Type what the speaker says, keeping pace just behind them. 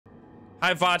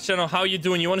Hi, VOD channel. How you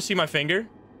doing? You want to see my finger?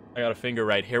 I got a finger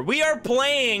right here. We are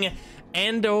playing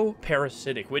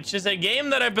Endoparasitic, which is a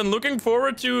game that I've been looking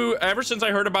forward to ever since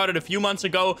I heard about it a few months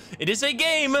ago. It is a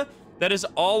game that is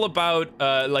all about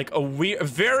like a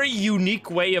very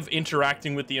unique way of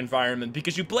interacting with the environment,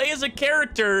 because you play as a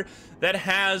character that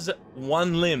has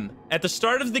one limb at the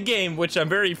start of the game, which I'm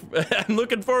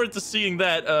looking forward to seeing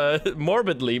that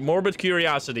morbid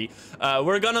curiosity.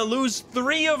 We're gonna lose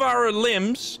 3 of our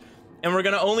limbs, and we're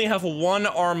gonna only have 1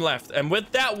 arm left. And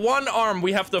with that 1 arm,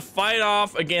 we have to fight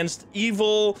off against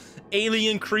evil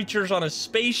alien creatures on a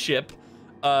spaceship,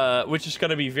 which is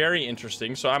gonna be very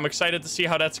interesting. So I'm excited to see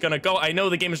how that's gonna go. I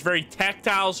know the game is very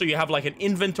tactile, so you have like an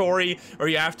inventory, or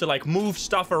you have to like move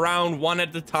stuff around one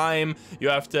at a time. You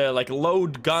have to like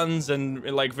load guns, and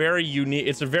like very unique.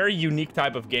 It's a very unique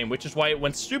type of game, which is why it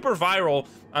went super viral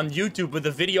on YouTube with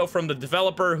a video from the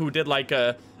developer who did like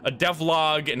a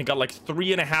devlog, and it got like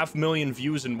 3.5 million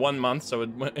views in 1 month. So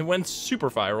it went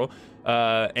super viral.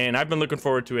 And I've been looking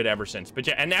forward to it ever since. But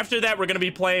yeah, and after that, we're gonna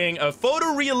be playing a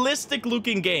photorealistic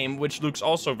looking game, which looks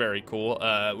also very cool.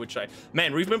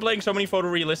 Man, we've been playing so many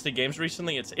photorealistic games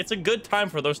recently. It's a good time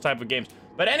for those type of games.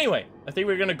 But anyway, I think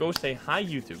we're gonna go say hi,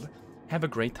 YouTube. Have a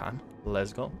great time.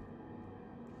 Let's go.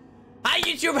 Hi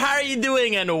YouTube, how are you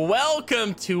doing? And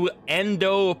welcome to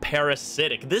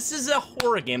Endoparasitic. This is a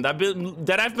horror game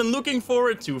that I've been looking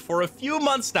forward to for a few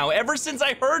months now, ever since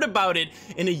I heard about it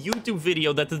in a YouTube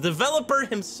video that the developer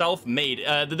himself made.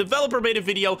 The developer made a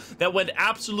video that went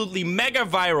absolutely mega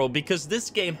viral because this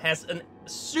game has an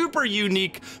super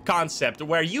unique concept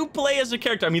where you play as a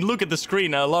character. I mean, look at the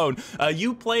screen alone.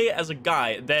 You play as a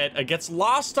guy that gets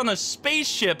lost on a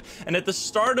spaceship, and at the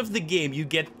start of the game, you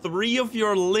get 3 of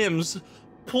your limbs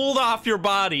pulled off your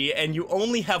body, and you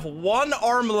only have 1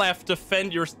 arm left to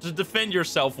defend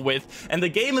yourself with. And the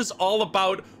game is all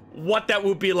about what that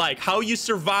would be like, how you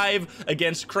survive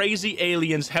against crazy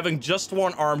aliens, having just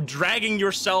 1 arm, dragging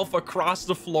yourself across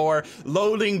the floor,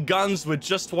 loading guns with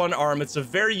just 1 arm. It's a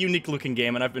very unique looking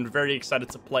game, and I've been very excited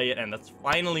to play it, and that's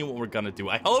finally what we're gonna do.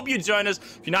 I hope you join us.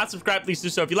 If you're not subscribed, please do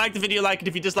so. If you like the video, like it.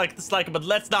 If you dislike it, dislike it. But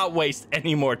let's not waste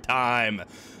any more time.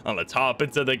 Let's hop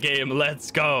into the game.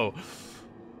 Let's go.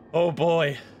 Oh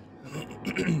boy.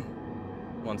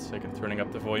 1 second, turning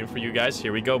up the volume for you guys.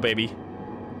 Here we go, baby.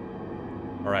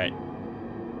 All right.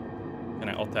 Can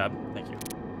I alt tab? Thank you.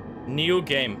 New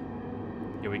game.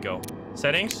 Here we go.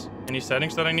 Settings? Any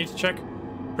settings that I need to check?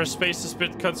 Press space to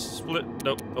split.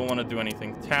 Nope, don't want to do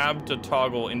anything. Tab to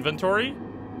toggle inventory.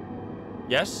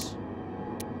 Yes.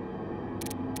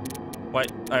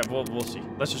 What? All right, we'll see.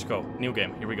 Let's just go. New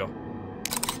game. Here we go.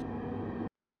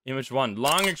 Image 1.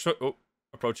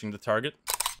 Approaching the target.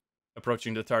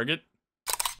 Approaching the target.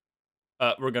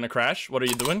 We're gonna crash. What are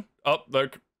you doing? Oh,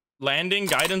 look. Landing,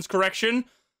 guidance correction,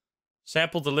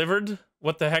 sample delivered.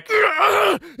 What the heck?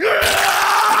 What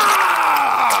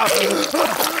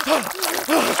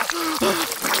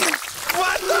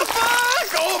the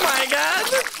fuck? Oh my god!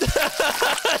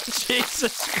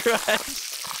 Jesus Christ!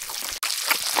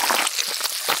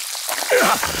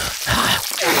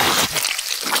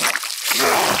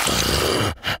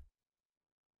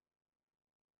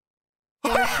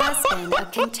 There has been a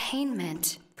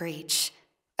containment breach.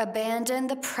 Abandon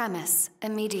the premise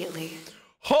immediately.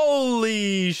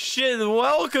 Holy shit,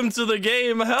 welcome to the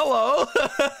game. Hello.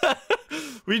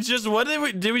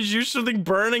 Did we use something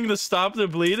burning to stop the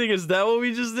bleeding? Is that what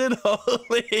we just did?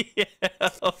 Holy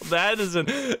hell, that is an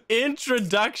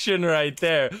introduction right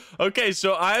there. Okay,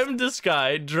 so I'm this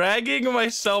guy dragging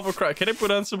myself across. Can I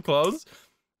put on some clothes?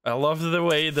 I love the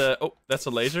way oh, that's a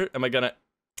laser. Am I gonna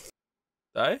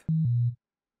die?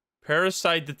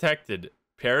 Parasite detected.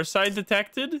 Parasite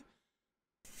detected?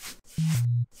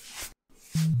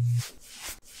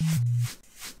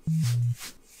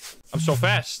 I'm so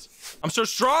fast. I'm so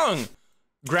strong.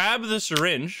 Grab the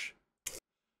syringe.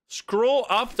 Scroll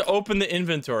up to open the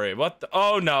inventory. What the?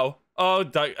 Oh no. Oh,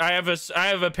 I have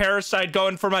a parasite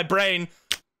going for my brain.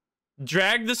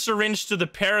 Drag the syringe to the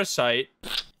parasite.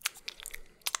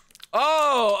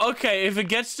 Oh, okay. If it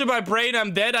gets to my brain,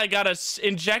 I'm dead. I gotta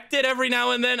inject it every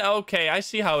now and then. Okay, I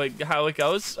see how it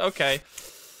goes. Okay.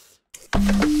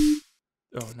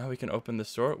 Oh, now we can open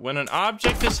this door. When an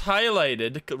object is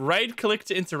highlighted, right-click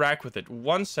to interact with it.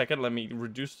 1 second. Let me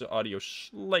reduce the audio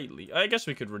slightly. I guess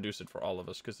we could reduce it for all of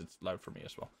us because it's loud for me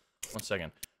as well. 1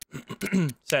 second.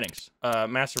 Settings.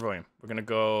 Master volume. We're gonna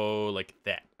go like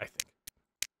that, I think.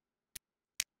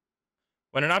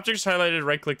 When an object is highlighted,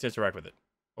 right-click to interact with it.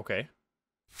 Okay.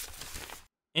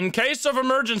 In case of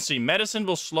emergency, medicine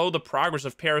will slow the progress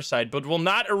of parasite, but will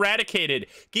not eradicate it.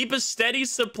 Keep a steady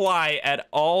supply at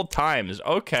all times.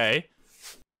 Okay.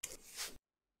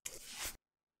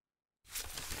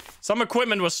 Some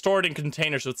equipment was stored in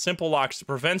containers with simple locks to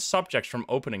prevent subjects from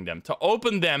opening them. To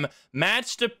open them,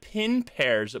 match the pin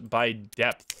pairs by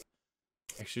depth.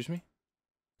 Excuse me?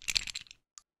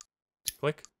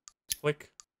 Click, click,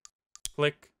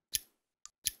 click.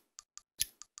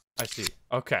 I see.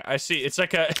 Okay, I see.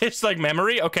 It's like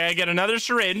memory. Okay, I get another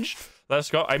syringe. Let's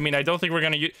go. I mean, I don't think we're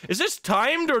gonna use... Is this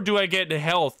timed, or do I get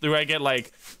health? Do I get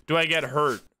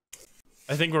hurt?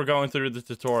 I think we're going through the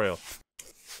tutorial.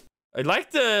 I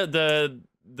like the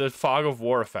fog of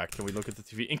war effect when we look at the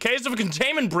TV. In case of a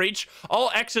containment breach, all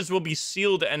exits will be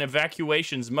sealed and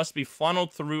evacuations must be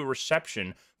funneled through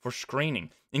reception for screening.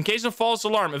 In case of false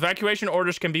alarm, evacuation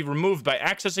orders can be removed by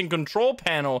accessing control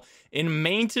panel in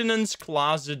maintenance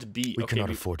closet B. We cannot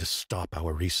afford to stop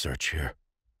our research here.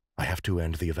 I have to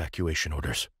end the evacuation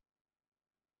orders.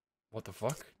 What the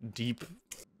fuck? Deep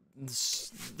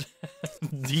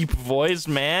voice,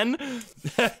 man?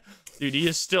 Dude, he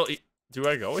is still... Do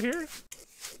I go here?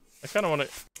 I kind of want to...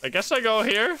 I guess I go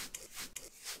here.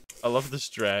 I love this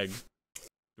drag.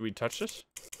 Do we touch this?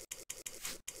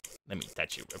 Let me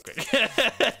touch you real quick.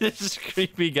 This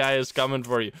creepy guy is coming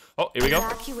for you. Oh, here we go.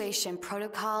 Evacuation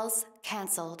protocols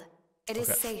canceled. It is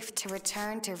safe to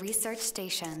return to research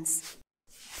stations.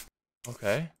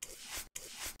 Okay.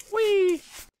 Whee!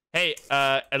 Hey,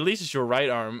 at least it's your right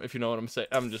arm, if you know what I'm saying.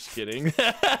 I'm just kidding.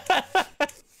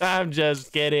 I'm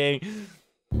just kidding.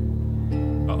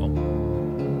 Uh-oh.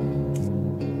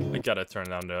 I gotta turn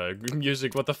down the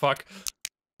music. What the fuck?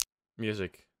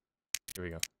 Music. Here we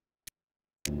go.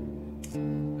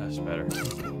 That's better.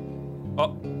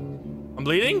 Oh. I'm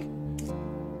bleeding?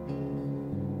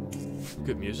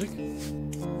 Good music.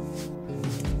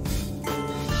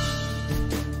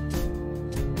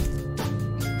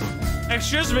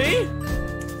 Excuse me?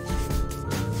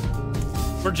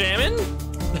 We're jamming?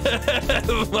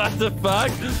 What the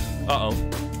fuck? Uh-oh.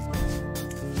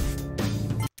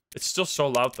 It's still so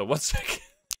loud though. 1 second.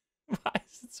 Why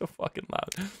is it so fucking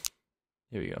loud?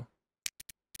 Here we go.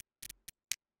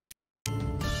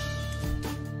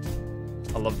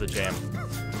 I love the jam.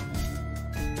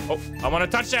 Oh, I want to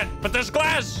touch that, but there's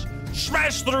glass!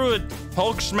 Smash through it!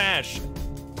 Hulk smash.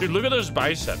 Dude, look at those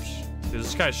biceps. Dude,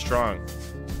 this guy's strong.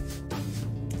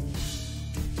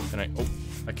 Can I... Oh,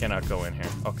 I cannot go in here.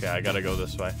 Okay, I gotta go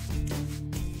this way.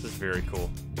 This is very cool.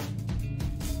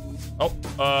 Oh,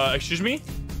 excuse me?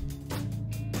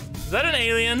 Is that an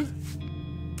alien?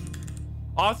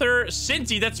 Author,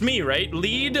 Cinti, that's me, right?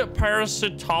 Lead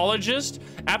parasitologist.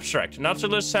 Abstract,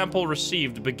 Nautilus sample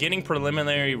received, beginning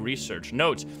preliminary research.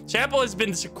 Note, sample has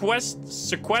been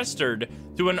sequestered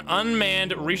to an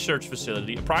unmanned research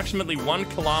facility, approximately 1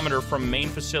 kilometer from main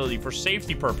facility for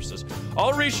safety purposes.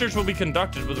 All research will be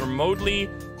conducted with remotely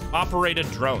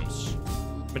operated drones.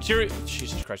 Material,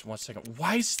 Jesus Christ, 1 second.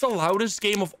 Why is the loudest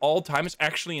game of all time? It's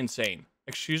actually insane.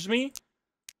 Excuse me?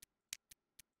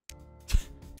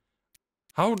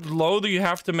 How low do you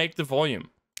have to make the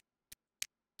volume?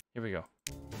 Here we go.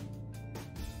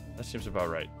 That seems about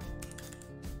right.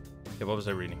 Okay, what was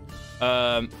I reading?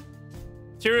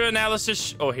 Material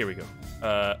analysis. Oh, here we go.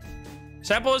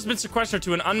 Sample has been sequestered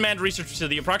to an unmanned research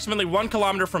facility approximately 1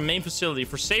 kilometer from main facility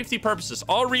for safety purposes.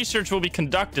 All research will be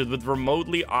conducted with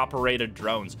remotely operated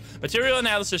drones. Material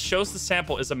analysis shows the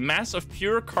sample is a mass of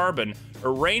pure carbon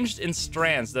arranged in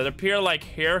strands that appear like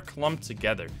hair clumped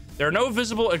together. There are no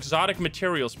visible exotic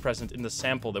materials present in the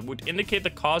sample that would indicate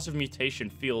the cause of mutation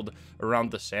field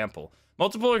around the sample.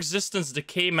 Multiple existence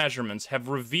decay measurements have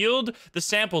revealed the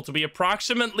sample to be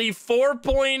approximately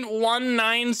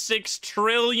 4.196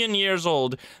 trillion years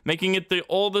old, making it the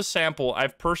oldest sample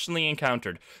I've personally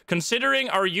encountered. Considering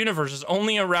our universe is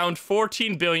only around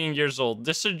 14 billion years old,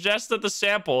 this suggests that the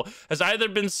sample has either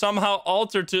been somehow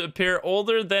altered to appear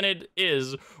older than it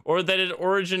is, or that it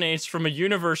originates from a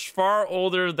universe far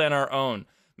older than our own.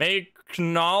 May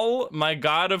Knall, my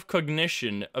god of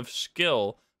cognition, of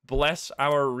skill, bless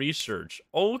our research.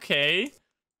 Okay.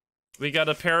 We got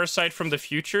a parasite from the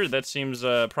future. That seems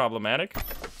problematic. All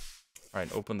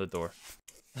right, open the door.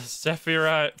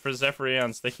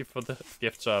 Zephyrons, thank you for the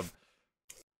gift sub.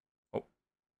 Oh,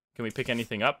 can we pick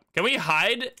anything up? Can we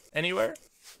hide anywhere?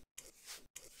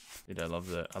 Dude, I love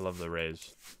the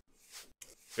rays.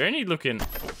 Very looking.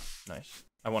 Oh, nice.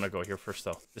 I want to go here first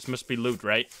though. This must be loot,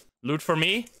 right? Loot for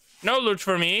me? No loot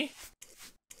for me.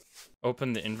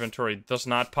 Open the inventory. Does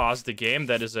not pause the game.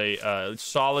 That is a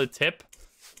solid tip.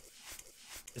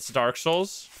 It's Dark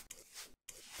Souls.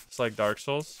 It's like Dark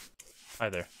Souls. Hi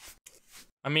there.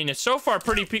 I mean, it's so far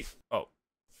pretty oh,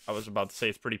 I was about to say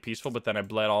it's pretty peaceful, but then I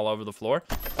bled all over the floor.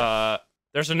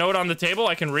 There's a note on the table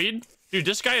I can read. Dude,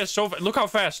 this guy is so... Look how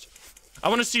fast. I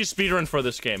want to see a speedrun for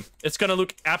this game. It's gonna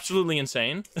look absolutely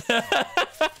insane.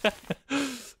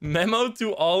 Memo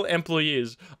to all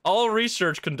employees. All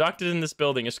research conducted in this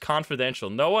building is confidential.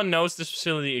 No one knows this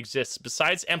facility exists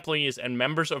besides employees and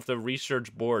members of the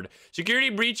research board. Security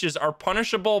breaches are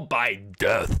punishable by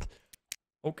death.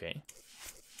 Okay.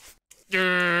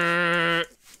 Okay.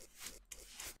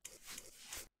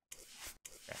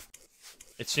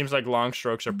 It seems like long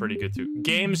strokes are pretty good too.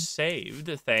 Game saved.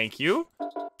 Thank you.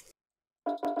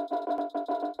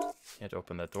 Can't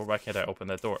open that door. Why can't I open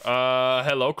that door?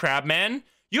 Hello, Crabman.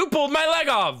 You pulled my leg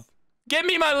off. Give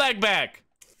me my leg back.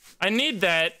 I need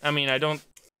that. I mean, I don't...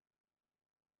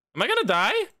 Am I gonna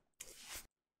die?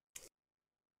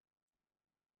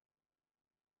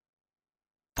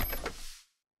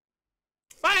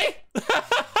 Bye!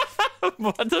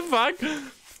 What the fuck?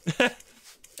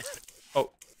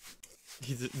 Oh.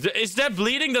 Is that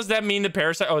bleeding? Does that mean the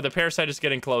parasite? Oh, the parasite is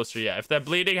getting closer. Yeah, if that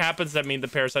bleeding happens, that means the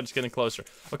parasite is getting closer.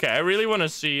 Okay, I really want to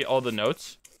see all the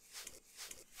notes.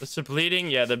 Is the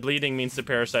bleeding? Yeah, the bleeding means the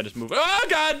parasite is moving. Oh,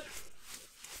 God!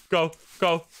 Go,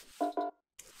 go.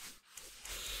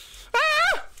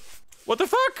 Ah! What the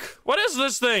fuck? What is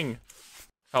this thing?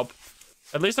 Help.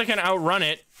 At least I can outrun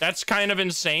it. That's kind of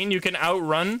insane. You can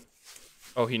outrun.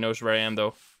 Oh, he knows where I am,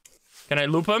 though. Can I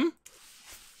loop him?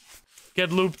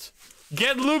 Get looped.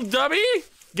 Get looped, dummy!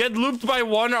 Get looped by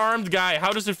one-armed guy.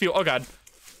 How does it feel? Oh, God.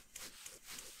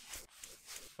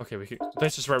 Okay,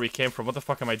 this is where we came from. What the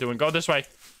fuck am I doing? Go this way.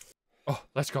 Oh,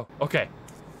 let's go. Okay.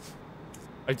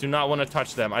 I do not want to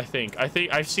touch them, I think.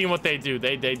 I've seen what they do.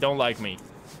 They don't like me.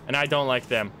 And I don't like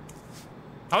them.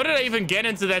 How did I even get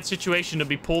into that situation to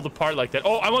be pulled apart like that?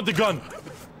 Oh, I want the gun.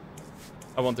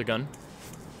 I want the gun.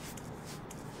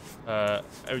 I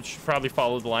should probably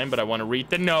follow the line, but I want to read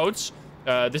the notes.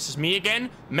 This is me again.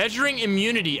 Measuring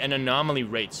immunity and anomaly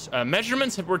rates.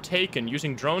 Measurements were taken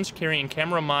using drones carrying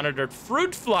camera-monitored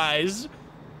fruit flies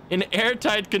in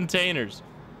airtight containers.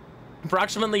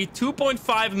 Approximately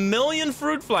 2.5 million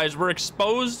fruit flies were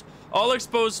exposed. All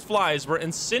exposed flies were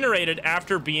incinerated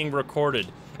after being recorded.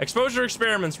 Exposure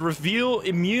experiments reveal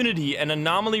immunity and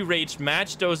anomaly rates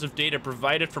match those of data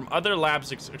provided from other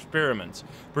labs' experiments.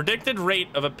 Predicted rate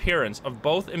of appearance of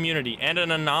both immunity and an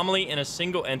anomaly in a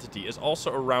single entity is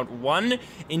also around 1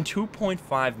 in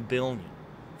 2.5 billion.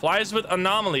 Flies with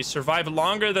anomalies survive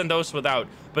longer than those without,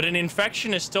 but an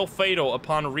infection is still fatal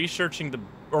upon reaching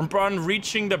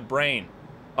the brain.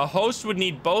 A host would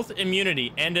need both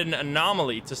immunity and an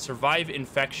anomaly to survive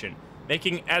infection,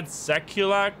 making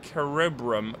Adsecula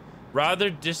cerebrum rather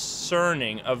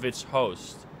discerning of its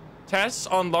host. Tests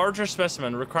on larger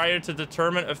specimen required to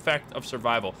determine effect of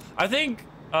survival. I think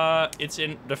it's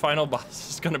in the final boss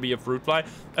is gonna be a fruit fly.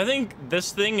 I think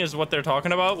this thing is what they're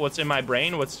talking about. What's in my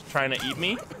brain? What's trying to eat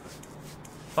me?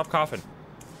 Stop coughing.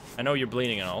 I know you're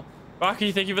bleeding and all.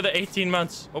 Rocky, thank you for the 18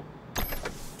 months. Oh,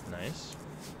 nice.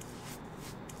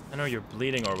 I know you're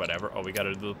bleeding or whatever. Oh, we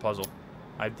gotta do the puzzle.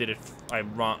 I did it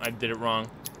wrong.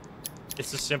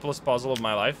 It's the simplest puzzle of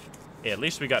my life. Hey, at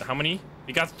least we got how many?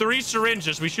 We got 3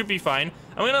 syringes. We should be fine.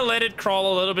 I'm gonna let it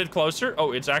crawl a little bit closer.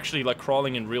 Oh, it's actually like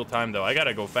crawling in real time though. I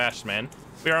gotta go fast, man.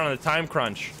 We are on a time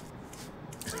crunch.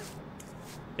 Can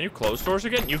you close doors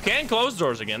again? You can close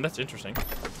doors again. That's interesting.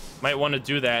 Might want to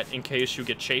do that in case you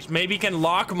get chased. Maybe you can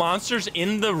lock monsters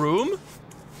in the room?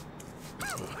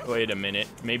 Wait a minute.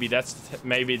 Maybe that's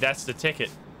the ticket.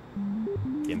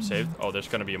 Game saved. Oh, there's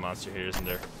gonna be a monster here, isn't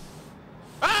there?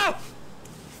 Ah!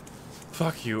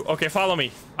 Fuck you. Okay, follow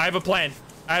me. I have a plan.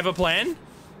 I have a plan.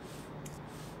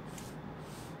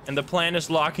 And the plan is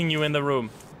locking you in the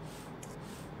room.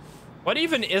 What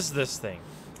even is this thing?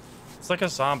 It's like a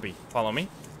zombie. Follow me.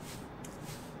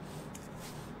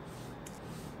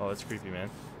 Oh, that's creepy, man.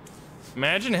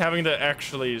 Imagine having to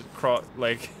actually crawl,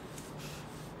 like...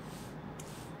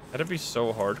 That'd be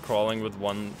so hard, crawling with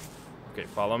one... Okay,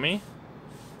 follow me.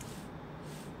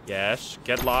 Yes,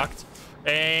 get locked.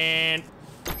 And...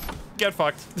 Get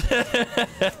fucked.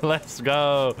 Let's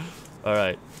go.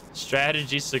 Alright.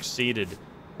 Strategy succeeded.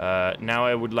 Now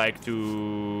I would like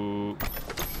to...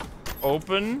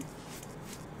 Open...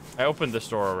 I opened this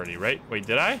door already, right? Wait,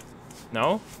 did I?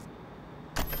 No?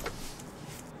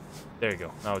 There you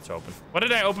go. Now it's open. What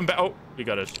did I open back? Oh, we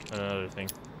got another thing.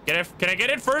 Can I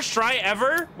get it first try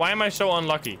ever? Why am I so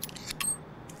unlucky?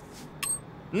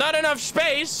 Not enough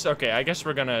space. Okay, I guess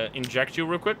we're gonna inject you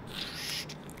real quick.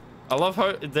 I love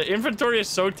how the inventory is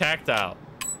so tactile.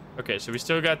 Okay, so we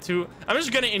still got 2. I'm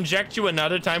just gonna inject you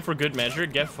another time for good measure.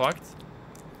 Get fucked.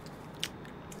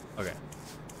 Okay.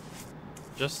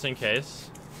 Just in case.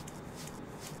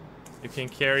 You can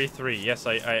carry 3. Yes,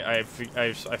 I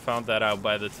found that out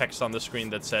by the text on the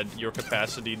screen that said your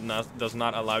capacity does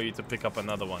not allow you to pick up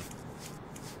another one.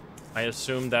 I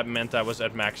assumed that meant I was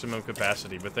at maximum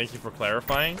capacity, but thank you for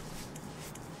clarifying.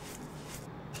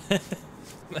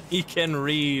 He can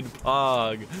read,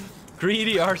 Pog.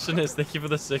 Greedy arsonist, thank you for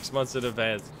the 6 months in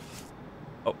advance.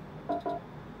 Oh.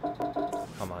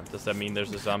 Come on, does that mean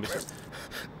there's a zombie?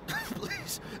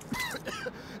 Please.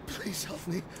 Please help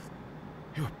me.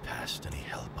 You're past any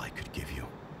help I could give you.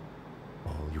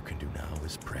 All you can do now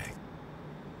is pray.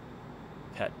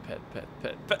 Pet.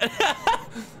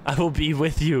 I will be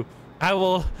with you. I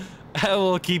will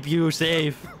keep you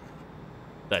safe.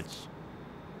 That's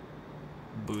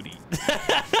booty.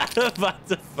 What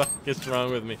the fuck is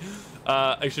wrong with me?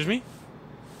 Excuse me?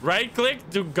 Right click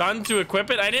to gun to equip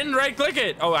it? I didn't right click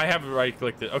it. Oh, I have right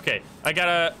clicked it. Okay. I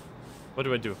gotta, what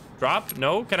do I do? Drop?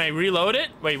 No? Can I reload it?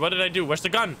 Wait, what did I do? Where's the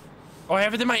gun? Oh, I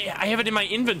have it in my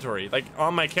inventory, like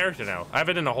on my character now. I have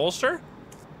it in a holster?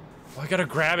 Oh, I gotta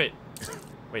grab it.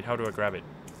 Wait, how do I grab it?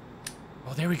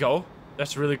 Oh, there we go.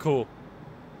 That's really cool.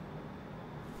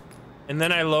 And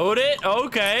then I load it?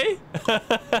 Okay.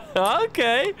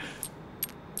 Okay.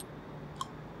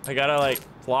 I gotta, like,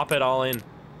 plop it all in.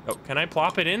 Oh, can I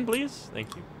plop it in, please?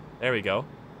 Thank you. There we go.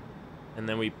 And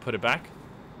then we put it back.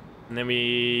 And then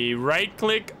we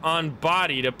right-click on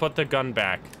body to put the gun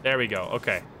back. There we go.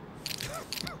 Okay.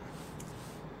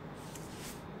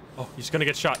 Oh, he's gonna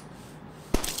get shot.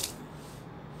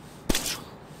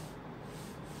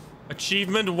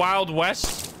 Achievement Wild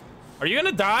West. Are you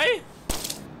gonna die?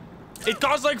 It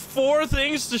costs like 4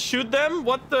 things to shoot them?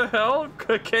 What the hell?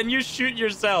 Can you shoot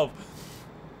yourself?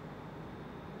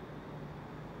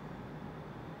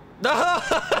 No,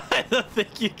 I don't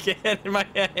think you can. In my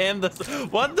hand,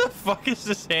 what the fuck is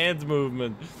this hand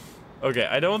movement? Okay,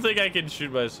 I don't think I can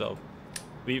shoot myself.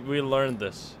 We learned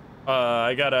this.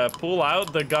 I gotta pull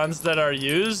out the guns that are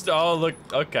used. Oh, look.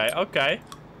 Okay.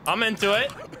 I'm into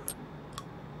it.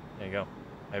 There you go.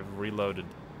 I've reloaded.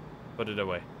 Put it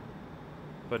away.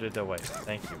 Put it away.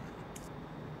 Thank you.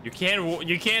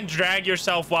 You can't drag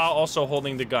yourself while also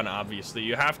holding the gun, obviously.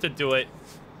 You have to do it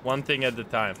one thing at a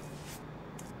time.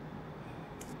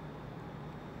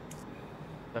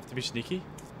 I have to be sneaky?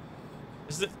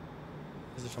 Is there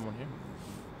someone here?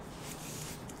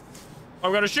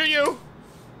 I'm gonna shoot you!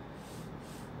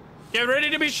 Get ready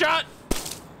to be shot!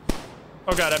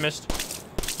 Oh god, I missed.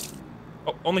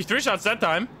 Oh, only 3 shots that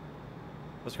time.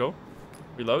 Let's go.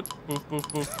 Reload.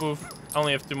 Poof. I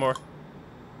only have 2 more.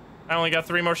 I only got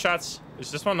 3 more shots.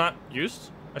 Is this one not used?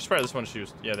 I swear this one's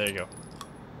used. Yeah, there you go.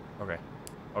 Okay.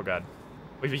 Oh god.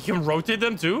 Wait, we can rotate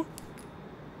them too?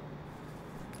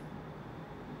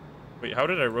 Wait, how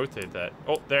did I rotate that?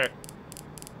 Oh, there.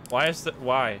 Why is that?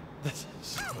 Why?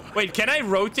 Wait, can I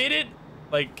rotate it?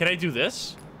 Like, can I do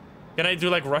this? Can I do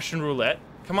like Russian roulette?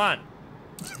 Come on.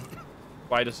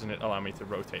 Why doesn't it allow me to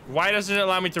rotate? Why doesn't it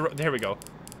allow me to there we go.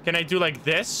 Can I do like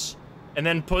this? And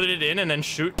then put it in and then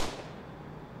shoot?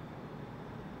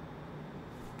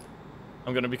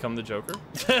 I'm gonna become the Joker.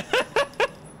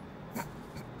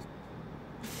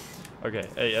 Okay,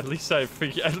 hey, at least I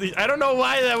don't know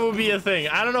why that would be a thing.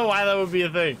 I don't know why that would be a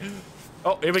thing.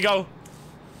 Oh, here we go.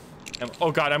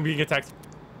 Oh god, I'm being attacked.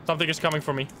 Something is coming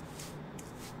for me.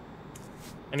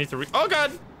 I need to oh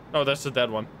god. Oh, that's the dead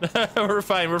one. We're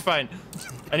fine.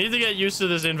 I need to get used to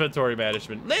this inventory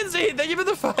management. Lindsay, thank you for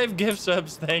the 5 gift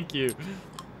subs. Thank you.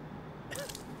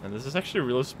 And this is actually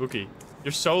really spooky.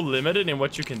 You're so limited in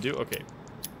what you can do. Okay.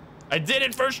 I did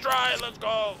it first try. Let's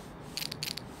go.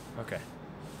 Okay.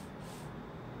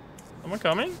 Someone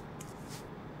coming?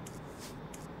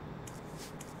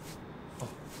 Oh,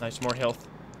 nice, more health.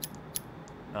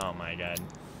 Oh my god.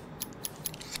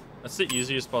 That's the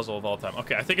easiest puzzle of all time.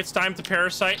 Okay, I think it's time to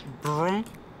parasite. Broom.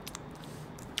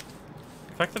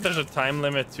 The fact that there's a time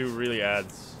limit too really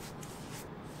adds.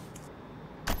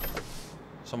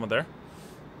 Someone there?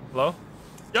 Hello?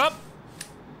 Yup!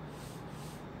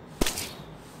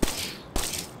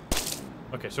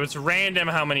 Okay, so it's random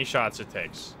how many shots it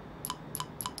takes.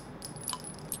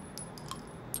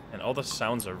 And all the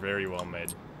sounds are very well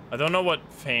made. I don't know what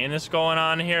fan is going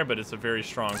on here, but it's a very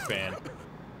strong fan.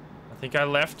 I think I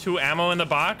left 2 ammo in the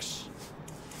box.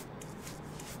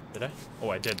 Did I? Oh,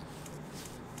 I did.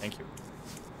 Thank you.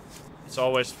 It's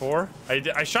always 4.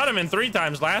 I shot him in 3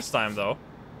 times last time, though.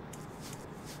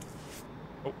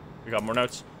 Oh, we got more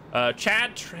notes.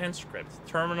 Chat transcript.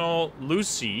 Terminal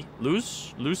Lucy.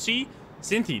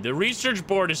 Cynthia, the research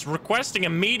board is requesting a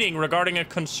meeting regarding a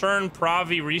concern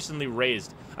Pravi recently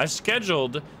raised. I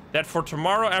scheduled that for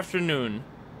tomorrow afternoon.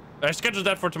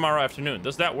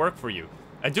 Does that work for you?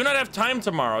 I do not have time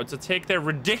tomorrow to take their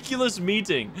ridiculous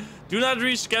meeting. Do not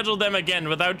reschedule them again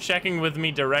without checking with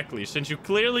me directly, since you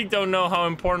clearly don't know how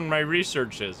important my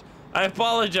research is. I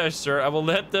apologize, sir. I will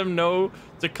let them know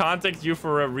to contact you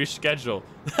for a reschedule.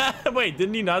 Wait,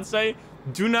 didn't he not say,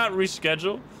 do not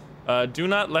reschedule? Do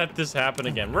not let this happen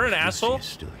again. We're an asshole. Lucy is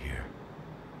still here.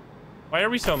 Why are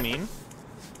we so mean?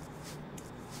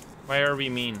 Why are we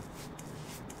mean?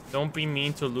 Don't be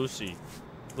mean to Lucy.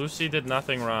 Lucy did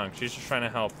nothing wrong. She's just trying to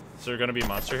help. Is there gonna be a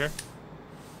monster here?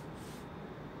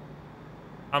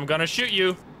 I'm gonna shoot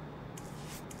you.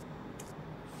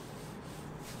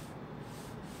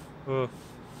 Oh,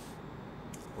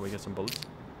 we get some bullets.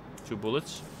 2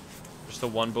 bullets. Just the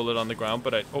 1 bullet on the ground,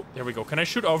 but oh, there we go. Can I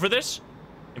shoot over this?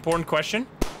 Important question.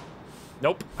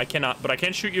 Nope, I cannot, but I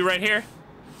can shoot you right here.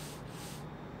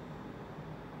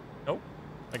 Nope,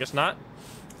 I guess not.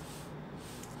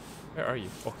 Where are you?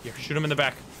 Oh, here, shoot him in the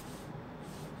back.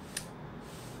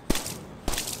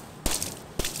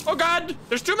 Oh God,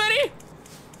 there's too many.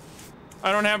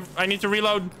 I need to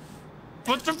reload.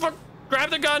 What the fuck? Grab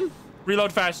the gun.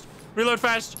 Reload fast. Reload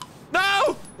fast.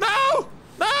 No! No!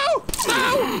 No!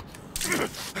 No!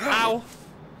 Ow.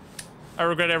 I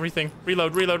regret everything.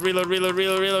 Reload, reload, reload, reload,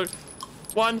 reload, reload.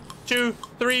 1, 2,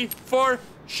 3, 4.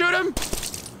 Shoot him!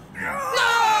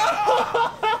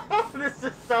 No! This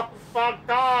is so fucked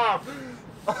up.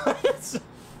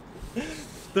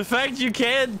 The fact you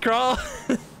can't crawl.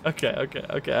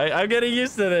 Okay. I'm getting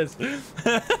used to this.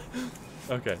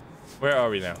 Okay, where are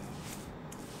we now?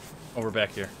 Oh, we're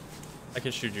back here. I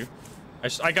can shoot you.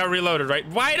 I got reloaded, right?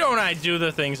 Why don't I do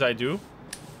the things I do?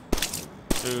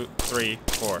 2, 3,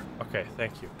 4. Okay,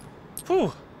 thank you.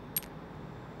 Whew.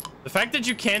 The fact that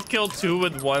you can't kill 2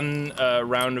 with 1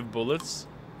 round of bullets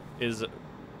is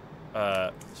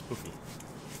spooky.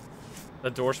 The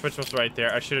door switch was right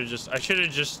there. I should have just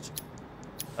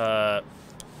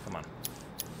come on.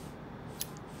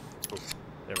 Ooh,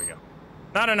 there we go.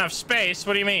 Not enough space.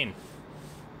 What do you mean?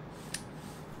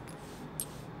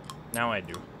 Now I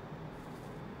do.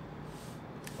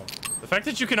 Oh. The fact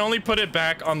that you can only put it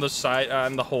back on the side,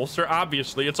 on the holster,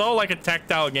 obviously. It's all like a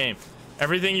tactile game.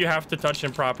 Everything you have to touch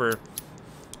in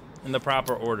the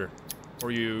proper order,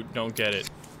 or you don't get it.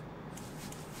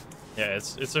 Yeah,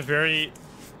 it's a very,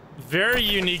 very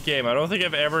unique game. I don't think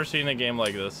I've ever seen a game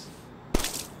like this.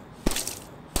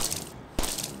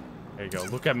 There you go.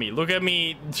 Look at me. Look at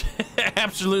me.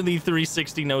 Absolutely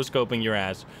 360 no-scoping your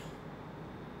ass.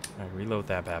 All right, reload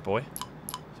that bad boy,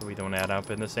 so we don't add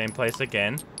up in the same place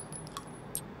again.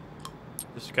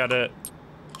 Just gotta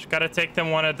take them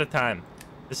one at a time.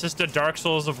 This is the Dark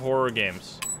Souls of horror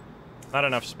games. Not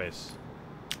enough space.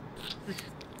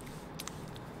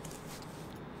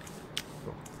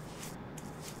 Cool.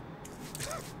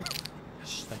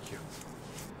 Yes, thank you.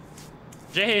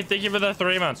 Jay, thank you for the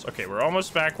 3 months. Okay, we're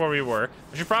almost back where we were.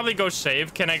 I should probably go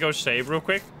save. Can I go save real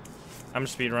quick? I'm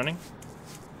speedrunning.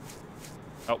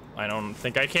 Oh, I don't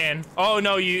think I can. Oh,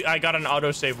 no, I got an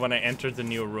autosave when I entered the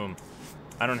new room.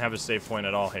 I don't have a save point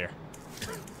at all here.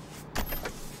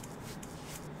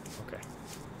 Okay.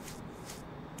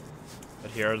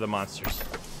 But here are the monsters.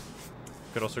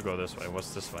 Could also go this way.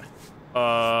 What's this way?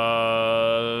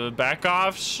 Back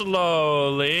off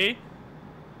slowly.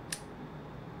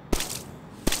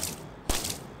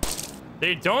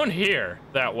 They don't hear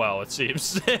that well, it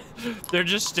seems. They're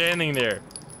just standing there.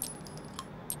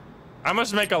 I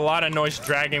must make a lot of noise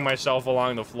dragging myself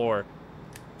along the floor.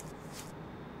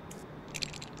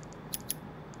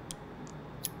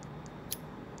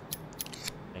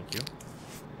 Thank you.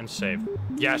 And save.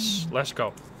 Yes, let's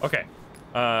go. Okay.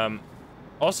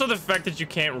 Also, the fact that you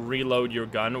can't reload your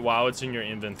gun while it's in your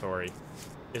inventory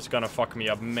is gonna fuck me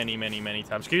up many, many, many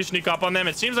times. Can you sneak up on them?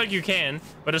 It seems like you can,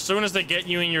 but as soon as they get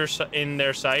you in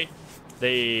their sight,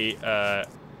 they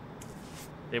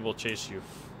will chase you.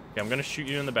 Okay, I'm gonna shoot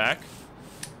you in the back.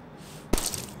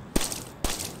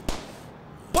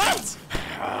 What?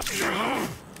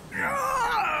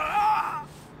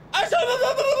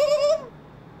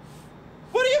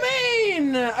 What do you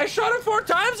mean? I shot him 4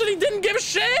 times and he didn't give a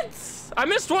shit. I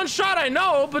missed 1 shot, I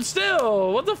know, but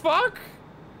still, what the fuck?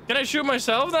 Can I shoot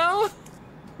myself now?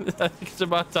 I think it's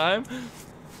about time.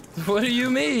 What do you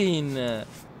mean?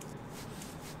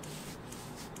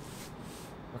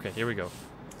 Okay, here we go.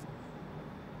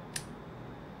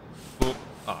 Boom.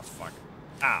 Oh, fuck.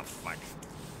 Ah, fuck.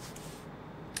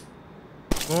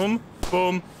 Boom.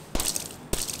 Boom.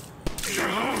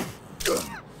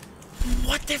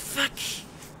 What the fuck?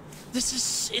 This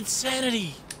is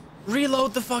insanity.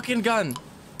 Reload the fucking gun.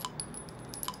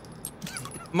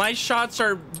 My shots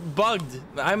are bugged.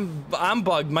 I'm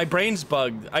bugged. My brain's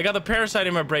bugged. I got the parasite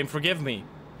in my brain. Forgive me.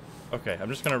 Okay, I'm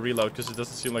just gonna reload because it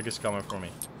doesn't seem like it's coming for me.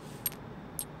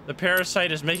 The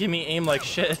parasite is making me aim like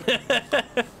shit.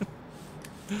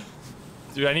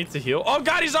 Dude, I need to heal. Oh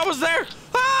god, he's almost there!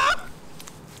 Ah!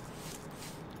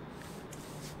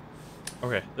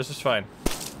 Okay, this is fine.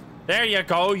 There you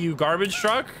go, you garbage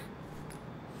truck.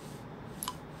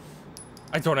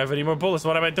 I don't have any more bullets.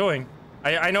 What am I doing?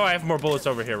 I know I have more bullets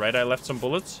over here, right? I left some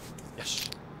bullets. Yes.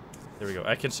 There we go.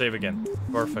 I can save again.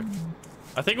 Perfect.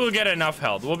 I think we'll get enough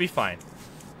health. We'll be fine.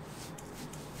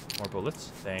 More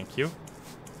bullets. Thank you.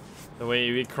 The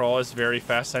way we crawl is very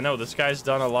fast. I know this guy's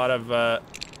done a lot of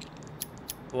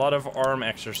arm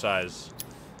exercise.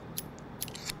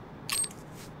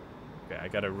 Okay, I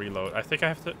gotta reload. I think I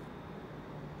have to. Can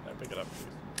I pick it up, please?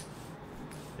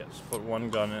 Yeah, just put one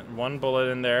gun in, one bullet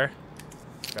in there.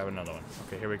 Grab another one.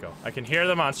 Okay, here we go. I can hear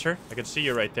the monster. I can see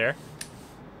you right there.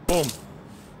 Boom.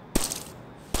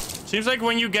 Seems like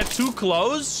when you get too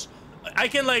close, I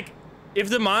can like, if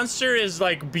the monster is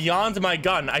like beyond my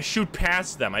gun, I shoot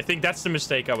past them. I think that's the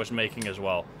mistake I was making as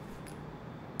well.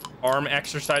 Arm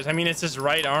exercise. I mean, it's his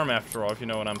right arm after all, if you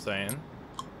know what I'm saying.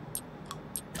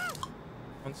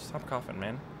 Stop coughing,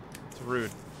 man. It's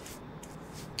rude.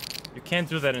 You can't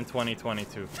do that in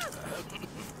 2022.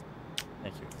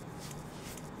 Thank you.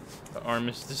 The arm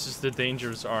is... This is the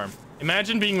dangerous arm.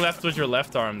 Imagine being left with your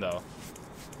left arm, though.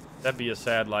 That'd be a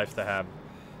sad life to have.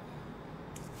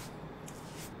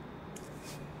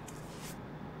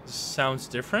 This sounds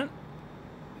different?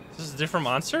 Is this a different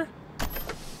monster? I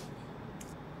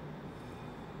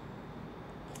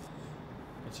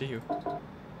see you. Grab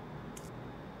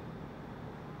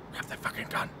that fucking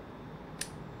gun.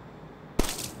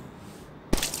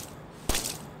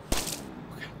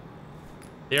 Okay.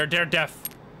 They're deaf.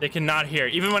 They cannot hear.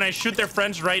 Even when I shoot their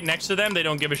friends right next to them, they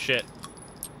don't give a shit.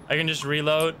 I can just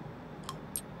reload.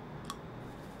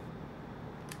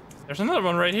 There's another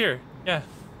one right here. Yeah.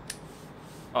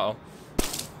 Uh-oh.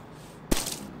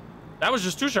 That was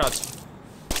just 2 shots.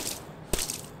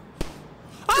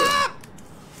 Ah!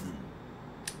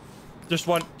 Just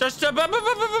one. Just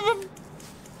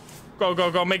go,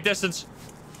 go, go. Make distance.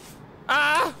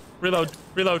 Ah! Reload,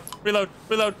 reload, reload,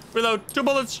 reload, reload. 2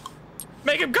 bullets.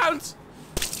 Make him count.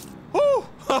 Woo!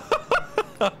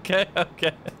 Okay,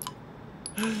 okay.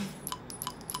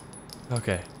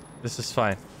 Okay. This is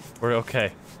fine. We're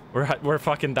okay. We're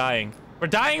fucking dying. We're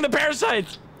dying the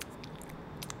parasites!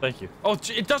 Thank you. Oh,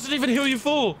 it doesn't even heal you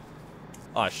full.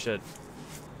 Oh, shit.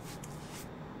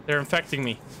 They're infecting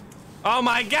me. Oh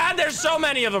my god, there's so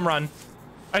many of them. Run.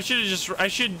 This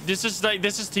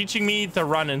is teaching me to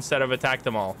run instead of attack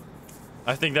them all.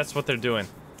 I think that's what they're doing.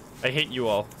 I hate you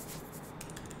all.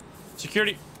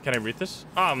 Security. Can I read this?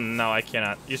 Oh, no, I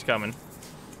cannot. He's coming.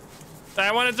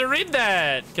 I wanted to read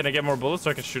that. Can I get more bullets so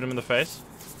I can shoot him in the face?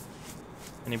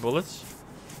 Any bullets?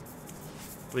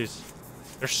 Please.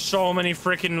 There's so many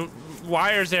freaking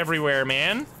wires everywhere,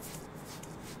 man.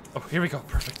 Oh, here we go.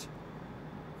 Perfect.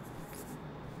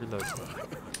 Reload.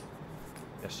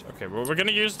 Yes. Okay. Well, we're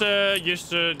gonna use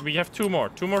the. We have 2 more.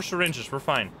 2 more syringes. We're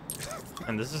fine.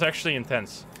 And this is actually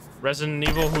intense. Resident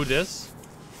Evil. Who this?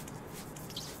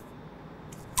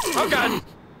 Oh god.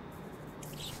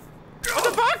 What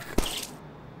the fuck?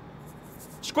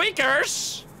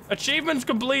 Squeakers. Achievements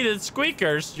completed.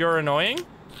 Squeakers. You're annoying.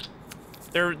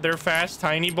 They're fast,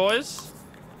 tiny boys.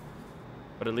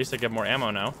 But at least I get more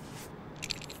ammo now.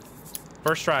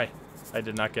 First try. I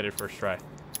did not get it first try.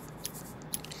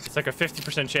 It's like a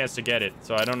 50% chance to get it,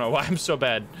 so I don't know why I'm so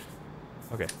bad.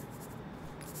 Okay.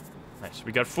 Nice.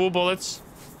 We got full bullets.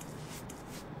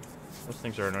 Those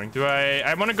things are annoying. Do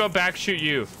I want to go back, shoot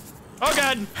you. Oh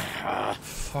god.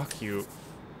 Fuck you.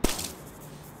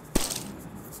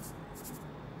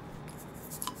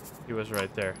 He was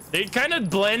right there. They kind of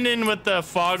blend in with the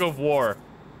fog of war.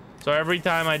 So every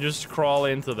time I just crawl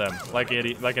into them like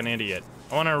an idiot.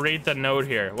 I want to read the note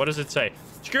here. What does it say?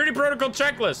 Security protocol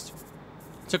checklist.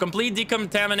 To complete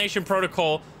decontamination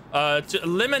protocol to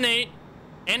eliminate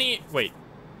any... Wait.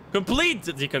 Complete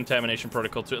the decontamination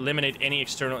protocol to eliminate any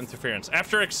external interference.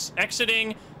 After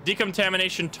exiting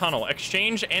decontamination tunnel,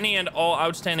 exchange any and all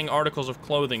outstanding articles of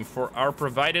clothing for our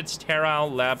provided sterile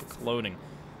lab clothing.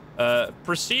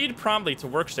 Proceed promptly to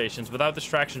workstations without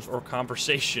distractions or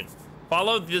conversation.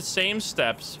 Follow the same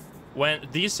steps when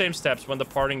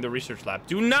departing the research lab.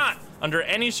 Do not, under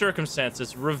any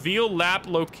circumstances, reveal lab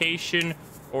location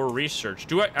or research.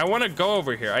 I want to go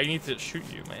over here. I need to shoot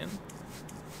you, man.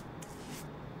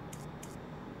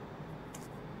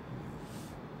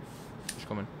 He's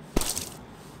coming.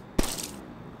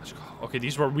 Let's go. Okay,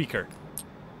 these were weaker.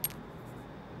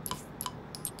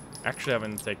 Actually, I'm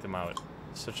gonna take them out.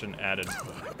 Such an added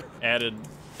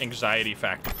anxiety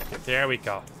factor. There we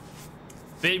go.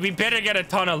 We better get a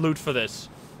ton of loot for this.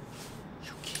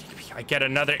 I get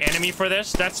another enemy for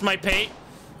this. That's my pay.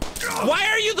 Why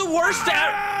are you the worst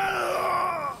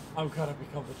at? I'm gonna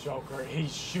become the Joker. He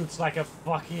shoots like a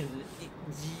fucking.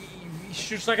 He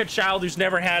shoots like a child who's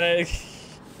never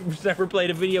played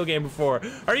a video game before.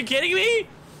 Are you kidding me?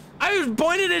 I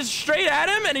pointed it straight at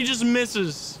him and he just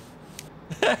misses.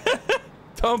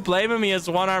 Don't blame him. He has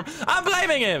one arm. I'm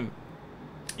blaming him.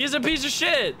 He's a piece of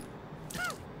shit.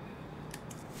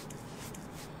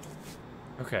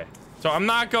 Okay. So I'm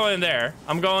not going there.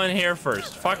 I'm going here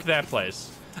first. Fuck that place.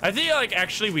 I think, like,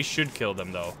 actually we should kill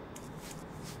them, though.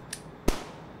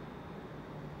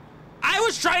 I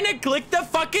was trying to click the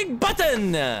fucking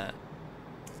button! This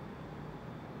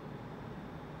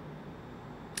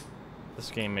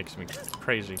game makes me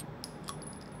crazy.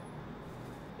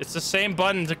 It's the same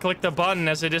button to click the button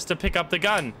as it is to pick up the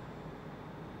gun.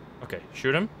 Okay,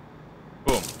 shoot him.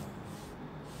 Boom.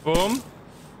 Boom.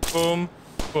 Boom.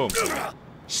 Boom.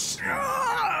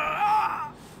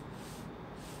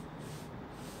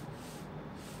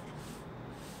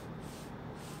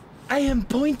 I am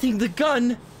pointing the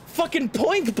gun fucking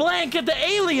point blank at the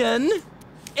alien and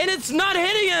it's not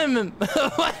hitting him.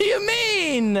 What do you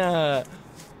mean? What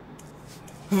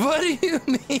do you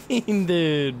mean,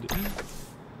 dude?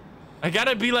 I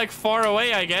gotta be like far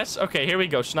away, I guess. Okay, here we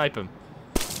go. Snipe him.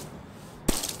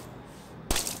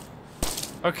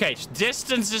 Okay,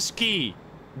 distance is key.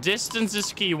 Distance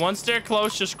is key. Once they're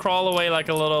close, just crawl away like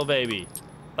a little baby.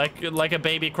 Like a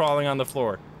baby crawling on the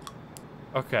floor.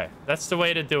 Okay, that's the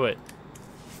way to do it.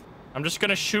 I'm just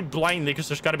gonna shoot blindly because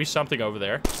there's gotta be something over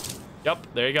there. Yep,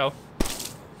 there you go.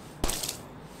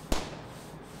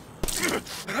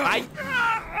 I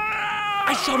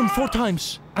shot him 4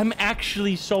 times. I'm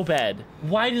actually so bad.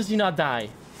 Why does he not die?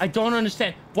 I don't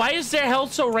understand. Why is their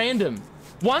health so random?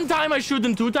 One time I shoot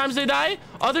them 2 times, they die.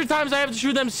 Other times I have to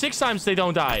shoot them 6 times, they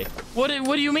don't die. What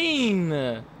do you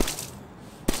mean?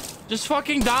 Just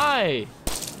fucking die.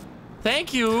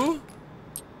 Thank you.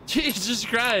 Jesus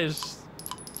Christ.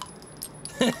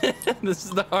 This is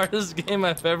the hardest game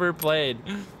I've ever played.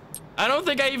 I don't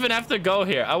think I even have to go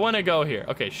here. I want to go here.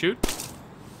 Okay, shoot.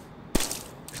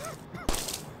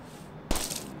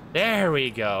 There we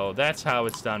go. That's how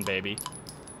it's done, baby.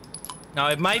 Now,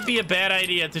 it might be a bad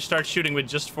idea to start shooting with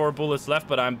just 4 bullets left,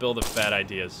 but I'm built of bad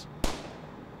ideas.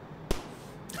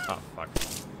 Oh, fuck.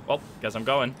 Well, guess I'm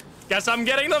going. Guess I'm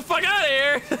getting the fuck out of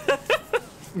here.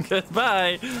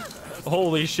 Goodbye.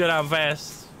 Holy shit, I'm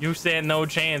fast. You stand no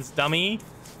chance, dummy.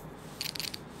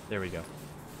 There we go.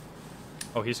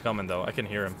 Oh, he's coming, though. I can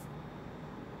hear him.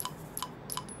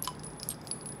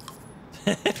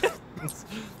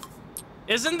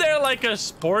 Isn't there like a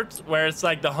sport where it's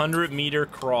like the 100-meter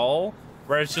crawl,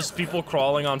 where it's just people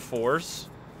crawling on 4s?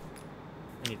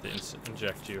 I need to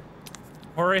inject you.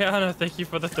 Oriana, thank you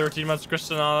for the 13 months.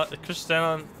 Christinella,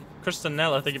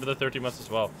 thank you for the 13 months as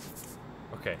well.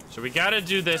 Okay, so we gotta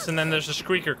do this, and then there's a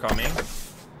squeaker coming.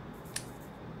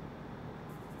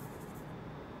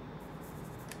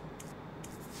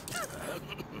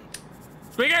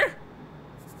 Squeaker!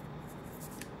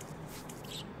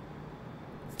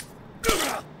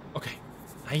 Okay.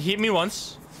 He hit me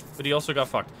once, but he also got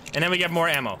fucked. And then we get more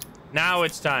ammo. Now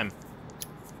it's time.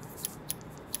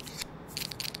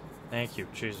 Thank you,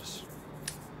 Jesus.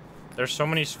 There's so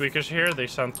many squeakers here, they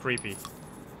sound creepy.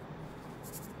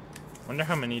 Wonder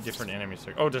how many different enemies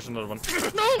there. Oh, there's another one.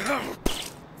 No!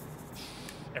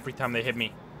 Every time they hit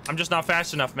me. I'm just not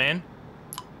fast enough, man.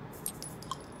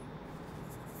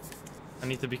 I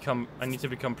need to become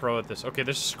pro at this. Okay,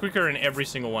 there's a squeaker in every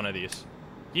single one of these.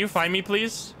 Can you find me,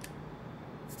 please?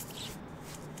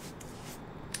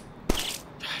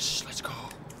 Yes, let's go.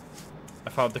 I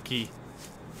found the key.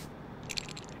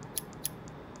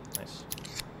 Nice.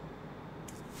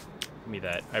 Give me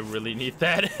that. I really need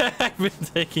that. I've been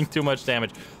taking too much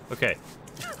damage. Okay.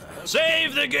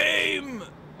 Save the game!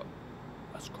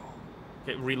 Let's go.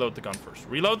 Okay, reload the gun first.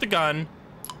 Reload the gun.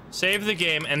 Save the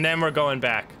game, and then we're going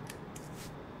back.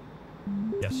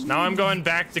 Yes, now I'm going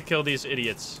back to kill these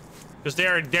idiots. Because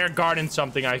they're guarding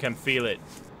something, I can feel it.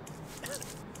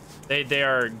 They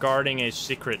are guarding a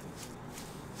secret.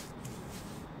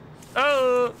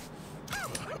 Oh!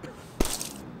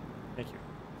 Thank you.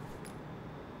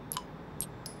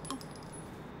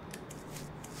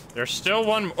 There's still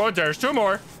one. Oh, there's 2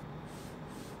 more.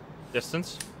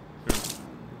 Distance.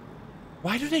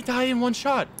 Why do they die in 1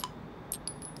 shot?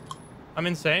 I'm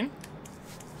insane.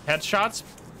 Headshots,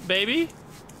 baby.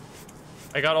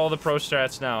 I got all the pro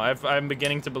strats now. I'm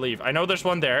beginning to believe. I know there's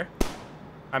one there.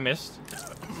 I missed.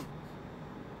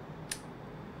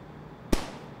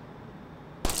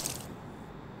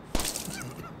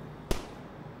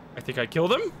 I think I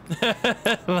killed him.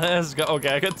 Let's go. Okay,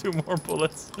 I got 2 more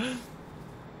bullets.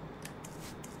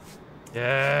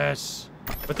 Yes.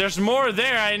 But there's more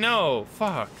there, I know.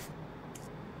 Fuck.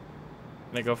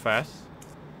 Can I go fast?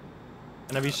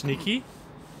 Can I be sneaky?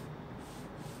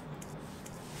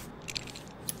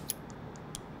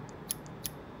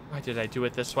 Why did I do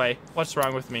it this way? What's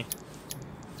wrong with me?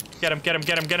 Get him, get him,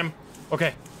 get him, get him.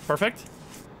 Okay, perfect.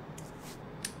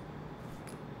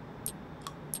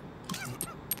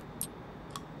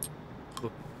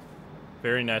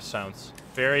 Very nice sounds.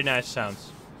 Very nice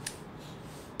sounds.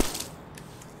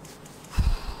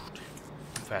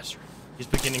 Faster. He's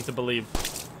beginning to believe.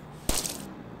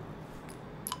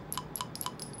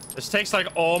 This takes like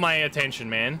all my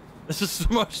attention, man. This is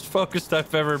the most focused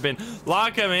I've ever been.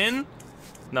 Lock him in?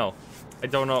 No. I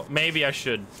don't know. Maybe I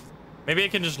should. Maybe I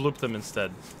can just loop them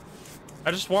instead.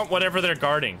 I just want whatever they're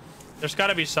guarding. There's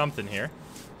gotta be something here.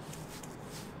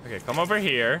 Okay, come over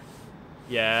here.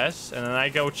 Yes, and then I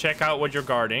go check out what you're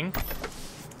guarding.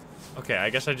 Okay, I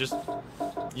guess I just...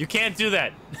 You can't do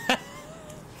that.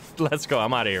 Let's go.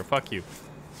 I'm out of here. Fuck you.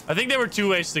 I think there were 2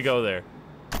 ways to go there.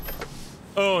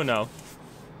 Oh, no.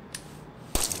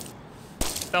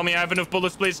 Tell me I have enough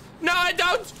bullets, please. No, I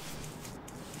don't!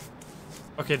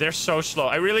 Okay, they're so slow.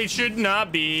 I really should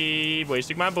not be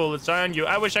wasting my bullets on you.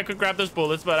 I wish I could grab those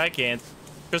bullets, but I can't.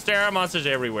 Because there are monsters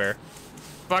everywhere.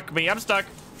 Fuck me. I'm stuck.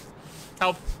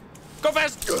 Help. Go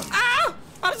fast. Ah!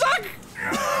 I'm stuck!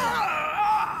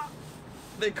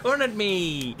 They cornered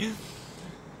me.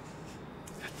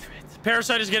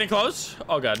 Parasite is getting close.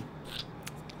 Oh, God.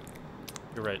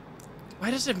 You're right.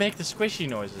 Why does it make the squishy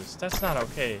noises? That's not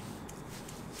okay.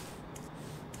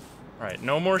 All right,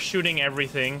 no more shooting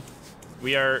everything.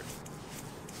 We are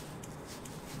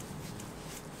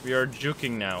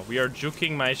juking now. We are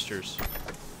juking meisters.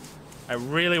 I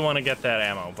really want to get that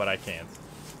ammo, but I can't.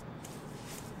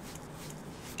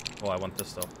 Oh, I want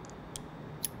this though.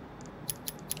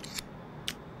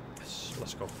 Yes,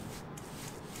 let's go.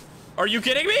 Are you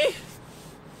kidding me?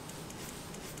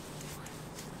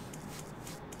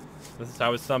 This is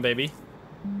how it's done, baby.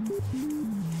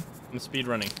 I'm speed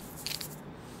running.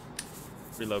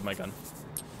 Reload my gun.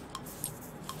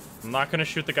 I'm not gonna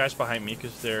shoot the guys behind me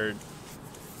because they're...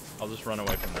 I'll just run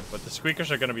away from them. But the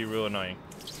squeakers are gonna be real annoying.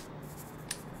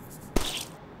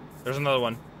 There's another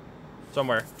one.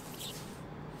 Somewhere.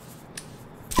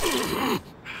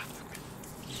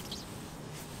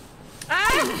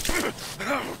 Ah!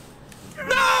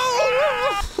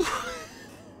 No!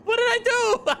 What did I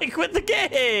do? I quit the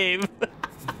game.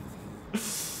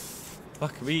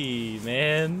 Fuck me,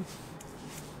 man.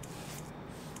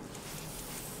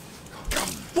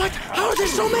 What? How are there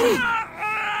so many?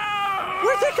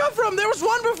 Where'd they come from? There was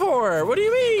one before. What do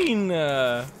you mean?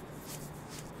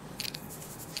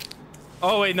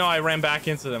 Oh, wait, no, I ran back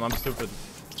into them. I'm stupid.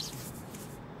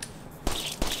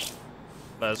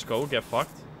 Let's go. Get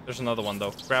fucked. There's another one,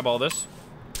 though. Grab all this.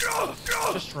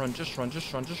 Just run, just run,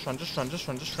 just run, just run, just run, just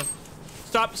run, just run.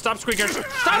 Stop, stop, squeakers.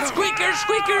 Stop, squeakers,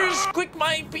 squeakers. Quick,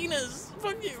 my penis.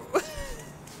 Fuck you.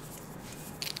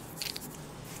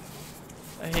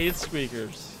 I hate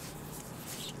squeakers.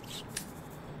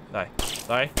 Die.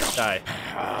 Die. Die.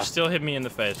 Still hit me in the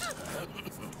face.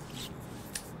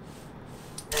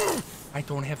 I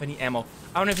don't have any ammo.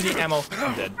 I don't have any ammo.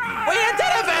 I'm dead. Wait, I did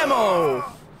have ammo!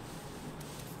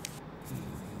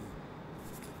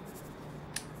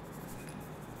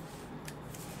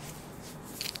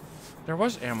 There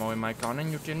was ammo in my gun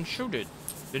and you didn't shoot it.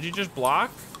 Did you just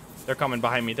block? They're coming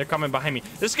behind me. They're coming behind me.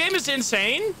 This game is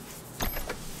insane.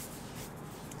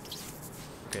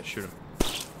 Okay, shoot him.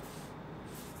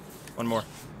 One more.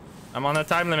 I'm on a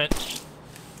time limit.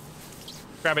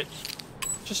 Grab it.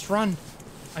 Just run.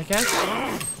 I guess.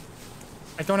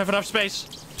 I don't have enough space.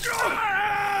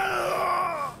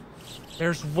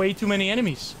 There's way too many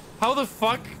enemies. How the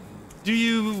fuck do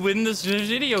you win this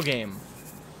video game?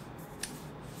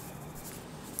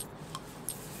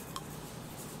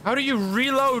 How do you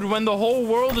reload when the whole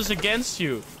world is against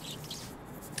you?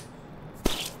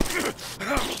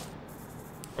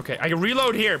 Okay, I can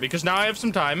reload here because now I have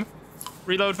some time.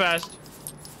 Reload fast.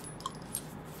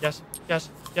 Yes, yes,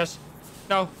 yes.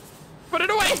 No. Put it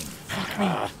away! Fuck me.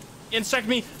 Insect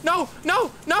me. No,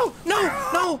 no, no, no,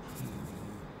 no!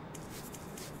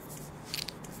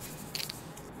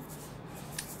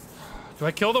 Do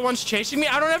I kill the ones chasing me?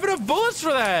 I don't have enough bullets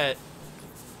for that.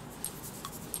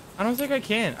 I don't think I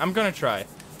can. I'm gonna try.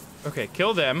 Okay,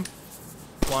 kill them.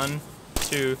 1,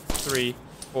 2, 3,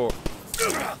 4.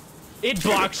 It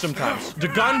blocks sometimes. The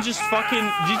gun just fucking...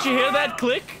 Did you hear that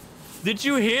click? Did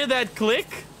you hear that click?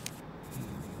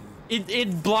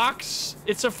 It blocks.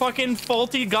 It's a fucking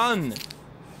faulty gun.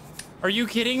 Are you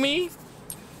kidding me?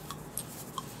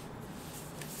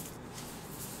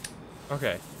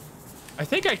 Okay. I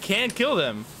think I can kill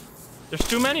them. There's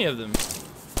too many of them.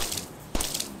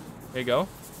 There you go.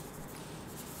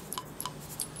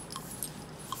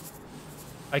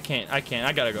 I can't. I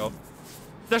gotta go.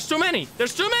 There's too many.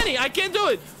 There's too many. I can't do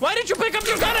it. Why did you pick up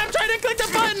your gun? I'm trying to click the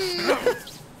button.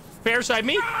 Parasite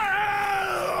me.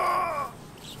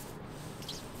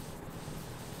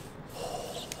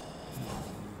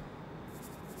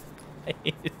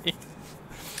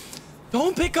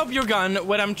 Don't pick up your gun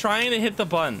when I'm trying to hit the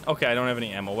button. Okay, I don't have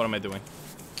any ammo. What am I doing?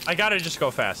 I gotta just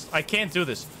go fast. I can't do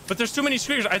this. But there's too many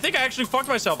squeakers. I think I actually fucked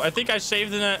myself. I think I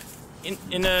saved in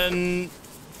a...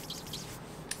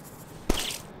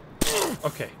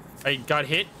 Okay, I got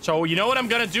hit. So you know what I'm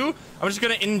gonna do? I'm just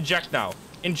gonna inject now.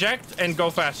 Inject and go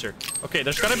faster. Okay,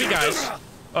 there's gonna be guys.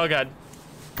 Oh god.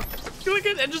 Click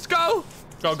it and just go.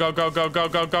 Go, go, go, go, go,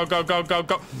 go, go, go, go, go,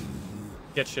 go.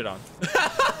 Get shit on.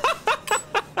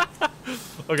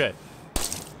 Okay.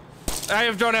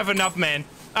 Don't have enough, man.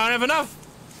 I don't have enough.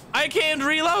 I can't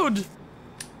reload.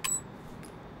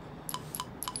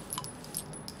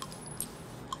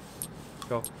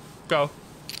 Go. Go.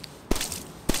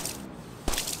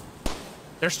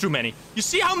 There's too many. You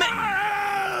see how many?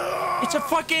 It's a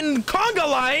fucking conga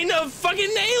line of fucking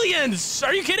aliens.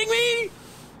 Are you kidding me?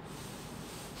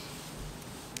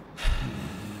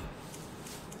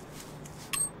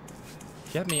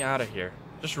 Get me out of here.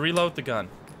 Just reload the gun.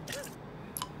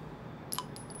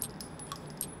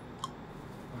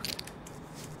 Okay.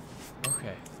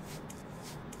 Okay.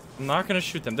 I'm not gonna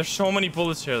shoot them. There's so many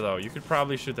bullets here, though. You could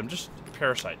probably shoot them. Just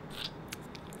parasite.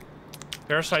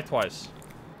 Parasite twice.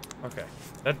 Okay.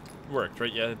 That worked,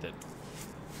 right? Yeah, it did.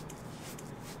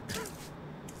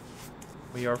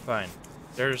 We are fine.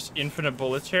 There's infinite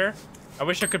bullets here. I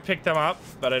wish I could pick them up,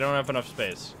 but I don't have enough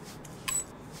space.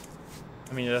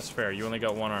 I mean, that's fair. You only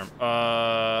got one arm.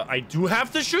 I do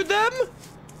have to shoot them?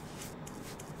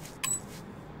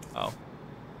 Oh.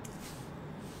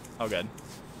 Oh, good.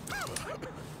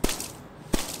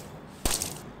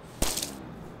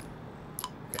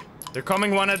 Okay. They're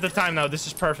coming one at a time now. This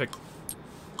is perfect.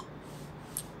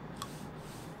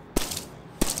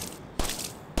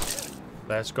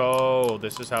 Let's go.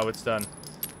 This is how it's done.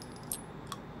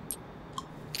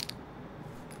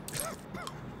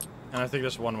 And I think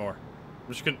there's one more.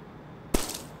 I'm just gonna...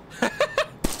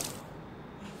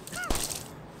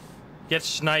 Get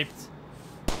sniped.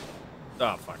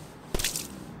 Oh, fuck.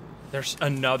 There's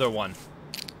another one.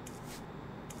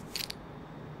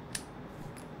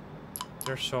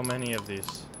 There's so many of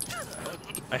these.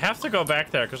 I have to go back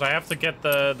there because I have to get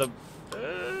the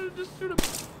just shoot him.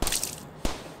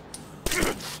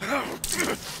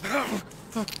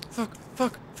 Fuck, fuck,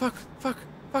 fuck, fuck, fuck,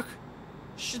 fuck.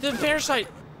 Shit, the parasite.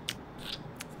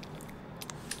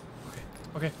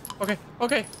 Okay, okay,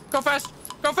 okay. Go fast.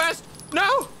 Go fast.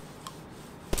 No!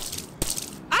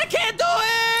 I can't do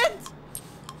it!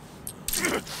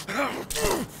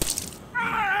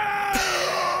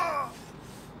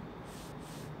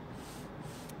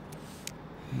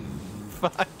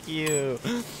 Fuck you.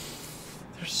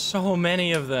 There's so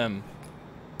many of them.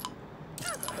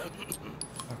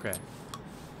 Okay.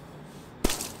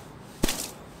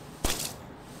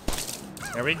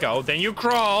 There we go. Then you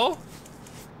crawl.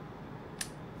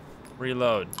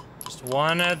 Reload. Just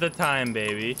one at a time,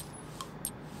 baby.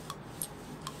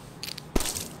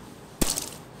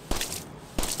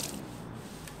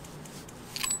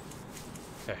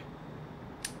 Okay.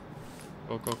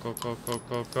 Go, go, go, go, go,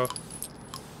 go, go.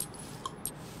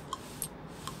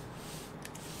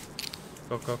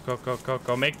 Go, go, go, go, go,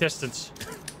 go. Make distance.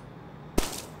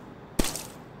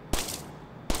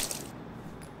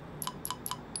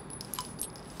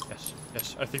 Yes,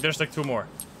 yes. I think there's like two more.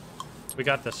 We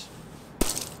got this.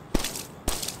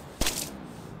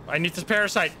 I need this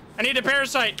parasite. I need a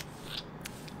parasite.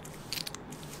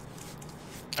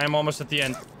 I'm almost at the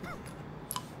end.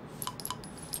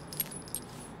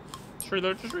 Just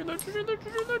reload, just reload, just reload,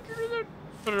 just reload, just reload.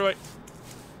 Put it away.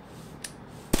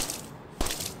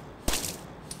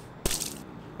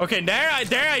 Okay,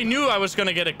 there I knew I was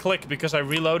gonna get a click because I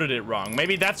reloaded it wrong.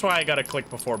 Maybe that's why I got a click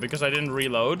before, because I didn't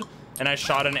reload and I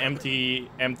shot an empty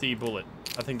bullet.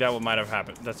 I think that might have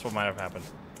happened. That's what might have happened.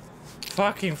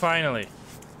 Fucking finally.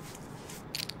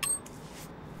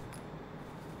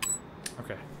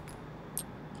 Okay.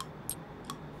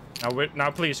 Now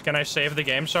please, can I save the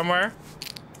game somewhere?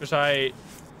 Because I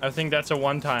think that's a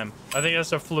one time. I think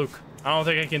that's a fluke. I don't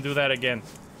think I can do that again.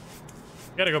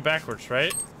 I gotta go backwards,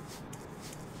 right?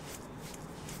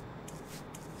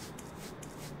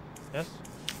 Yes?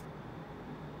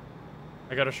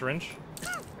 I got a syringe.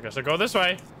 I guess I go this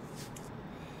way.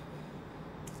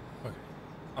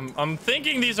 I'm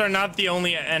thinking these are not the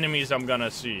only enemies I'm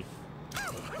gonna see.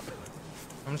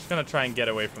 I'm just gonna try and get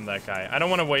away from that guy. I don't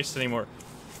want to waste any more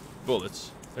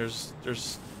bullets. They're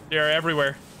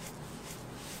everywhere.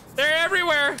 They're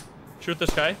everywhere! Shoot this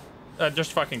guy.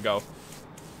 Just fucking go.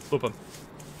 Loop him.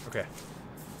 Okay.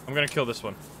 I'm gonna kill this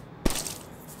one.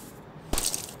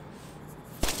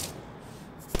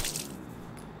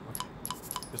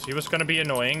 Because he was gonna be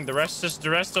annoying. The rest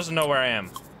doesn't know where I am.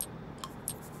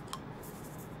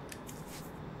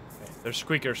 Okay, there's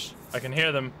squeakers. I can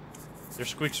hear them. They're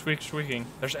squeaking.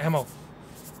 There's ammo. Is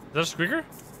that a squeaker?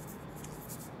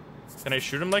 Can I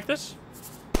shoot him like this?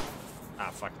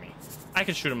 Ah, fuck me. I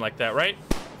can shoot him like that, right?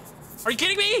 Are you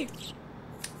kidding me?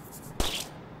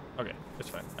 Okay, it's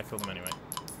fine. I killed him anyway.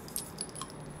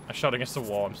 I shot against the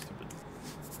wall. I'm stupid.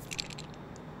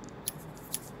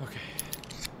 Okay.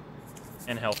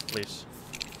 And health, please.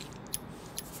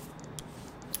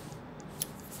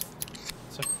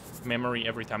 It's a memory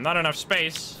every time. Not enough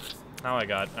space. Now I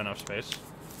got enough space.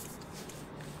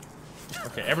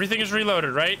 Okay, everything is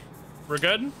reloaded, right? We're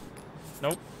good?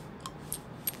 Nope.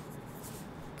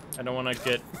 I don't want to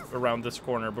get around this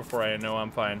corner before I know I'm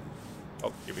fine.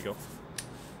 Oh, here we go.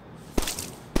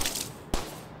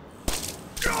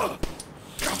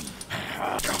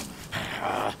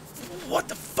 What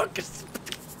the fuck is...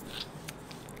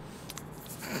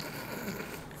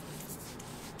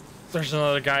 There's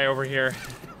another guy over here.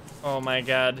 Oh my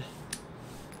god.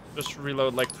 Just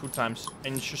reload like 2 times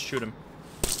and just shoot him.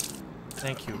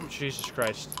 Thank you. Jesus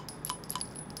Christ.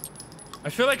 I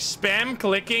feel like spam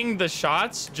clicking the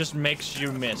shots just makes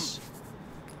you miss.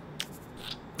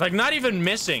 Like, not even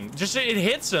missing. Just, it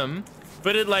hits him,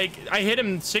 but it, like, I hit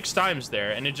him 6 times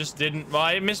there, and it just didn't... Well,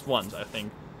 I missed once, I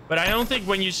think. But I don't think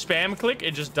when you spam click,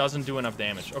 it just doesn't do enough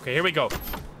damage. Okay, here we go.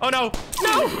 Oh, no!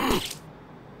 No!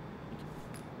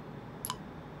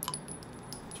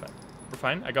 It's fine. We're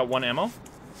fine. I got 1 ammo.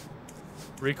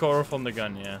 Recoil from the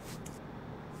gun, yeah.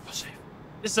 Oh, save.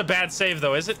 This is a bad save,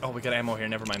 though, is it? Oh, we got ammo here.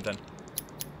 Never mind, then.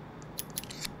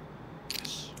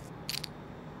 Yes.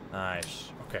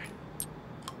 Nice. Okay.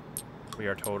 We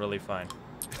are totally fine.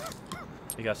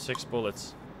 We got 6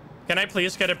 bullets. Can I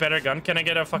please get a better gun? Can I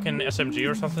get a fucking SMG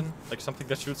or something? Like something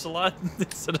that shoots a lot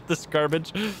instead of this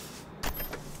garbage?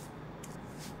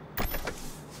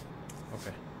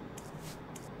 Okay.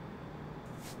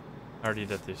 I already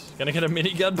did this. Can I get a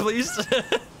minigun, please?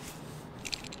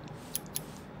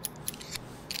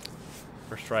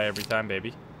 First try every time,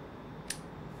 baby.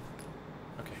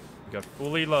 Okay. We got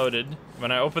fully loaded.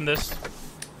 When I open this...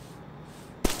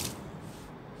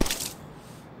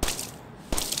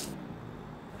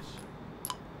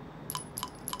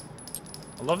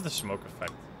 I love the smoke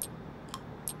effect.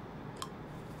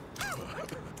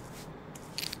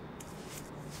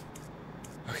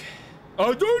 Okay.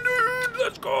 Oh, dude,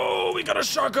 let's go! We got a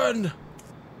shotgun!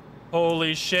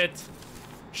 Holy shit.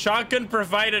 Shotgun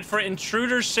provided for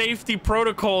intruder safety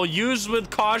protocol. Used with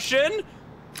caution?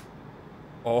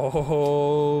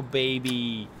 Oh,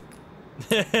 baby.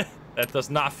 That does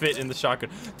not fit in the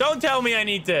shotgun. Don't tell me I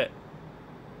need to...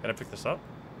 Can I pick this up?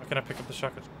 How can I pick up the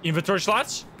shotgun? Inventory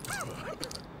slots?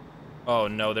 Oh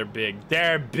no, they're big.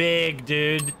 They're big,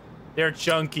 dude. They're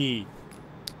chunky.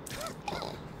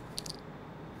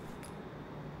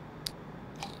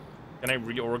 Can I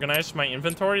reorganize my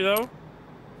inventory though?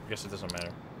 I guess it doesn't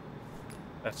matter.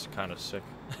 That's kind of sick.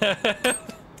 Yeah,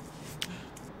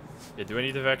 do I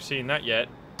need the vaccine? Not yet.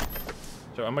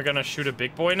 So am I gonna shoot a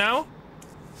big boy now?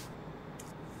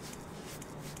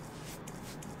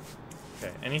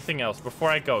 Okay, anything else?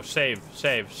 Before I go, save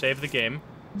the game.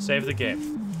 Save the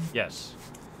game. Yes.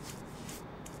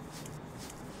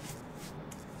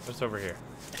 What's over here?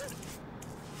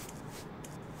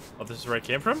 Oh, this is where I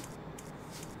came from?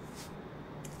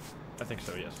 I think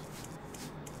so, yes.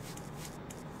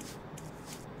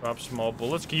 Drop small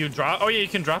bullets. Can you drop? Oh, yeah, you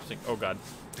can drop things. Oh, God.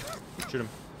 Shoot him.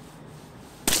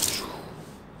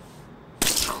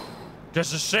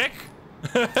 Just a sick?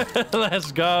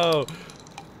 Let's go.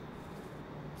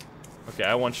 Okay,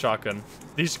 I want shotgun.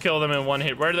 These kill them in 1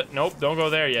 hit. Where the... Nope, don't go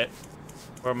there yet.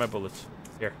 Where are my bullets?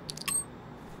 Here.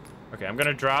 Okay, I'm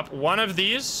gonna drop 1 of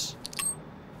these.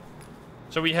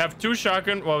 So we have 2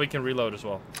 shotgun. Well, we can reload as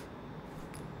well.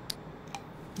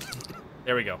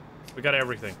 There we go. We got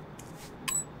everything.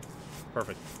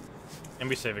 Perfect. And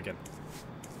we save again.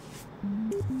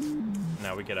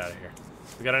 Now we get out of here.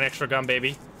 We got an extra gun,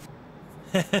 baby.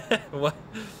 What?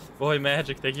 Boy,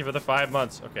 magic. Thank you for the 5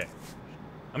 months. Okay.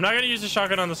 I'm not gonna use the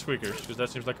shotgun on the squeakers because that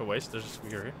seems like a waste. There's a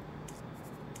squeaker here.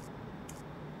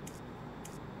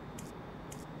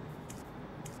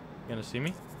 You gonna see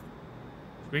me?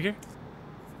 Squeaker?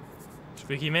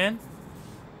 Squeaky man?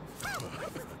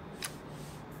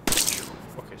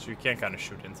 Okay, so you can kind of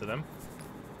shoot into them.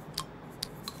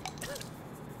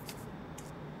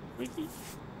 Squeaky.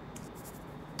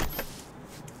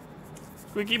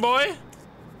 Squeaky boy.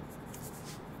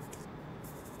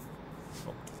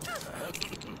 Oh.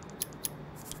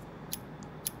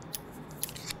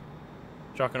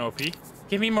 Shotgun OP.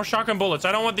 Give me more shotgun bullets.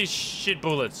 I don't want these shit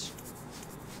bullets.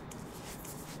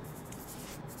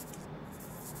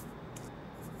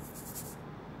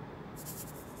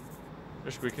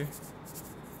 There's Squeaker.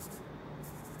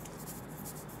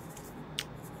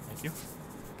 Thank you.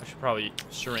 I should probably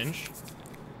syringe.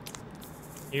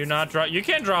 You not drop. You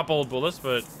can drop old bullets,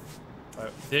 but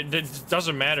it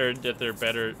doesn't matter that they're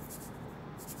better.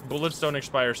 Bullets don't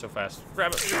expire so fast.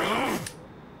 Grab it.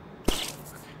 Okay,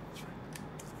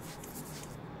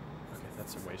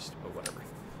 that's a waste, but whatever.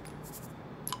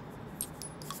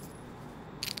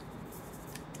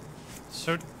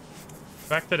 So, the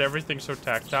fact that everything's so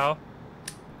tactile.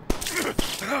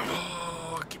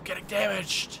 Oh, I keep getting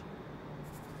damaged.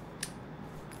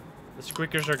 The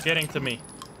squeakers are getting to me.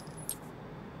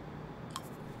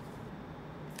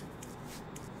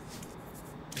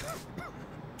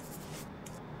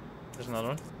 There's another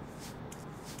one.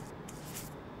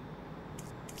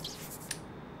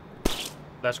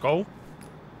 Let's go.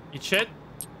 Eat shit.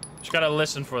 Just gotta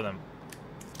listen for them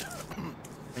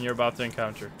when you're about to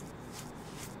encounter.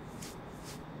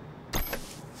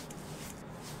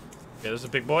 Okay, there's a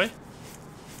big boy.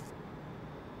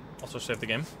 Also save the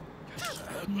game.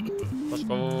 Let's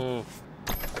go.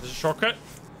 There's a shortcut.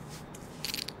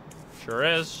 Sure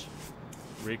is.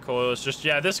 Recoil is just...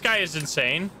 Yeah, this guy is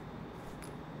insane.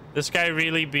 This guy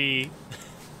really be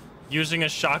using a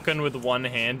shotgun with one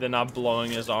hand and not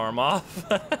blowing his arm off.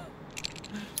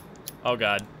 Oh,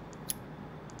 God.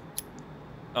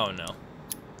 Oh, no.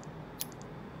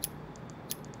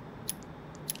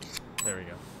 There we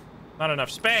go. Not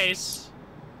enough space.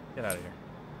 Get out of here.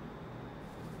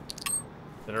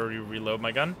 Did I already reload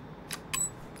my gun?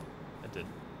 I did.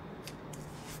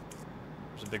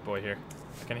 There's a big boy here.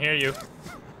 I can hear you.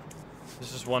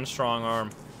 This is one strong arm.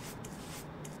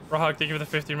 Rohog, thank you for the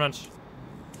 15 months.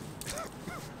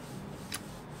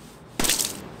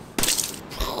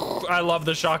 I love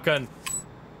the shotgun.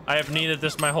 I have needed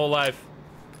this my whole life.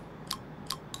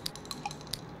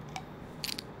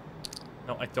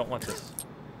 No, I don't want this.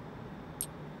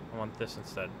 I want this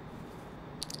instead.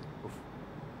 Oof.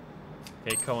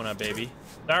 Okay, Kona, baby.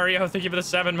 Dario, thank you for the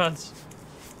 7 months.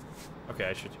 Okay,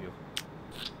 I should heal.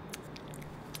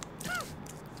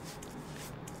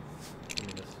 Give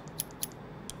me this.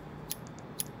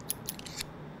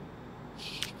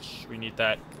 We need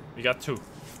that. We got 2.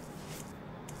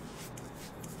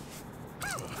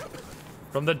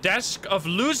 From the desk of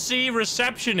Lucy,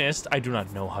 receptionist. I do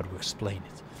not know how to explain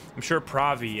it. I'm sure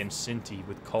Pravi and Sinti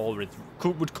would call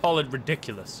it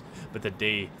ridiculous. But the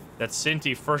day that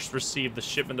Sinti first received the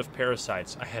shipment of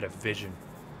parasites, I had a vision.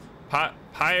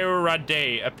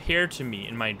 Pyrade appeared to me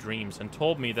in my dreams and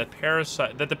told me that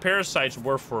the parasites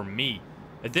were for me.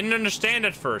 I didn't understand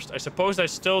at first. I suppose I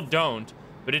still don't,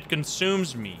 but it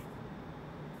consumes me.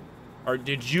 Or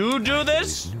did you do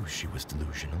this? I always knew she was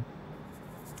delusional.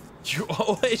 You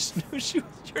always knew she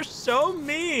was... You're so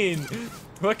mean.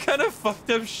 What kind of fucked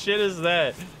up shit is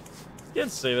that? You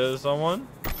can't say that to someone.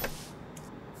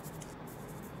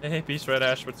 Hey, peace, Red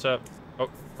Ash. What's up?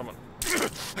 Oh, come on.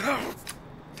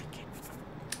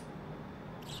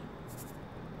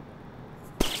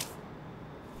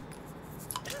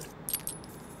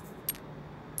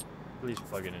 Please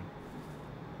plug it in.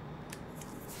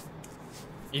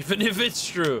 Even if it's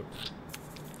true.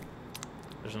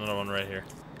 There's another one right here.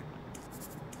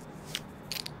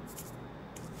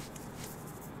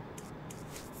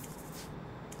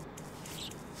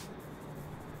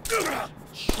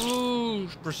 Ooh,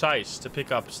 precise to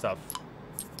pick up stuff.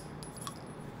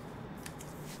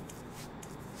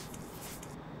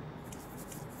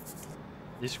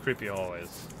 These creepy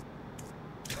hallways.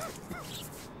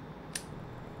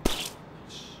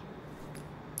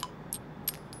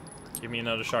 Give me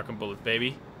another shotgun bullet,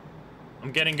 baby.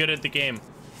 I'm getting good at the game.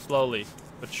 Slowly,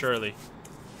 but surely.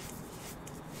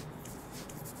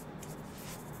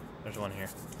 There's one here.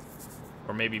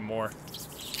 Or maybe more.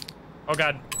 Oh,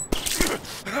 God.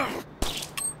 It's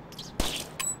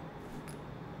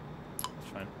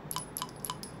fine.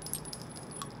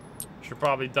 Should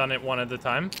probably done it one at a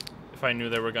time. If I knew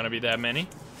there were gonna be that many.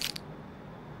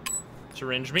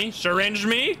 Syringe me. Syringe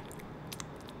me!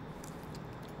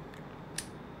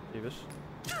 Davis.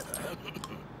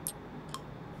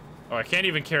 Oh, I can't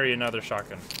even carry another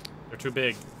shotgun. They're too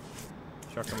big.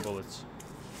 Shotgun bullets.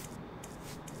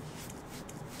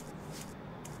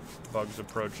 bugs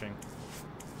approaching.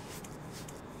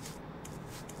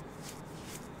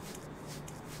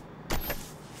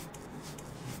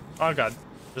 Oh god,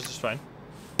 this is fine.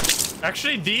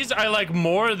 Actually, these I like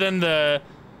more than the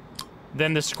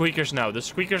squeakers now. The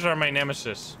squeakers are my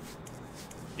nemesis.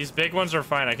 These big ones are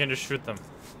fine. I can just shoot them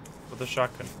with a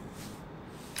shotgun.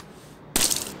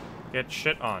 Get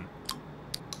shit on.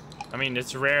 I mean,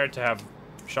 it's rare to have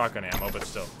shotgun ammo, but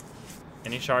still.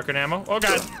 Any shotgun ammo? Oh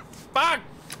god! Fuck!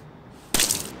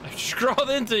 I just crawled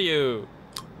into you!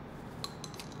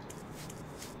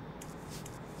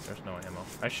 There's no ammo.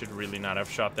 I should really not have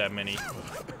shot that many.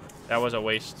 That was a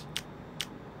waste.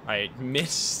 I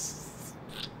missed.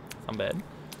 I'm bad.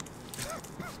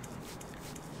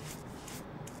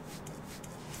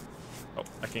 Oh,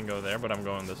 I can go there, but I'm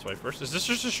going this way first. Is this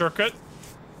just a shortcut?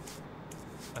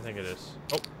 I think it is.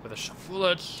 Oh, with a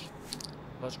bullets.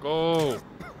 Let's go.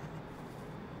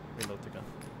 Reload the gun.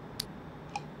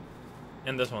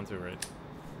 And this one too, right?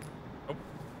 Oh.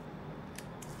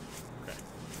 Okay.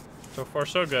 So far,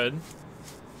 so good.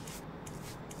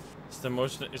 It's the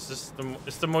most. Is this the?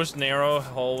 It's the most narrow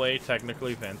hallway,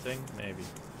 technically venting, maybe.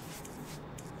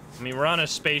 I mean, we're on a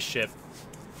spaceship.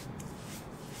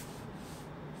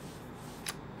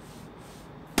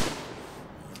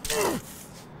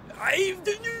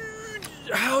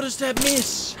 How does that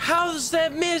miss? How does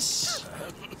that miss?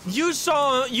 You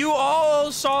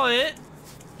all saw it.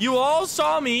 You all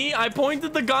saw me. I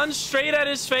pointed the gun straight at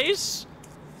his face.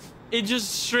 It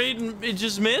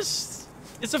just missed.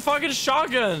 It's a fucking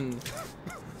shotgun.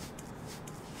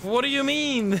 What do you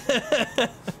mean?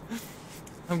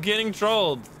 I'm getting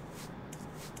trolled.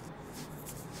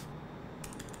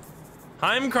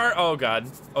 Oh god.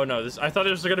 Oh no, I thought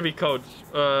it was gonna be coach.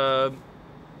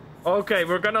 Okay,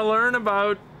 we're gonna learn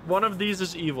about one of these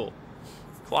is evil.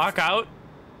 Clock out.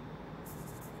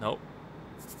 Nope.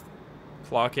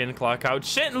 Clock in, clock out.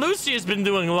 Shit, Lucy has been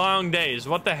doing long days.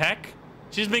 What the heck?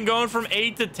 She's been going from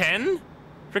 8 to 10?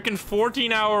 Freaking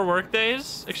 14-hour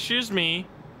workdays? Excuse me.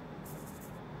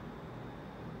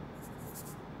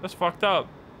 That's fucked up.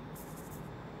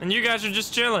 And you guys are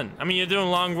just chilling. I mean, you're doing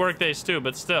long workdays too,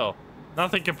 but still.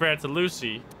 Nothing compared to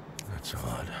Lucy. That's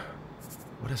odd.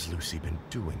 What has Lucy been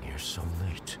doing here so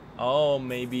late? Oh,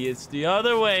 maybe it's the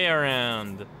other way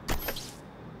around.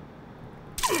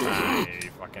 I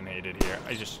fucking hate it here.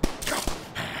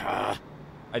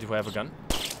 I do have a gun.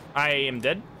 I am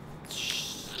dead.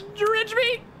 Dredge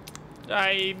me!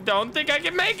 I don't think I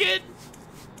can make it.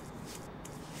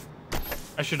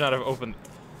 I should not have opened.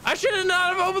 I should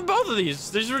not have opened both of these.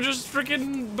 These were just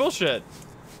freaking bullshit.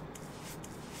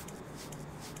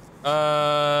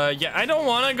 Yeah, I don't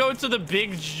want to go to the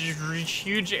big,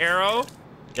 huge arrow.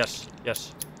 Yes,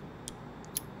 yes.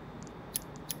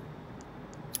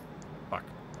 Fuck.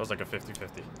 That was like a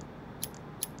 50-50.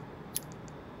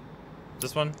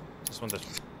 This one, this one, this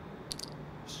one.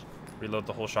 Just reload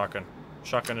the whole shotgun.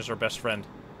 Shotgun is our best friend.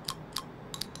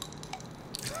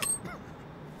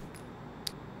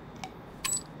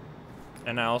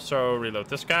 And I also reload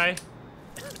this guy.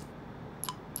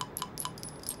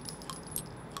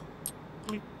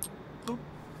 Bloop, bloop,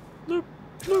 bloop,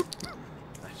 bloop.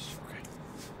 Nice,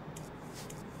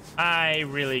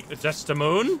 okay. That's the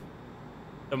moon?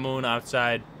 The moon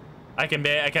outside. I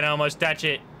can almost touch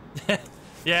it.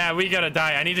 Yeah, we gotta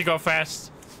die. I need to go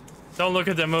fast. Don't look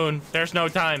at the moon. There's no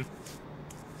time.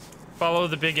 Follow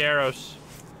the big arrows.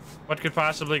 What could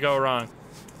possibly go wrong?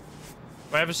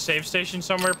 Do I have a save station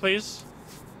somewhere, please?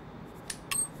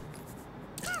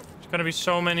 There's gonna be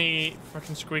so many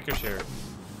fucking squeakers here.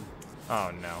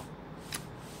 Oh, no.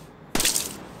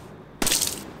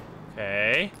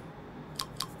 Okay.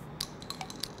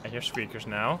 I hear squeakers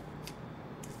now.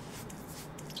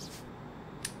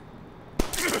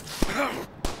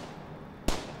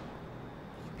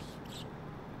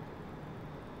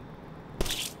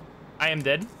 I am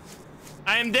dead.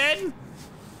 I am dead.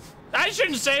 I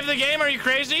shouldn't save the game. Are you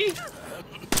crazy?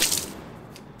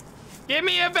 Give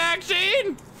me a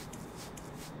vaccine.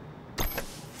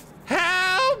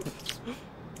 Help!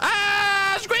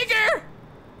 Ah, squeaker!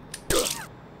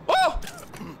 Oh!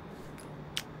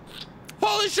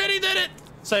 Holy shit, he did it!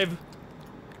 Save.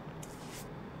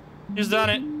 He's done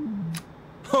it.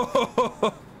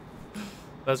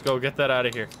 Let's go get that out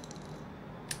of here.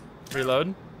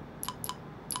 Reload.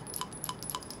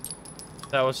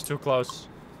 That was too close.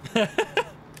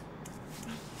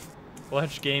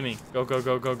 Fletch Gaming. Go, go,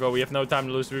 go, go, go. We have no time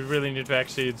to lose. We really need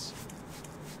vaccines.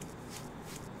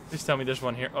 Please tell me there's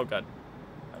one here. Oh, God.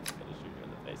 I'm gonna shoot you in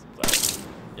the face. I'm sorry.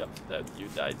 Yep, that you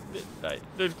died. Died.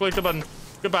 Dude, click the button.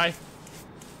 Goodbye.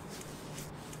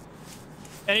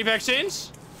 Any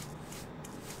vaccines?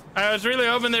 I was really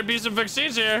hoping there'd be some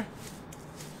vaccines here.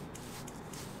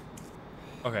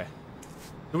 Okay.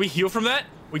 Do we heal from that?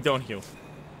 We don't heal.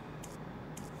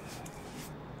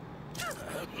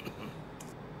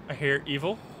 I hear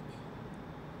evil.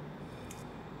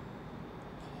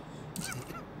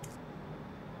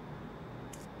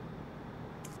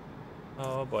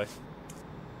 Oh boy.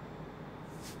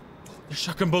 They're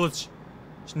shotgun bullets.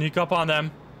 Sneak up on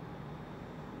them.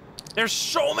 There's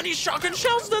so many shotgun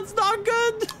shells. That's not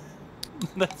good.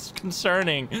 That's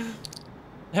concerning.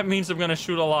 That means I'm gonna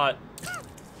shoot a lot.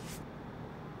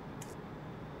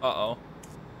 Uh-oh.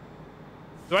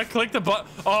 Do I click the button?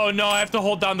 Oh no, I have to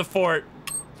hold down the fort.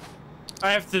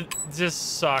 I have to... This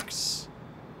sucks.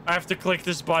 I have to click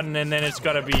this button and then it's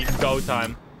gonna be go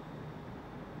time.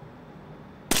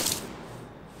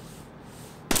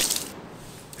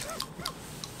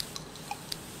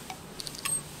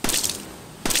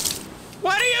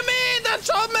 What do you mean? There's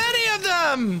so many of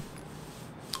them!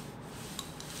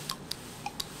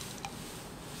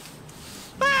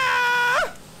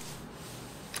 Ah!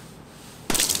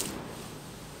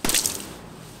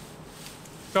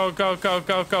 Go, go, go,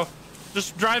 go, go.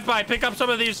 Just drive by, pick up some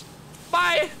of these.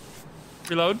 Bye!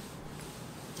 Reload.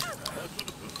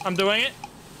 I'm doing it.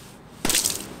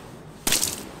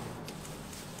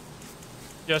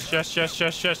 Yes, yes, yes,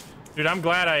 yes, yes. Dude, I'm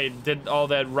glad I did all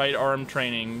that right arm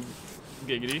training.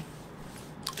 Giggity.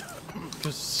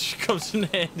 Because she comes in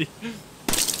handy.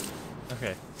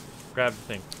 Okay. Grab the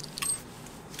thing.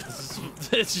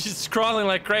 It's just crawling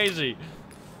like crazy.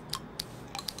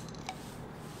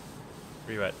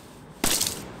 Where you at?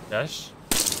 Yes.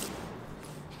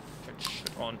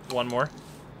 One more.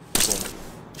 Boom.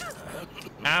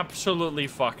 Absolutely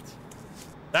fucked.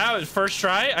 That was first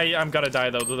try. I'm gonna die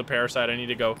though to the parasite. I need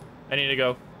to go. I need to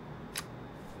go.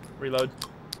 Reload.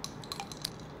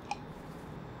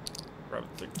 Grab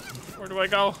the thing. Where do I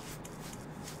go?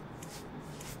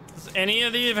 Does any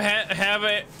of these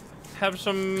have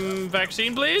some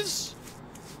vaccine, please?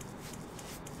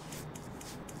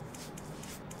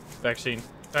 Vaccine.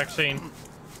 Vaccine.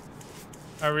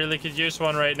 I really could use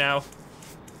one right now.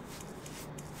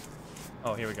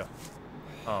 Oh, here we go.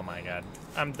 Oh my god.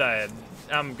 I'm dead.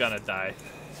 I'm gonna die.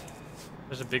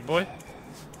 There's a big boy.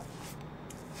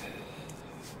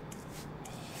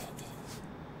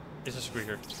 It's a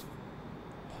squeaker.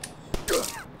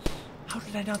 How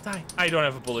did I not die? I don't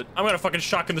have a bullet. I'm gonna fucking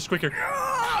shotgun the squeaker.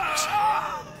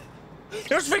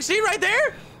 There's vaccine right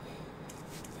there?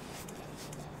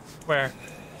 Where?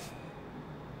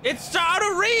 It's out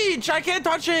of reach! I can't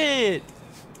touch it!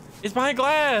 It's behind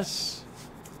glass.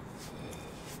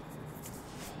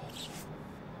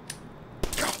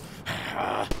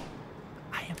 I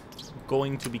am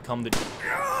going to become the...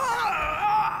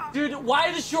 Dude,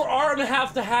 why does your arm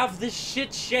have to have this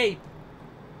shit shape?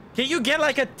 Can you get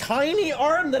like a tiny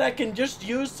arm that I can just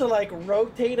use to like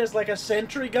rotate as like a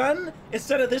sentry gun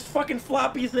instead of this fucking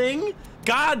floppy thing?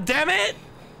 God damn it!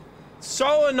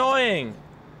 So annoying.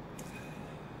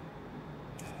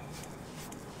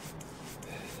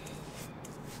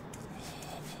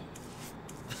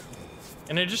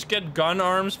 Can I just get gun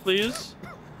arms, please?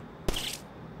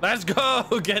 Let's go!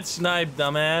 Get sniped,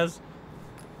 dumbass.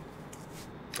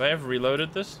 Do I have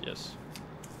reloaded this? Yes.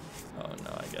 Oh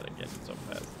no, I gotta get it so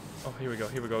fast. Oh, here we go,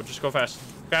 here we go. Just go fast.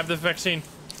 Grab the vaccine.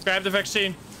 Grab the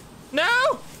vaccine.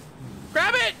 No!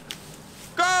 Grab it!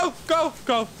 Go! Go!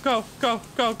 Go! Go! Go!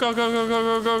 Go! Go! Go!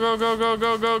 Go! Go! Go! Go! Go! Go! Go!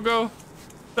 Go! Go! Go!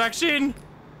 Vaccine!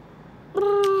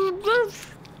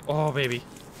 Oh, baby.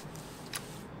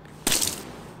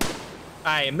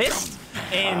 I missed,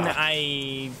 and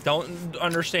I don't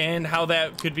understand how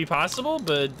that could be possible,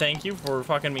 but thank you for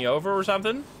fucking me over or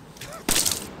something.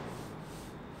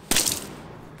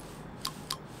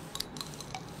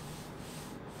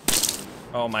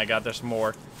 Oh my god, there's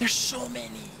more. There's so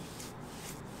many.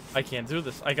 I can't do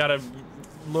this. I gotta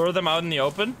lure them out in the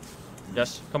open.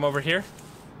 Yes, come over here.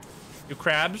 You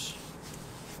crabs.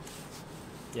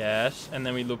 Yes, and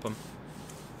then we loop them.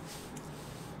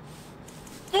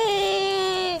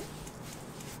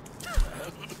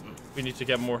 We need to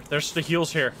get more. There's the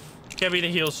heals here. Can't be the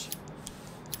heals.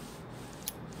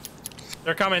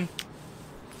 They're coming.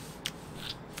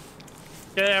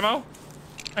 Get ammo.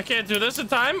 I can't do this in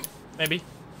time. Maybe.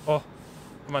 Oh,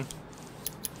 come on.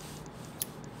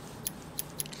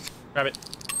 Grab it.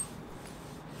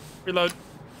 Reload.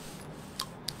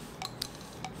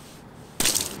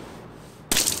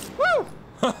 Woo!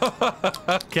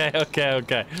 Okay, okay,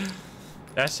 okay.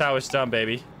 That's how it's done,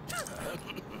 baby.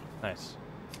 Nice.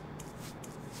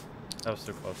 That was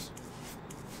too close.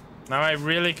 Now I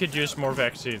really could use more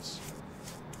vaccines.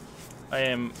 I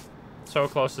am so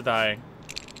close to dying.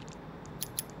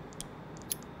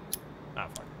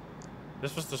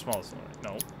 This was the smallest one, right?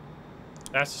 No.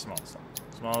 That's the smallest one.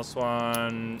 Smallest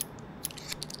one.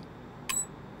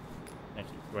 Thank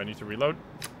you. Do I need to reload?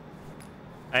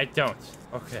 I don't.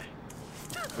 Okay.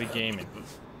 We gaming.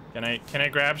 Can I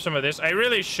grab some of this? I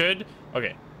really should.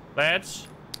 Okay. Let's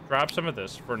drop some of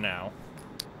this for now.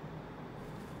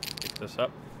 Pick this up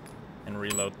and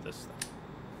reload this thing.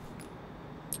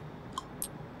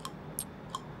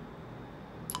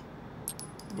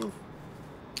 Oof.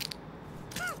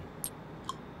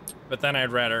 But then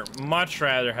I'd much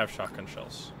rather have shotgun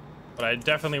shells. But I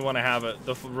definitely want to have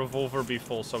the revolver be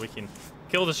full so we can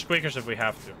kill the squeakers if we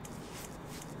have to.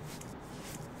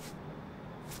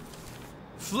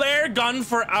 Flare gun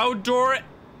for outdoor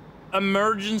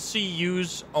emergency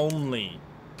use only.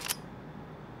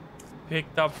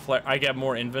 Picked up flare. I get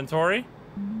more inventory.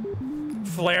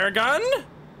 Flare gun?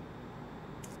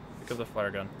 Pick up the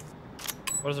flare gun.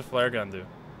 What does a flare gun do?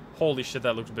 Holy shit,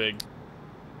 that looks big.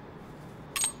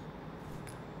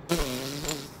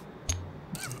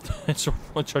 It's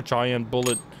a giant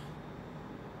bullet.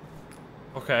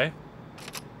 Okay.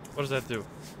 What does that do? You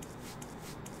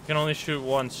can only shoot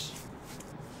once.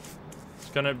 It's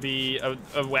gonna be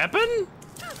a weapon?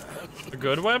 A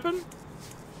good weapon?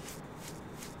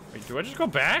 Wait, do I just go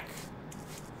back?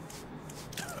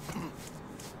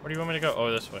 Where do you want me to go?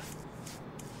 Oh, this way.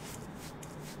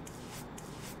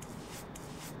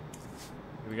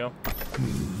 Here we go.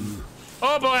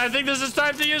 Oh boy, I think this is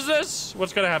time to use this.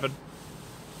 What's gonna happen?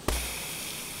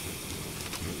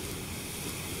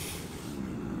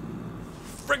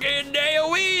 Friggin'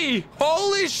 AoE!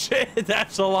 Holy shit,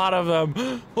 that's a lot of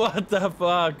them. What the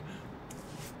fuck?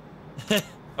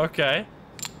 Okay.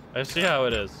 I see how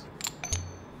it is.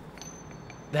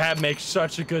 That makes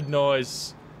such a good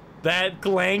noise. That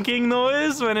clanking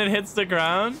noise when it hits the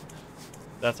ground.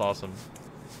 That's awesome.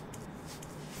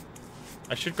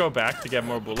 I should go back to get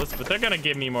more bullets, but they're gonna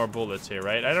give me more bullets here,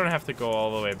 right? I don't have to go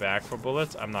all the way back for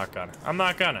bullets. I'm not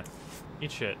gonna.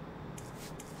 Eat shit.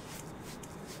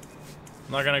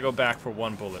 I'm not gonna go back for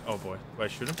one bullet. Oh boy, do I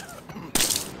shoot him?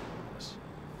 Yes.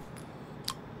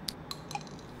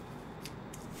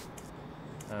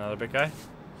 Another big guy.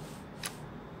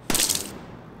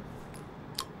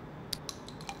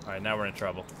 All right, now we're in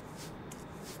trouble.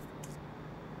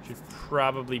 Should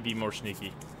probably be more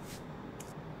sneaky.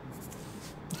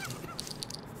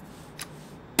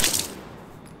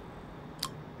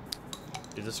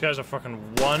 Dude, this guy's a fucking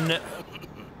one.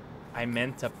 I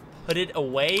meant to put it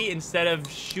away instead of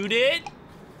shoot it.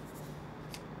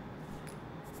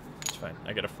 It's fine.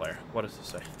 I get a flare. What does this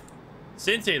say?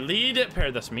 Since a lead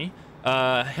pair, that's me.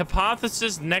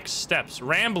 Hypothesis, next steps,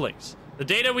 ramblings. The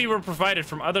data we were provided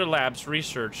from other labs'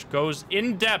 research goes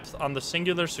in depth on the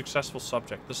singular successful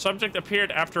subject. The subject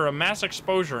appeared after a mass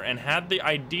exposure and had the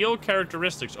ideal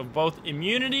characteristics of both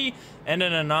immunity and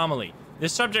an anomaly.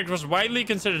 This subject was widely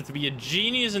considered to be a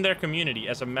genius in their community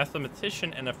as a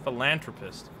mathematician and a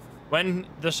philanthropist. When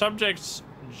the subject's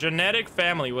genetic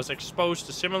family was exposed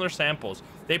to similar samples,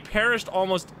 they perished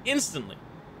almost instantly.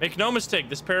 Make no mistake,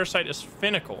 this parasite is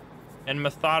finical and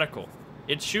methodical.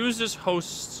 It chooses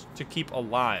hosts to keep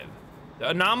alive.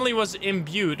 The anomaly was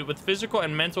imbued with physical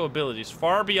and mental abilities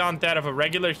far beyond that of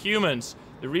regular humans.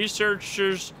 The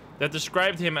researchers that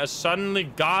described him as suddenly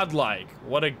godlike.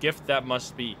 What a gift that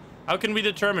must be. How can we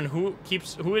determine who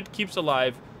it keeps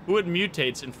alive, who it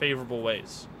mutates in favorable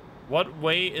ways? What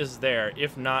way is there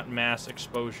if not mass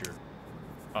exposure?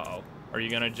 Uh-oh. Are you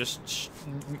gonna just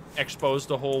expose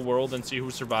the whole world and see who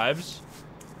survives?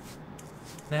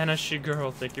 Nana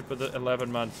Shigirl, thank you for the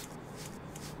 11 months.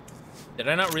 Did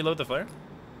I not reload the flare?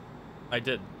 I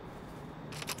did.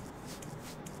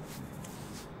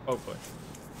 Oh boy.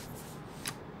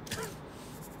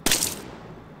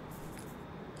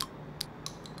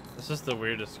 This is the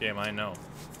weirdest game I know.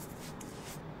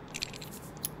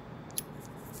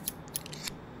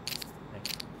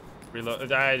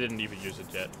 Reload. I didn't even use it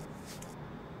yet.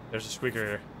 There's a squeaker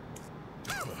here.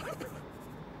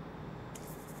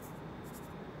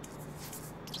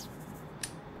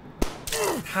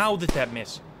 How did that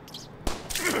miss?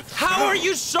 How are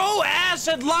you so ass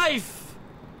at life?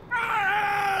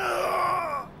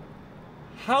 How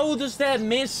does that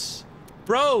miss?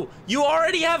 Bro, you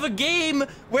already have a game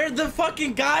where the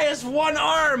fucking guy has one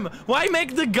arm. Why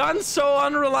make the gun so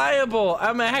unreliable?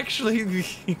 I'm actually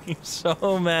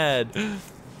so mad.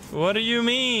 What do you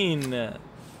mean?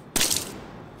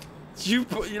 You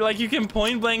can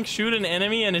point blank shoot an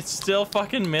enemy and it still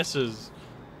fucking misses.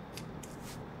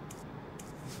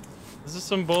 This is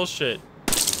some bullshit.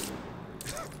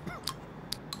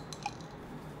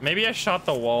 Maybe I shot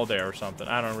the wall there or something.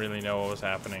 I don't really know what was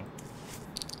happening.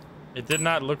 It did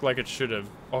not look like it should have.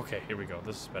 Okay, here we go.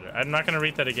 This is better. I'm not gonna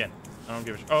read that again. I don't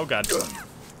give a shit. Oh god.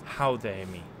 How dare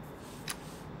me.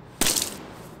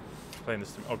 Playing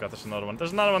this to me. Oh god, there's another one.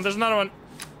 There's another one. There's another one.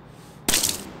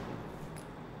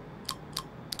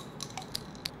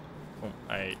 Boom.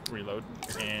 I reload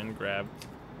and grab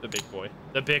the big boy.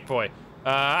 The big boy.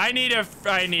 I need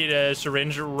a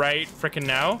syringe right frickin'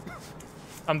 now.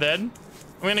 I'm dead.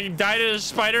 I'm gonna die to the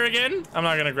spider again. I'm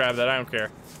not gonna grab that. I don't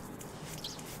care.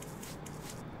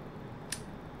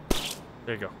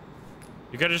 There you go.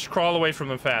 You gotta just crawl away from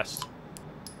them fast.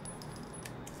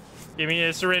 Give me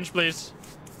a syringe, please.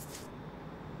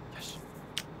 Yes.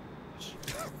 Yes.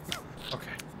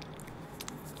 Okay.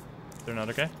 They're not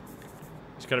okay?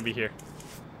 It's gotta be here.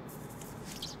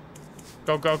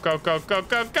 Go, go, go, go, go,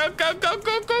 go, go, go, go,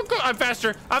 go, go, go. I'm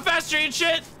faster. I'm faster, eat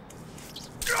shit.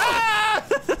 Ah!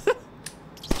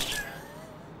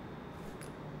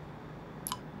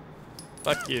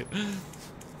 Fuck you.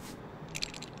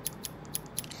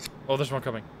 Oh, there's one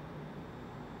coming.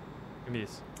 Give me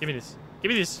this. Give me this. Give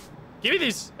me this. Give me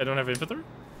this. I don't have inventory.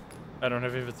 I don't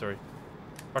have inventory.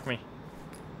 Fuck me.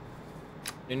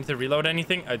 You need to reload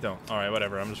anything? I don't. Alright,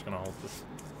 whatever. I'm just gonna hold this.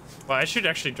 Well, I should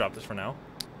actually drop this for now.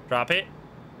 Drop it.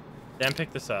 Then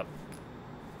pick this up.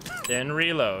 Then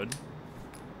reload.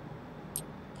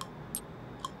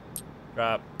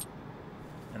 Drop.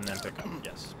 And then pick up.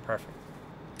 Yes, perfect.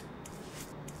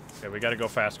 Okay, we gotta go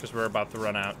fast because we're about to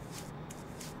run out.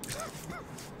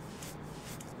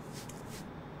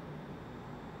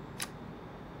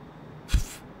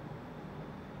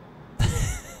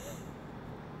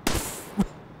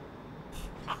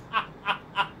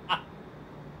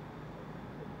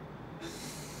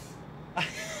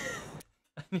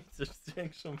 I need to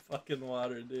drink some fucking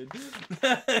water, dude.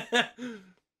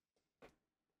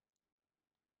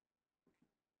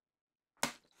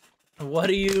 What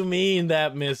do you mean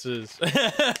that misses?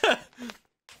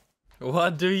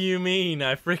 What do you mean?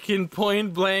 I freaking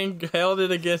point blank held it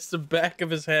against the back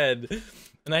of his head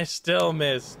and I still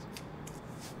missed.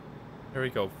 There we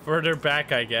go. Further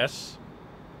back, I guess.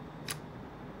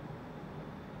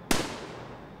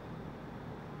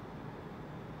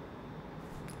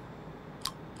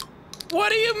 What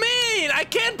do you mean? I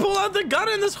can't pull out the gun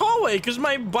in this hallway because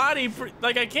my body,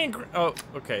 like, I can't. Oh,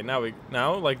 okay.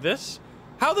 Now like this.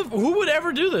 How who would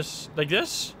ever do this? Like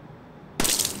this?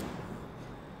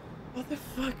 What the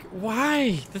fuck?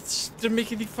 Why? They're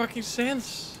making any fucking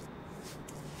sense.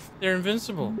 They're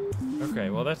invincible. Okay,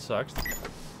 well that sucks.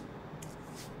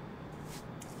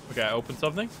 Okay, I opened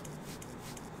something.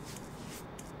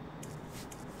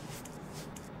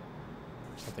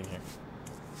 Something here.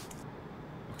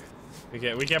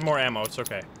 Okay. We get more ammo, it's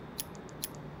okay.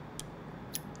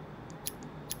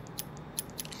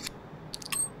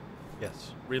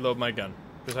 Yes, reload my gun.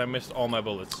 Because I missed all my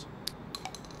bullets.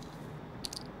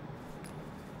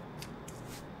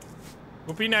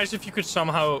 Would be nice if you could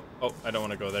somehow... Oh, I don't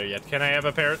want to go there yet. Can I have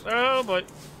a pair? Oh, boy.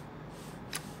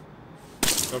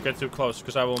 Don't get too close,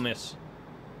 because I will miss.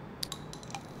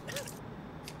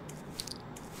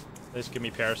 Please give me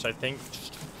parasite thing.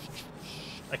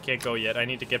 I can't go yet. I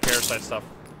need to get parasite stuff.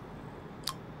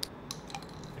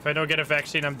 If I don't get a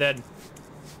vaccine, I'm dead.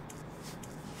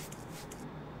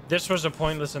 This was a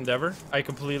pointless endeavor. I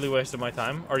completely wasted my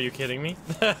time. Are you kidding me?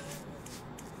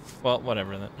 Well,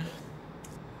 whatever then.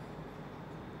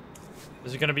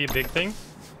 Is it gonna be a big thing?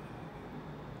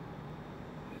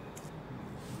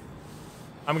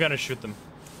 I'm gonna shoot them.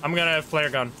 I'm gonna have flare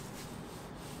gun.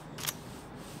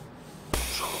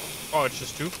 Oh, it's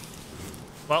just two?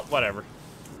 Well, whatever.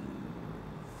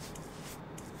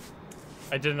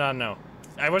 I did not know.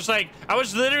 I was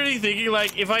literally thinking,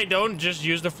 like, if I don't just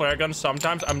use the flare gun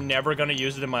sometimes, I'm never gonna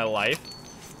use it in my life.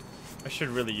 I should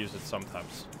really use it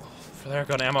sometimes. Oh, flare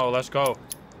gun ammo, let's go.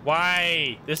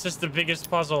 Why? This is the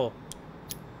biggest puzzle.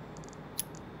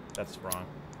 That's wrong.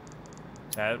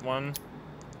 That one.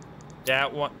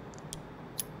 That one.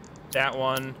 That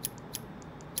one.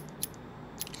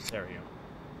 There we go.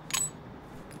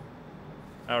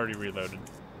 I already reloaded.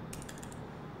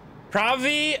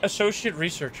 Pravi, associate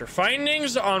researcher.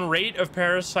 Findings on rate of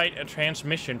parasite and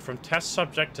transmission from test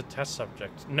subject to test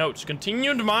subject. Notes,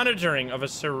 continued monitoring of a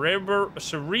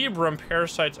cerebrum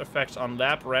parasite's effects on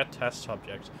lab rat test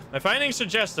subjects. My findings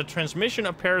suggest that transmission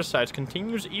of parasites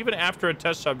continues even after a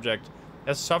test subject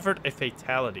has suffered a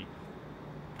fatality.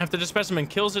 After the specimen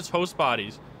kills its host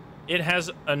bodies, it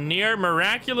has a near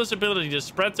miraculous ability to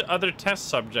spread to other test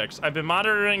subjects. I've been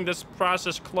monitoring this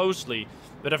process closely,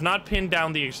 but have not pinned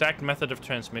down the exact method of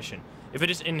transmission. If it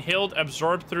is inhaled,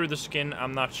 absorbed through the skin,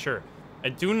 I'm not sure. I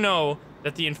do know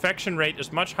that the infection rate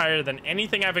is much higher than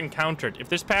anything I've encountered. If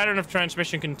this pattern of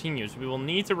transmission continues, we will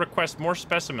need to request more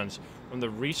specimens from the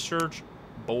research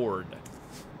board.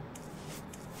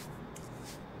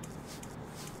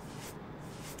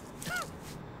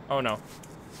 Oh no.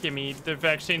 Give me the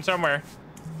vaccine somewhere.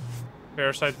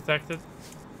 Parasite detected.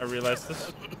 I realized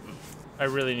this. I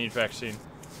really need vaccine.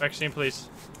 Vaccine, please.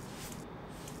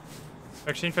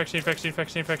 Vaccine, vaccine, vaccine,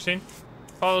 vaccine, vaccine.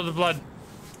 Follow the blood.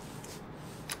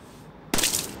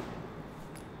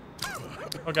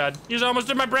 Oh god. He's almost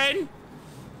in my brain.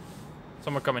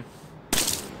 Someone coming.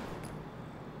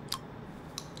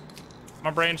 My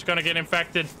brain's gonna get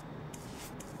infected.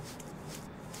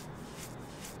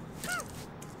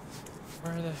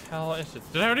 Where the hell is it?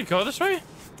 Did I already go this way?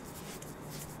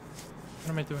 What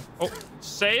am I doing? Oh,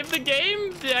 save the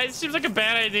game? Yeah, it seems like a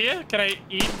bad idea. Can I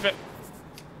eat?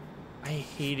 I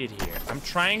hate it here. I'm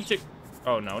trying to.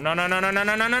 Oh no! No! No! No! No! No!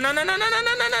 No! No! No! No! No! No! No!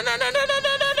 No! No! No!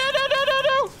 No! No! No!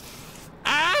 No!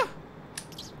 Ah!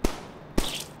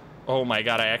 Oh my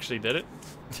god! I actually did it.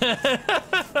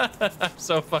 I'm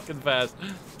so fucking fast.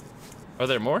 Are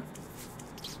there more?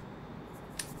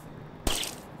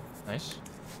 Nice.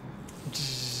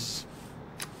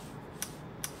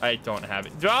 I don't have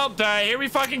it. Oh, here we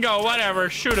fucking go.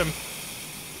 Whatever. Shoot him.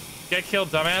 Get killed,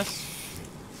 dumbass.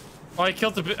 Oh, I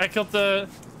killed the.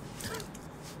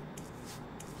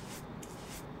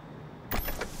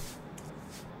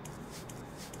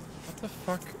 What the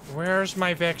fuck? Where's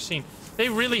my vaccine? They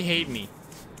really hate me.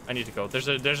 I need to go. There's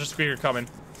a squeaker coming.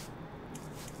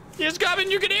 He's coming.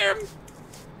 You can hear him.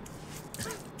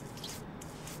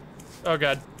 Oh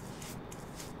god.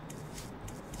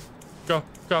 Go,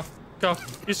 go, go.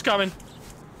 He's coming.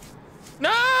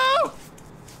 No!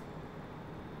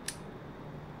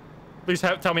 Please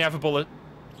tell me I have a bullet.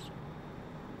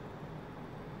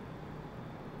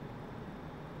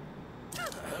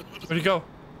 Where'd he go?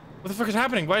 What the fuck is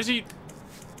happening? Why is he...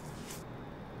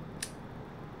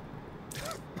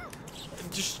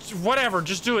 Just, whatever.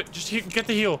 Just do it. Just get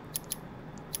the heal.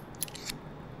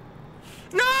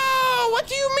 No! What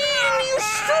do you mean, you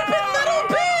stupid little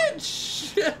bitch?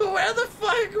 Where the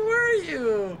fuck were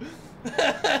you?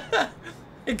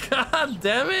 God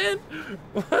damn it.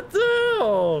 What the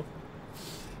hell?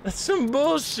 That's some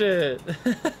bullshit.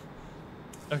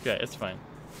 Okay, it's fine.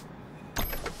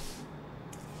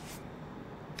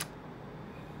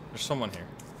 There's someone here.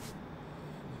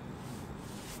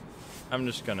 I'm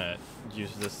just gonna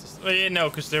use this. Oh, yeah, no,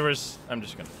 because there was... I'm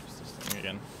just gonna use this thing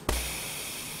again.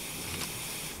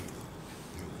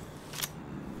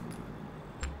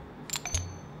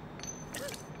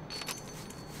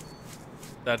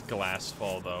 That glass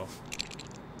fall, though.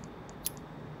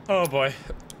 Oh, boy.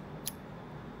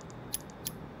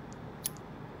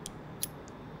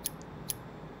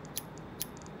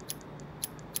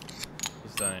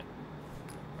 He's done it.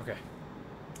 Okay.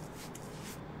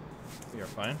 We are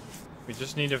fine. We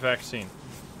just need a vaccine.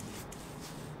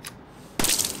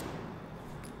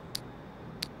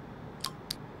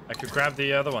 I could grab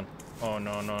the other one. Oh,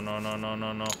 no, no, no, no, no,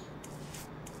 no, no.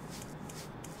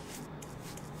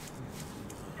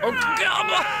 Oh,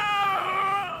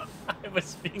 God! I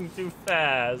was being too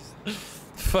fast.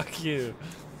 Fuck you.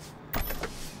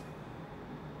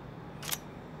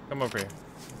 Come over here.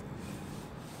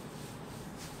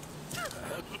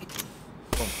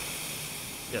 Boom.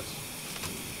 Yes.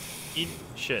 Eat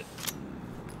shit.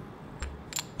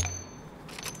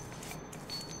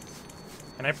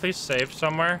 Can I please save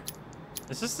somewhere?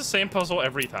 Is this the same puzzle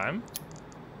every time?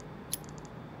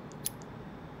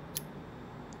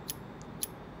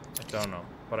 I don't know,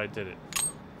 but I did it.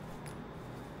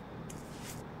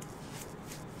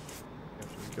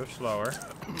 Go slower.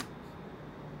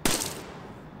 Did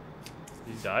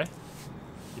he die?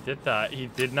 He did die. He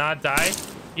did not die.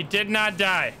 He did not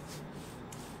die.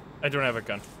 I don't have a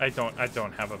gun. I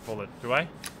don't have a bullet. Do I?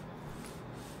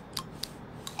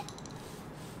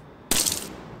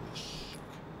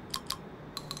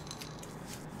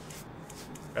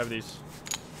 Grab these.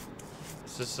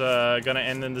 This is gonna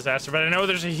end in disaster, but I know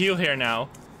there's a heal here now.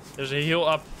 There's a heal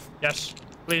up. Yes,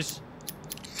 please.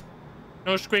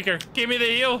 No squeaker. Give me the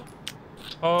heal.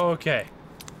 Okay.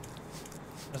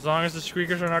 As long as the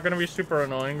squeakers are not gonna be super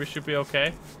annoying, we should be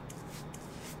okay.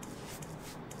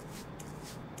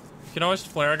 You can always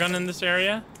flare gun in this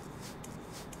area.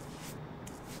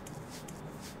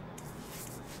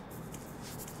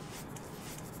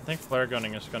 I think flare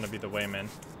gunning is gonna be the way, man.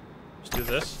 Just do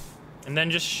this. And then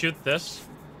just shoot this.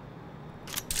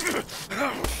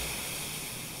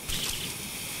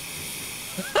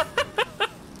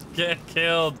 Get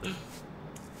killed. Did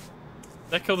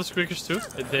that kill the squeakers too?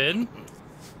 It did?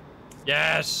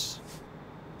 Yes!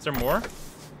 Is there more? I'm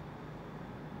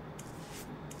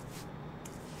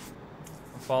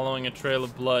following a trail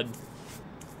of blood.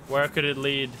 Where could it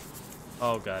lead?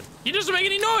 Oh god. He doesn't make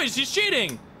any noise! He's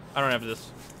cheating! I don't have this.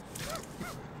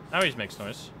 Now he makes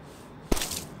noise.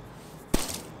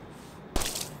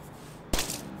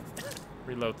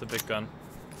 Reload the big gun.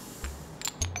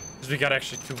 Because we got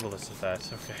actually 2 bullets of that.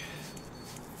 Okay.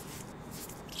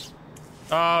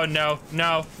 Oh no,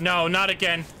 no, no, not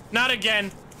again. Not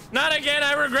again. Not again.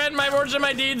 I regret my words and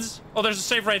my deeds. Oh, there's a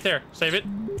safe right there. Save it.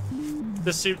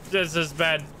 This is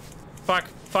bad. Fuck,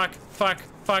 fuck, fuck,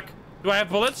 fuck. Do I have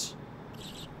bullets?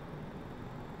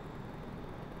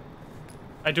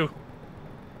 I do.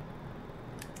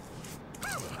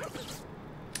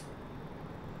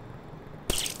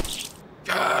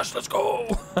 Yes, let's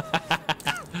go.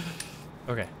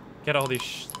 Okay, get all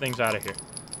these things out of here.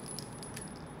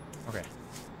 Okay.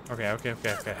 Okay, okay,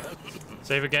 okay, okay.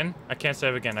 Save again? I can't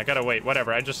save again. I gotta wait.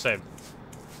 Whatever, I just saved.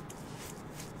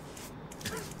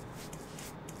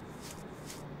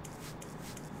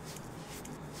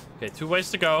 Okay, 2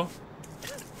 ways to go.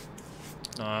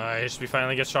 Nice, we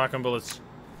finally get shotgun bullets.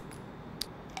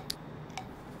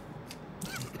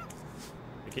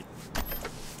 Okay.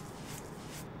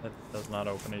 That does not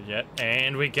open it yet.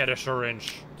 And we get a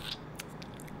syringe.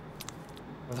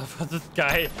 I love how the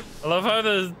guy... I love how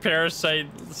the parasite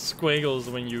squiggles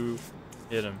when you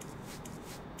hit him.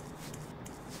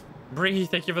 Bree,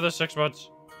 thank you for the 6 months.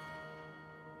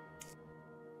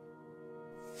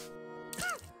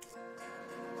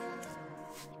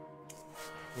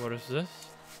 What is this?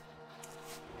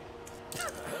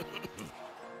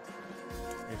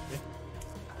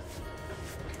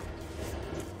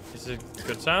 Is it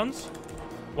good sounds?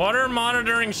 Water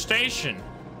monitoring station.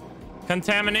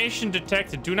 Contamination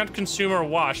detected. Do not consume or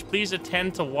wash. Please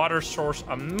attend to water source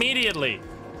immediately.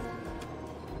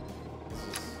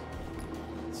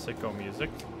 This is sicko music.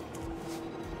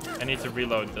 I need to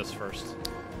reload this first.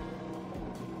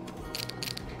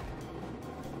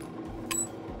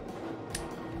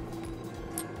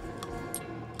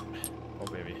 Oh,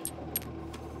 baby.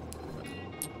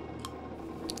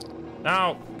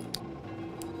 Now.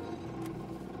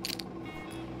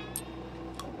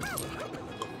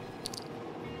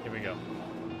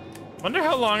 Wonder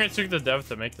how long it took the dev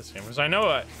to make this game, because I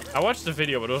know I watched the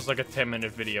video, but it was like a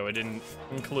 10-minute video. It didn't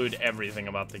include everything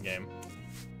about the game.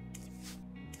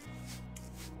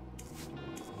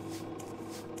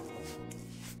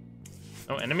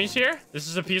 No enemies here? This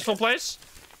is a peaceful place?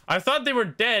 I thought they were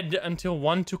dead until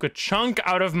one took a chunk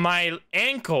out of my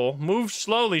ankle. Move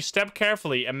slowly, step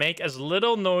carefully, and make as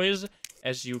little noise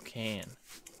as you can.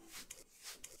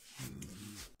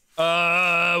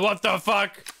 What the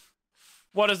fuck?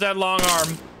 What is that long arm?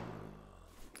 Is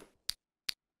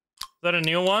that a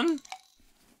new one?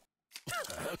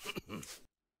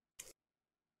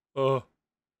 Oh. Do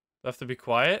I have to be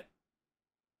quiet?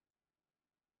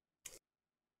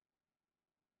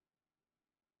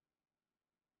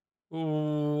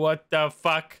 Ooh, what the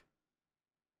fuck?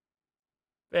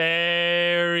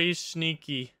 Very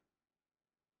sneaky.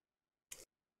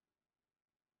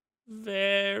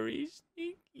 Very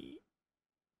sneaky.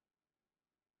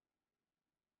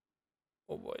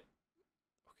 Oh boy. Okay.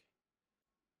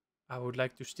 I would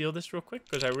like to steal this real quick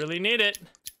because I really need it. Okay,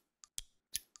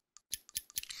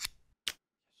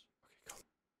 go.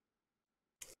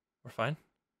 We're fine.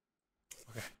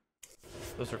 Okay.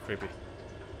 Those are creepy.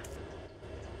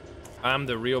 I'm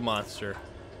the real monster.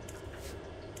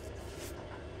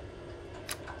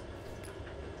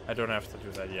 I don't have to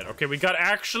do that yet. Okay, we got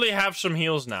actually have some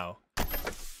heals now.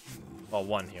 Well,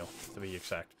 1 heal to be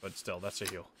exact, but still, that's a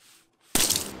heal.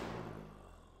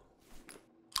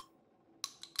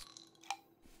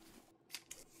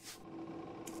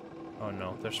 Oh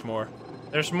no, there's more.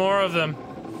 There's more of them.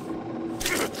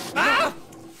 Ah!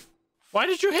 Why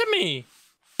did you hit me?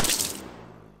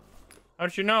 How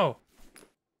did you know?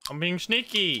 I'm being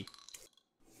sneaky.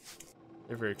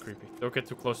 They're very creepy. Don't get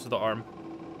too close to the arm.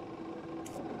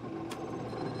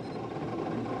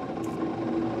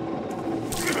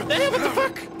 Damn, what the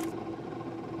fuck?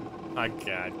 Oh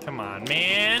god, come on,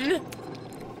 man.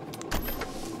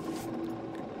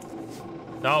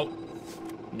 No.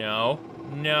 No.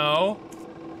 No.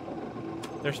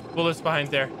 There's bullets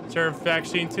behind there. Is there a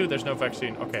vaccine too? There's no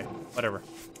vaccine. Okay, whatever.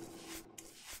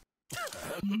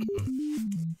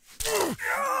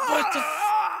 What the?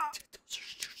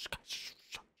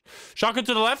 Shotgun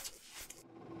to the left?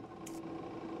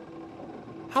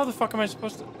 How the fuck am I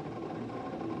supposed to?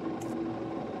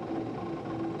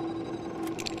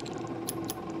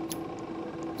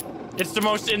 It's the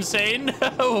most insane.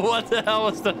 What the hell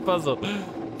is that puzzle?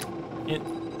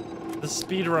 The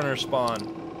speedrunner spawn.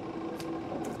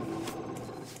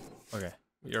 Okay,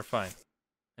 you're fine.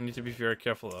 I need to be very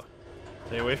careful though.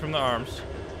 Stay away from the arms.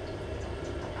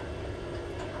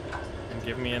 And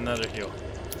give me another heal.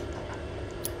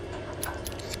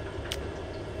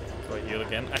 Do I heal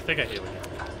again? I think I heal again.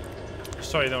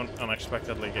 So I don't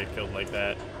unexpectedly get killed like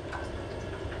that.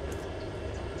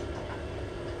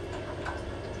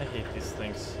 I hate these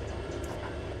things.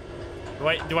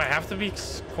 Do I have to be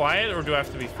quiet or do I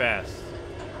have to be fast?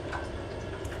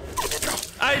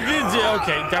 I did.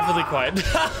 Okay, definitely quiet.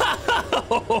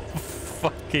 Oh,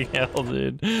 fucking hell,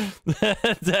 dude.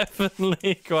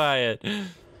 Definitely quiet.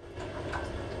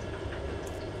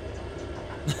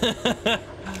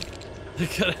 They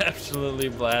got absolutely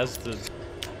blasted.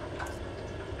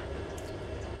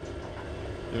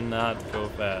 Do not go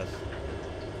fast.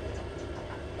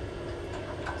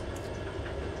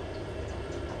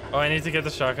 Oh, I need to get the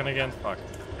shotgun again? Fuck.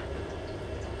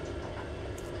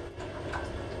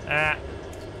 Ah.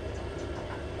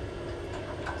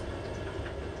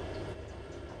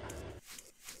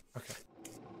 Okay.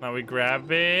 Now we grab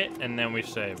it, and then we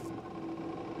save.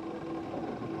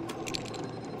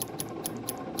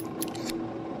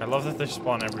 I love that they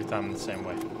spawn every time in the same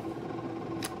way.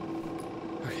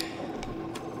 Okay.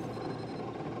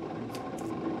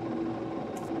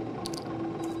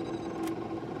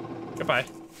 Goodbye.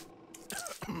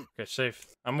 Okay, save.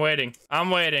 I'm waiting. I'm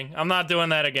waiting. I'm not doing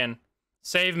that again.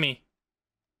 Save me.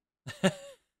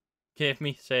 Get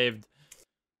me saved.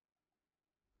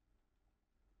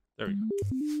 There we go.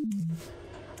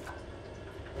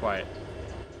 Quiet.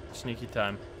 Sneaky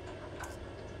time.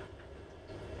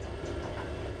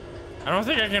 I don't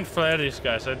think I can flare these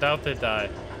guys. I doubt they die.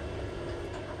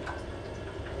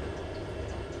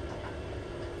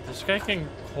 This guy can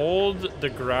hold the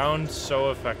ground so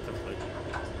effectively.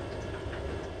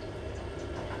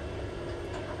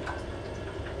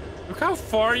 Look how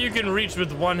far you can reach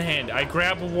with one hand. I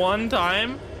grab one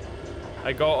time.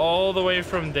 I go all the way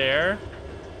from there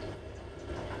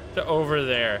to over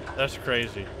there. That's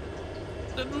crazy.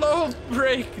 The oath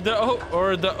break, the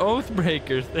oath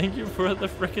breakers. Thank you for the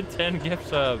freaking 10 gift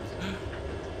subs.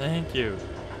 Thank you.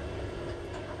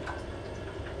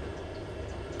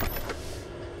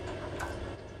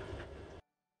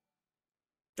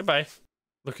 Goodbye.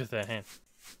 Look at that hand.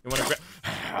 You want to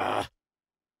grab?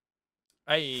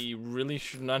 I really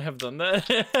should not have done that.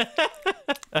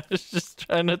 I was just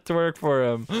trying to twerk for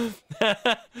him.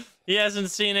 He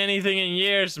hasn't seen anything in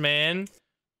years, man.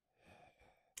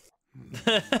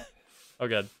 Oh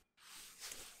god.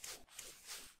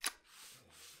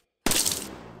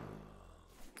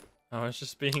 Oh, it's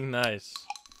just being nice.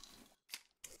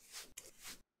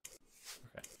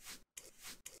 Okay.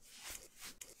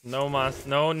 No monster,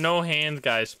 no hand,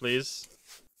 guys, please.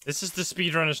 This is the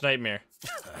speedrunner's nightmare.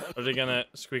 Are they gonna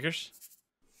squeakers?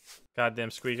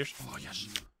 Goddamn squeakers. Oh yes.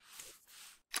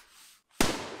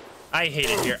 I hate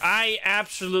it here. I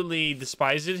absolutely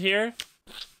despise it here.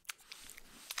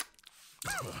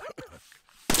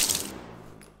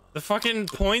 The fucking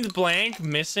point blank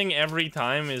missing every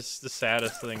time is the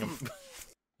saddest thing of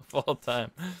all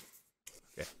time.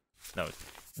 Okay. No.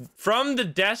 From the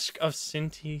desk of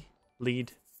Sinti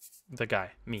lead the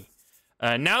guy, me.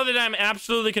 Now that I'm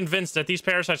absolutely convinced that these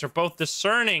parasites are both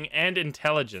discerning and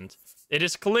intelligent, it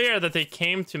is clear that they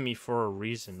came to me for a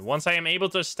reason. Once I am able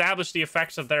to establish the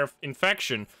effects of their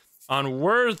infection on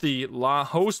worthy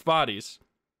host bodies,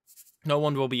 no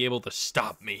one will be able to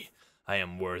stop me. I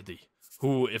am worthy.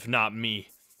 Who, if not me?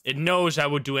 It knows I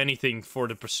would do anything for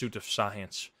the pursuit of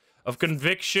science. Of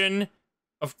conviction.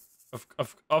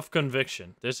 Of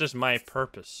conviction. This is my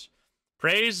purpose.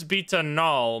 Praise be to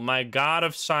Null, my god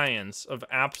of science, of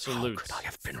absolutes. How could I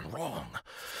have been wrong?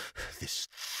 This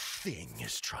thing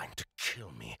is trying to kill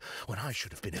me when I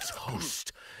should have been its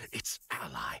host, its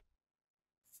ally.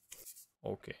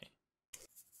 Okay.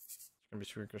 It's gonna be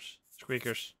squeakers.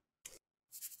 Squeakers.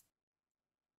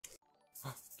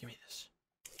 Oh, give me this.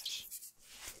 Yes.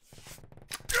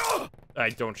 I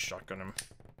don't shotgun him.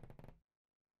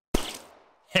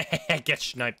 Get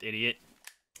sniped, idiot.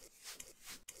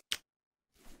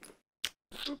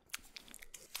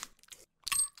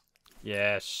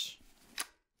 Yes.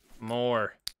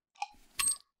 More.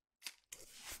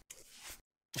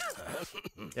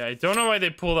 Yeah, I don't know why they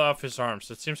pulled off his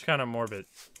arms. It seems kind of morbid.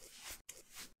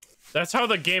 That's how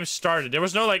the game started. There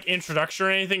was no, like, introduction or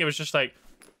anything. It was just, like,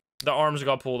 the arms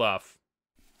got pulled off.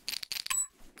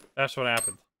 That's what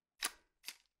happened.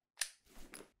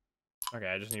 Okay,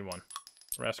 I just need one.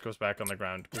 The rest goes back on the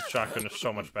ground. Because shotgun is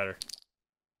so much better.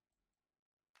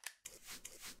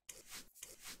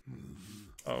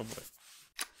 Oh, boy.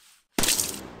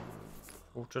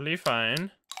 Totally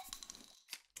fine.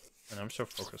 And I'm so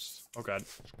focused. Oh god.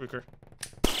 Squeaker.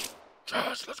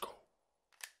 Yes, let's go.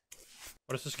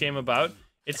 What is this game about?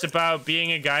 It's about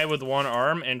being a guy with one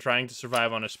arm and trying to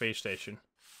survive on a space station.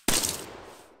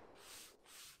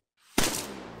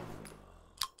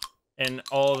 And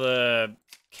all the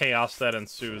chaos that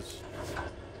ensues.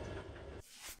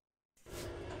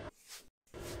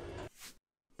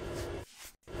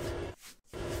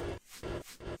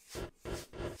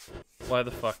 Why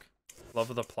the fuck? Love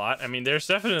of the plot? I mean, there's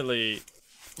definitely...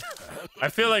 I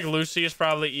feel like Lucy is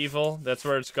probably evil. That's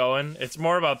where it's going. It's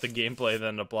more about the gameplay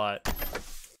than the plot.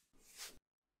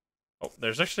 Oh,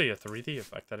 there's actually a 3D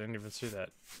effect. I didn't even see that.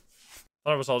 I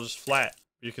thought it was all just flat.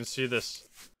 You can see this.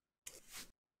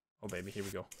 Oh, baby, here we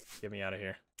go. Get me out of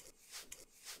here.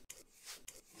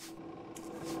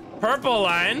 Purple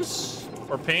lines.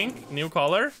 Or pink. New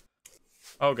color.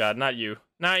 Oh, God, not you.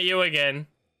 Not you again.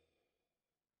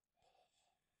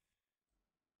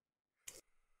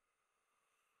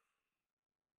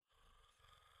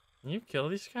 Can you kill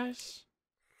these guys?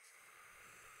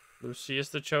 Lucy is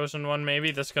the chosen one, maybe?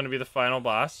 That's gonna be the final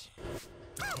boss.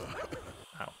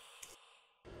 Ow.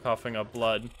 Coughing up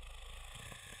blood.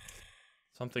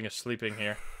 Something is sleeping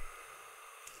here.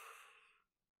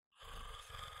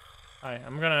 Hi,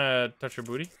 I'm gonna touch your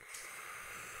booty.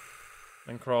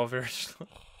 And crawl very slow.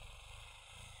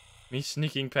 Me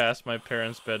sneaking past my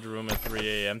parents' bedroom at 3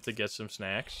 a.m. to get some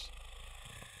snacks.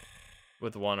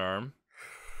 With one arm.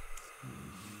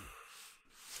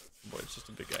 Boy, it's just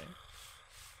a big guy.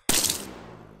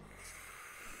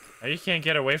 Oh, you can't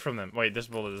get away from them. Wait, this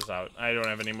bullet is out. I don't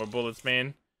have any more bullets,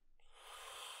 man.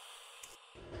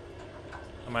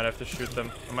 I might have to shoot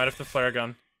them. I might have to flare a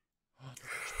gun.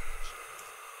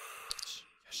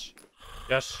 Yes.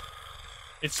 Yes.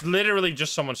 It's literally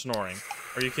just someone snoring.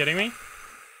 Are you kidding me?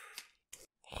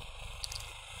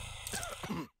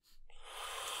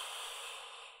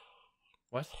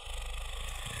 What?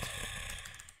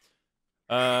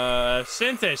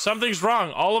 Sinte, something's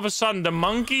wrong. All of a sudden, the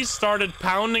monkeys started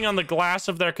pounding on the glass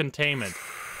of their containment.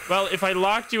 Well, if I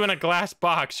locked you in a glass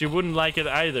box, you wouldn't like it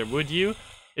either, would you?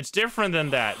 It's different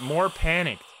than that. More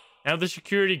panicked. Now the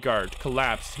security guard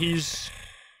collapsed. He's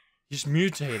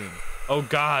mutating. Oh,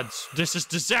 gods. This is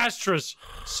disastrous.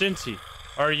 Sinte,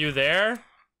 are you there?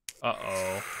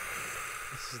 Uh-oh.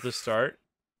 This is the start.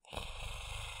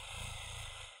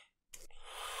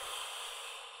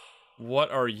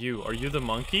 What are you? Are you the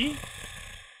monkey?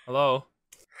 Hello?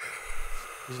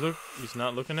 He's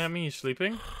not looking at me. He's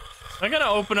sleeping. I'm gonna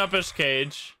open up his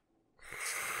cage.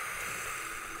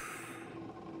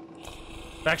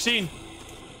 Vaccine.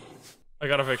 I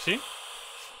got a vaccine.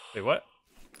 Wait, what?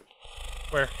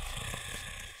 Where?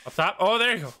 Up top? Oh,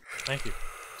 there you go. Thank you.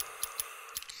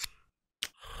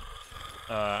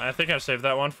 I think I saved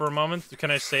that one for a moment. Can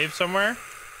I save somewhere?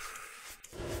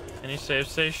 Any save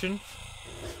station?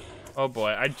 Oh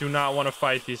boy, I do not want to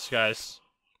fight these guys.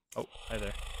 Oh, hi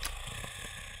there.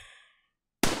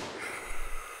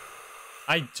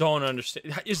 I don't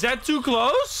understand. Is that too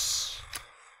close?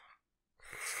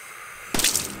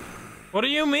 What do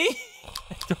you mean?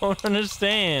 I don't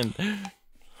understand.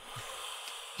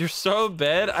 You're so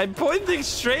bad. I'm pointing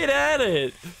straight at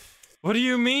it. What do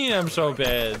you mean I'm so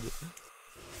bad?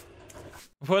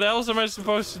 What else am I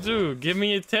supposed to do? Give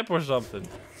me a tip or something.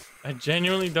 I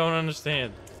genuinely don't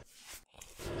understand.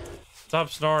 Stop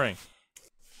snoring.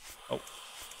 Oh.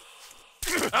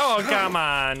 Oh, come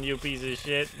on, you piece of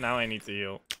shit. Now I need to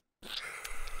heal.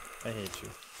 I hate you.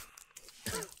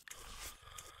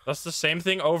 That's the same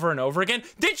thing over and over again.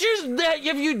 Did you...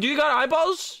 Do you got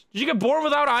eyeballs? Did you get born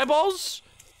without eyeballs?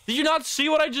 Did you not see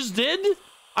what I just did?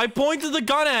 I pointed the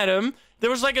gun at him. There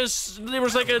was like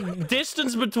a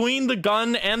distance between the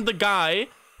gun and the guy.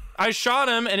 I shot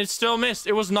him and it still missed.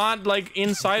 It was not like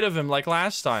inside of him like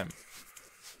last time.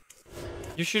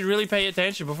 You should really pay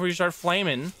attention before you start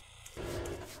flaming.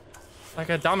 Like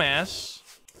a dumbass.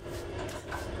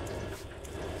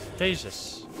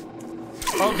 Jesus.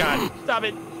 Oh god, stop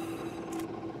it.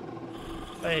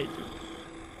 I hate you.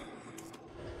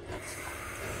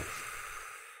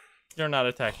 You're not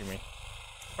attacking me.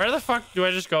 Where the fuck do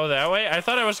I just go that way? I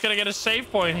thought I was gonna get a save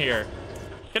point here.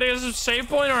 Can I get a save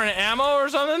point or an ammo or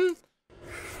something?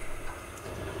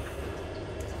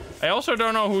 I also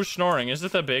don't know who's snoring. Is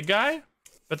it the big guy?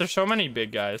 But there's so many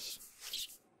big guys.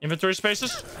 Inventory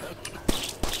spaces?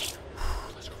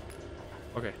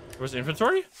 Okay, it was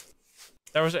inventory?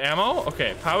 That was ammo?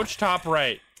 Okay, pouch top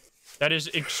right. That is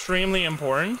extremely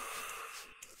important.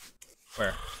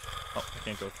 Where? Oh, I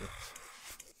can't go through.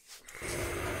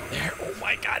 There. Oh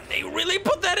my god, they really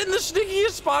put that in the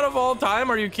sneakiest spot of all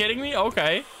time? Are you kidding me?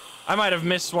 Okay. I might have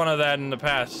missed one of that in the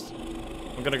past.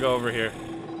 I'm gonna go over here.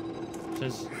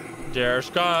 There's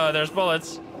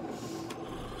bullets.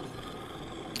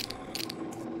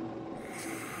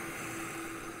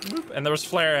 Boop. And there was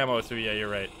flare ammo too. Yeah, you're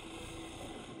right.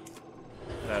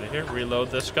 Get out of here. Reload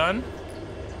this gun.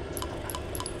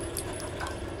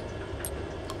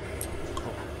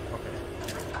 Oh,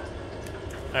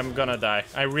 okay. I'm gonna die.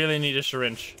 I really need a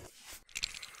syringe.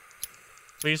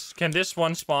 Please, can this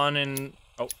one spawn in...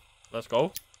 Oh, let's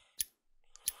go.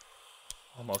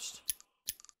 Almost.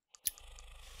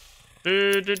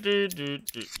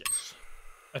 Yes.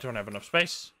 I don't have enough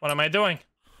space. What am I doing?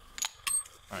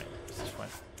 Alright, this is fine.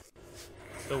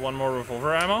 Still one more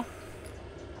revolver ammo.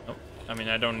 Nope. I mean,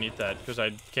 I don't need that because I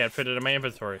can't fit it in my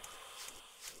inventory.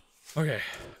 Okay.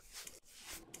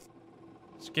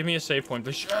 Just give me a save point,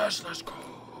 please. Yes, let's go.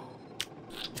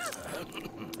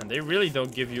 And they really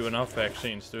don't give you enough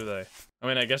vaccines, do they? I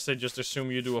mean, I guess they just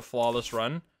assume you do a flawless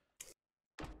run.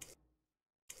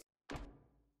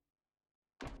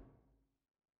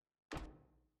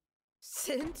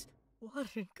 Sint?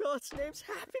 What in God's name's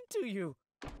happened to you?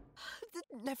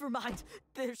 Never mind.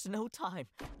 There's no time.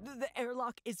 The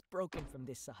airlock is broken from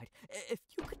this side. If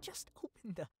you could just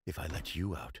open the... If I let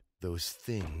you out, those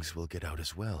things will get out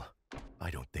as well. I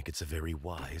don't think it's a very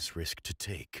wise risk to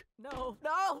take. No,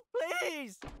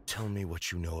 please! Tell me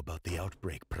what you know about the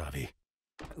outbreak, Pravi.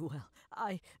 Well,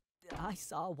 I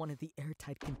saw one of the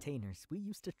airtight containers we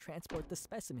used to transport the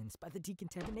specimens by the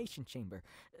decontamination chamber.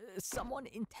 Someone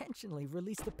intentionally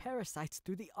released the parasites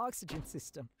through the oxygen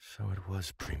system. So it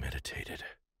was premeditated.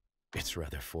 It's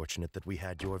rather fortunate that we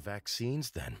had your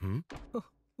vaccines then,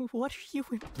 What are you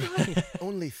implying?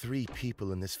 Only 3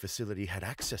 people in this facility had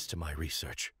access to my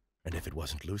research. And if it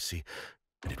wasn't Lucy,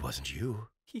 and it wasn't you...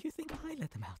 You think I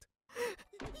let them out?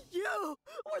 You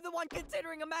were the one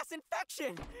considering a mass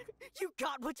infection! You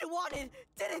got what you wanted,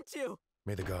 didn't you?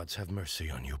 May the gods have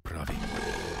mercy on you, Pravi.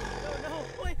 No,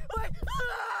 wait!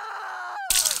 Ah!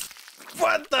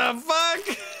 What the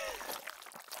fuck?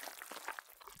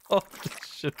 Holy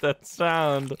shit, that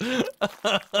sound.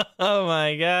 Oh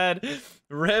my god.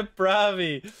 Rip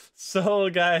Pravi. Soul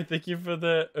guy, thank you for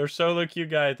the... Or Solo Q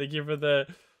guy, thank you for the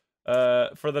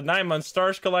 9 months.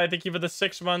 Stars Collide, thank you for the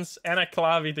 6 months. Anna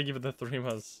Klavi, thank you for the 3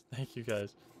 months. Thank you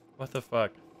guys. What the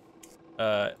fuck?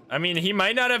 I mean, he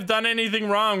might not have done anything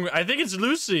wrong. I think it's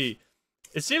Lucy.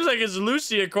 It seems like it's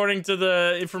Lucy according to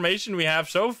the information we have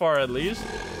so far, at least.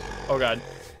 Oh god.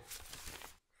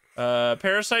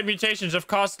 Parasite mutations have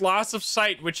caused loss of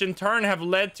sight, which in turn have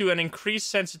led to an increased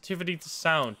sensitivity to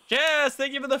sound. Yes,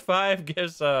 thank you for the 5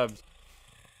 gift subs.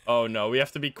 Oh no, we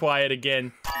have to be quiet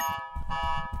again.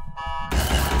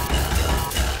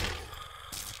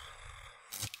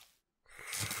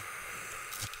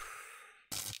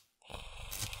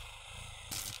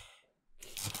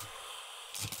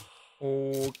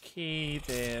 Okay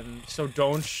then. So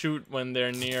don't shoot when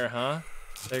they're near, huh?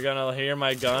 They're gonna hear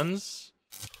my guns?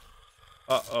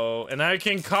 Uh-oh. And I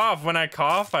can cough. When I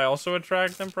cough, I also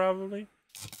attract them, probably?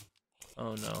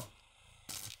 Oh, no.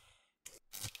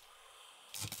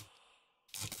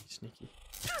 Sneaky.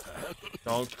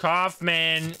 Don't cough,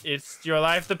 man. It's your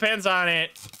life depends on it.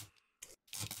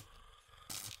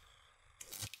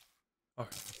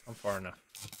 Okay, I'm far enough.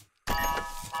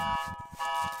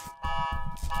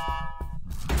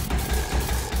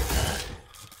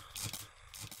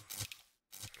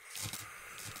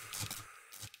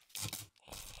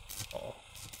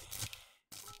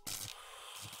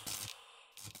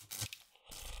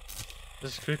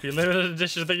 This is creepy. Limited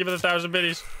edition. Thank you for the 1,000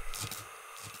 biddies.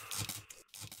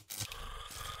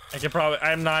 I can probably...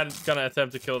 I'm not gonna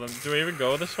attempt to kill them. Do we even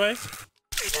go this way?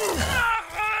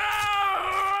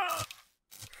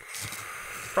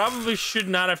 Probably should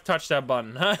not have touched that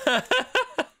button. Okay.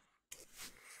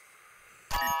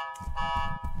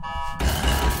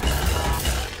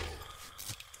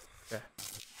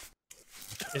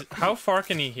 How far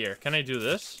can he hear? Can I do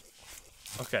this?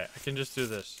 Okay, I can just do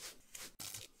this.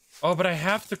 Oh, but I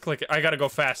have to click it. I gotta go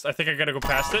fast. I think I gotta go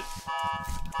past it.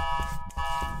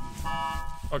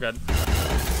 Oh, God.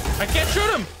 I can't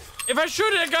shoot him! If I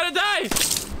shoot it, I gotta die!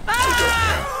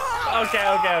 Ah! Okay.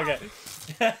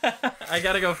 I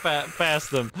gotta go past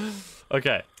them.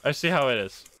 Okay, I see how it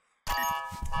is.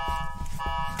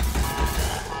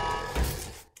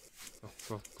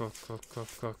 Go.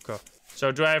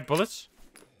 So, do I have bullets?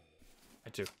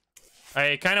 I do.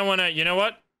 I kind of want to... You know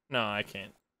what? No, I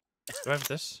can't. Do I have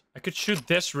this? I could shoot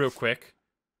this real quick.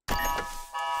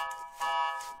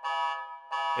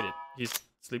 Wait, he's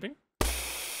sleeping?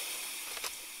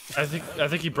 I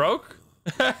think he broke?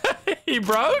 He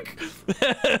broke?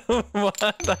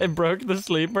 What? I broke the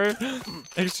sleeper?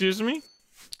 Excuse me?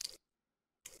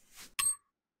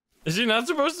 Is he not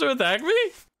supposed to attack me?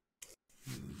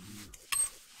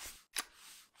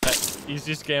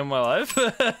 Easiest game of my life.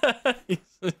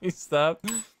 He stopped.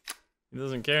 He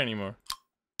doesn't care anymore.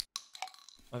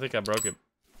 I think I broke it.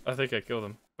 I think I killed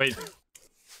him. Wait.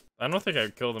 I don't think I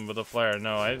killed him with a flare.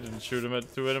 No, I didn't shoot him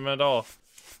to hit him at all.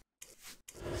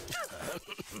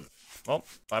 Well,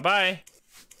 bye-bye.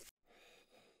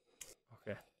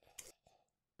 Okay.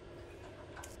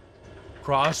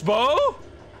 Crossbow?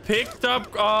 Picked up.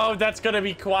 Oh, that's gonna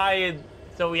be quiet.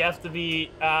 So we have to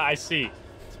be. I see.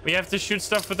 We have to shoot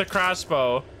stuff with the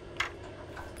crossbow.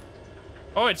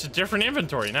 Oh, it's a different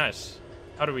inventory. Nice.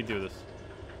 How do we do this?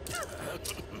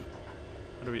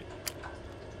 How do we...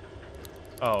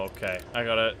 Oh, okay. I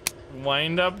gotta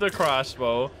wind up the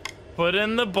crossbow. Put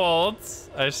in the bolts.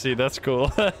 I see. That's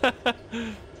cool.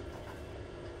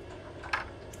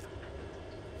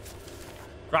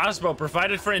 Crossbow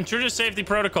provided for intruder safety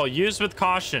protocol. Used with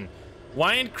caution.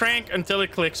 Wind crank until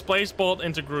it clicks. Place bolt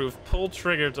into groove. Pull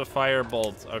trigger to fire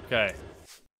bolts. Okay.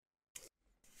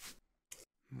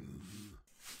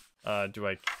 Do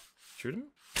I shoot him?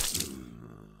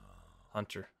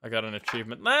 Hunter. I got an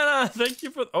achievement. Lana, thank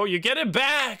you for... Oh, you get it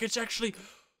back. It's actually...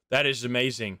 That is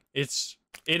amazing. It's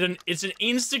an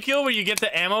insta-kill where you get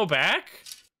the ammo back.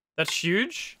 That's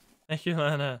huge. Thank you,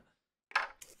 Lana.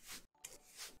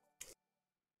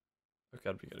 Oh,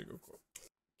 God, we gotta go quick.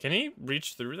 Can he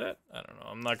reach through that? I don't know.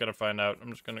 I'm not gonna find out.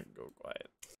 I'm just gonna go quiet.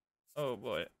 Oh,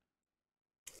 boy.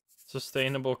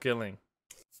 Sustainable killing.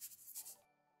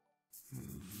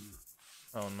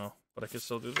 Oh, no. But I can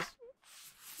still do this.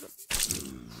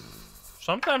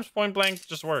 Sometimes point blank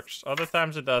just works. Other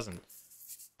times it doesn't.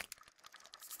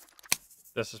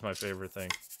 This is my favorite thing.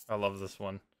 I love this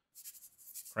one.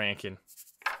 Cranking.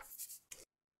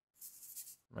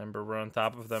 Remember, we're on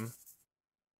top of them.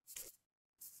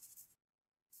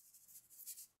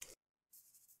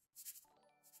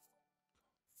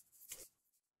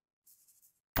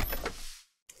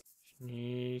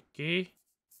 Sneaky.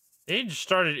 They just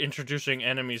started introducing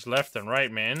enemies left and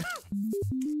right, man.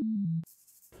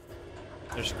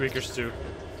 There's squeakers too.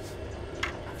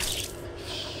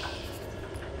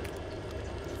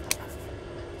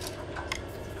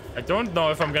 I don't know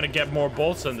if I'm gonna get more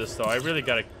bolts on this though. I really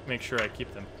gotta make sure I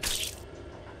keep them.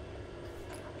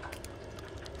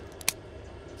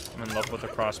 I'm in love with the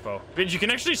crossbow. But you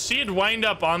can actually see it wind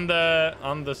up on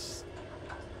this,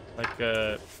 like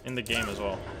in the game as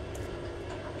well.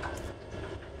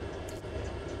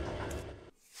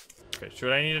 Okay,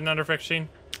 should I need another vaccine?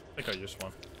 I think I just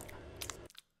one.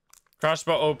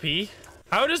 Crossbow OP.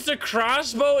 How does the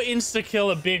crossbow insta-kill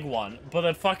a big one, but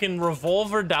a fucking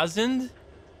revolver doesn't?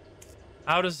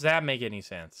 How does that make any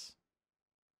sense?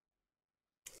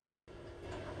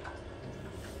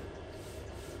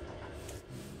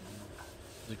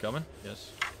 Is it coming?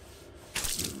 Yes.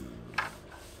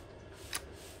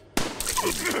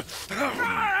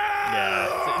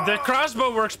 Yeah, the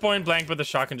crossbow works point blank, but the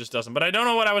shotgun just doesn't. But I don't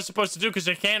know what I was supposed to do because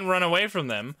I can't run away from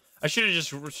them. I should have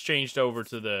just changed over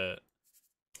to the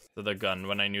gun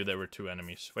when I knew there were two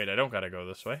enemies. Wait, I don't gotta go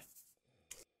this way.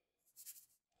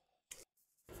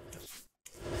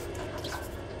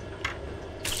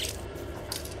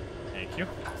 Thank you.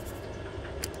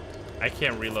 I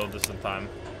can't reload this in time.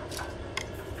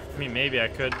 I mean, maybe I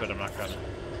could, but I'm not gonna.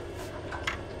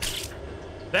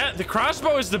 The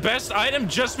crossbow is the best item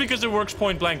just because it works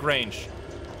point blank range.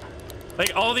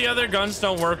 Like, all the other guns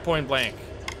don't work point blank.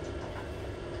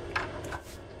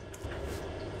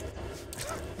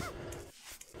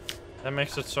 That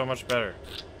makes it so much better.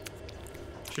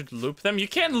 Should loop them? You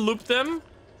can't loop them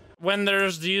when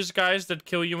there's these guys that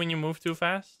kill you when you move too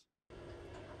fast.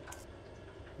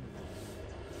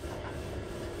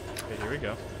 Okay, here we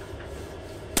go.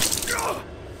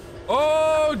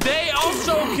 Oh, they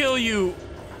also kill you.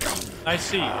 I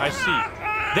see.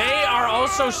 They are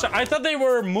also... I thought they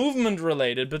were movement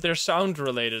related, but they're sound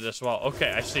related as well.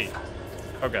 Okay, I see.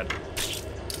 Oh, God.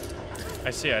 I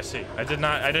see. I did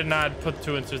not put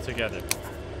two and two together.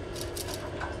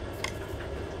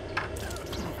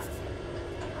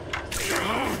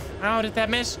 How did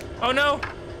that miss? Oh, no.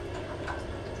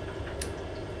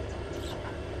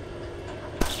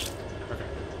 Okay.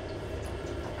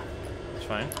 It's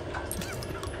fine.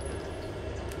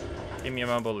 Give me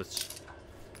my bullets.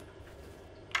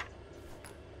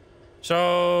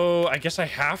 So, I guess I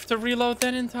have to reload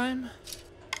that in time?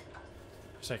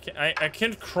 Because I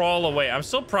can't crawl away. I'm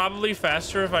still probably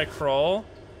faster if I crawl.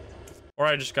 Or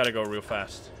I just gotta go real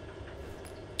fast.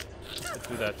 Could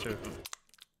do that too.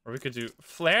 Or we could do...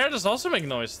 Flare does also make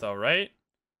noise though, right?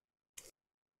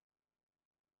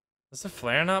 Does the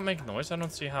flare not make noise? I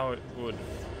don't see how it would.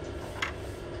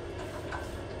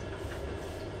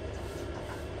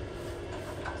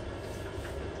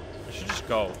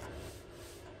 go.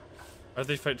 Are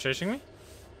they chasing me?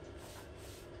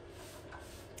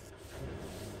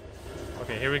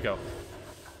 Okay, here we go.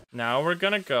 Now we're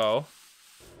gonna go.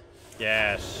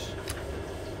 Yes.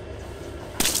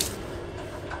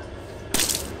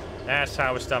 That's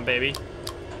how it's done, baby.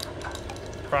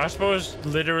 Crossbow is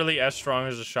literally as strong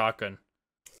as a shotgun.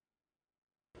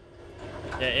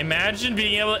 Yeah, imagine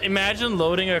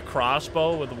loading a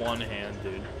crossbow with one hand,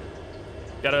 dude.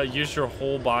 Gotta use your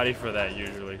whole body for that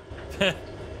usually.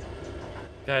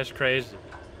 Guy's crazy.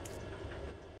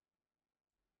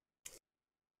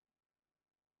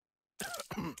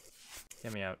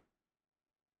 Get me out.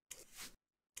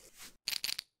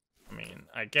 I mean,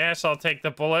 I guess I'll take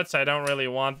the bullets. I don't really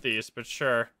want these, but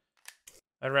sure.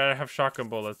 I'd rather have shotgun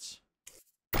bullets.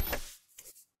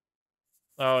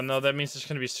 Oh no, that means there's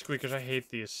gonna be squeakers. I hate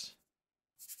these.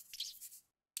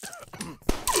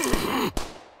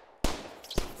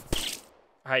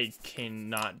 I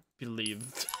cannot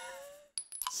believe.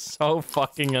 So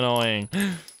fucking annoying.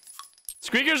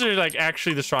 Squeakers are like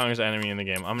actually the strongest enemy in the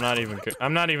game. I'm not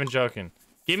even joking.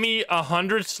 Give me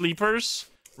 100 sleepers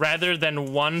rather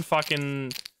than one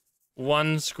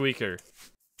squeaker.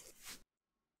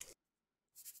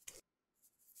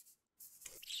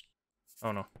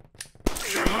 Oh no.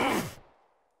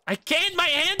 I can't, my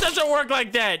hand doesn't work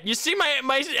like that. You see my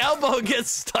elbow gets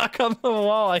stuck on the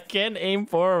wall. I can't aim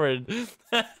forward. This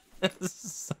is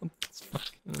so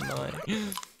fucking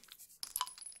annoying.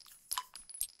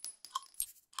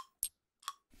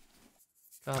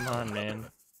 Come on, man.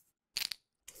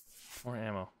 More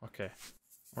ammo. Okay.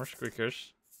 More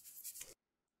squeakers.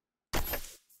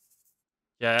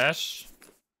 Yes.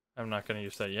 I'm not gonna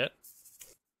use that yet.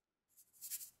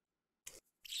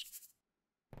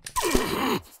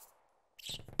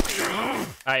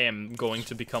 I am going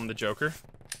to become the Joker.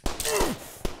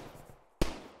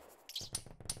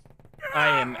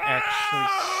 I am actually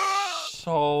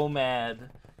so mad.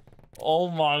 Oh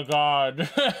my god.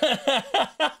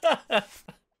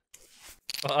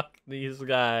 Fuck these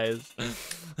guys.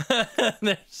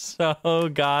 They're so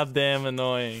goddamn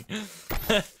annoying.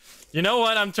 You know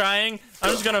what? I'm trying.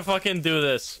 I'm just gonna fucking do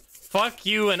this. Fuck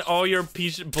you and all your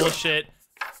piece of bullshit.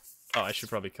 Oh, I should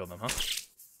probably kill them, huh?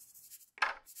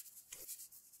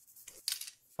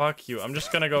 Fuck you. I'm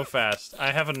just gonna go fast.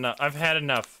 I have enough. I've had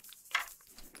enough.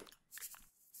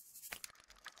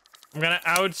 I'm gonna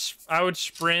out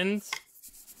sprint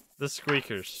the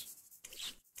squeakers.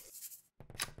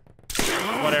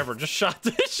 Whatever. Just shoot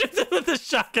them with the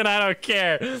shotgun. I don't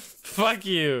care. Fuck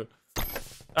you.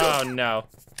 Oh no.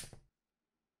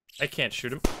 I can't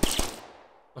shoot him.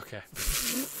 Okay.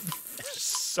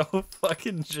 So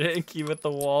fucking janky with the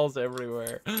walls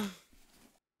everywhere.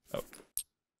 Oh.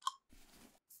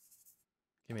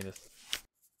 Give me this.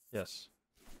 Yes.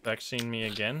 Vaccine me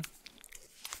again.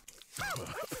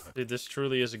 Dude, this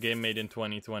truly is a game made in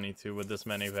 2022 with this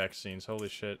many vaccines. Holy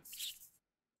shit.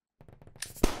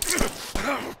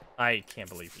 I can't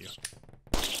believe you.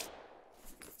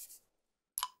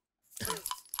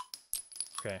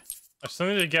 Okay. I still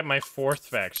need to get my 4th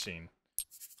vaccine.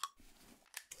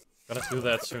 Gotta do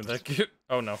that soon.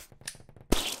 Oh no.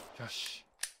 Gosh.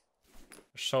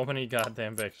 There's so many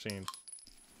goddamn vaccines.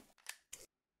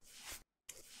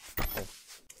 Oh.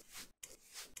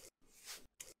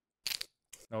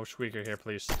 No squeaker here,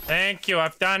 please. Thank you,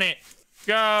 I've done it.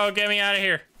 Go, get me out of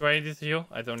here. Do I need to heal?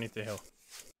 I don't need to heal.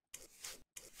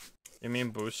 You mean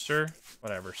booster?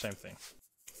 Whatever, same thing.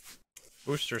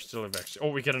 Booster is still a vaccine.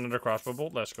 Oh, we get another crossbow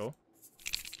bolt. Let's go.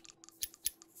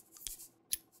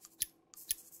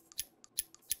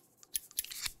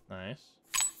 Nice.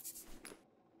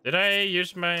 Did I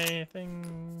use my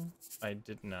thing? I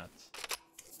did not.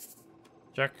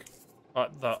 Check.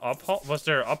 The up hole? Was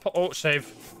there up hole? Oh,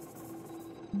 save.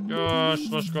 Gosh,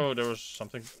 let's go. There was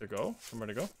something to go. Somewhere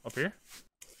to go. Up here.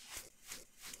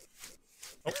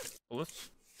 Oh, bullets.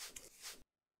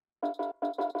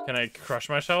 Can I crush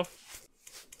myself?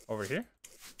 Over here?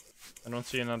 I don't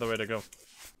see another way to go.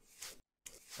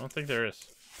 I don't think there is.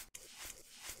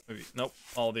 Maybe. Nope.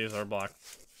 All these are blocked.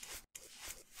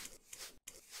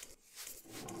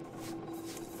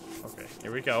 Okay,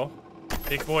 here we go.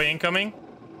 Big boy incoming.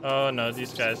 Oh no,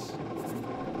 these guys.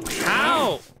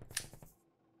 Ow!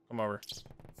 Come over.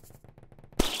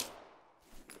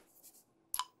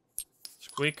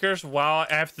 Squeakers. Wow,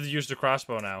 I have to use the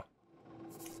crossbow now.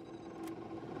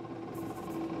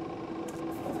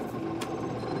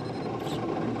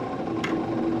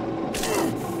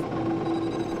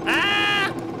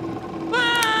 Ah!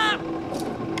 Ah!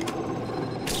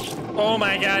 Oh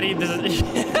my god, he does it.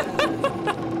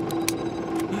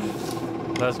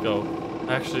 Let's go.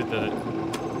 I actually did it.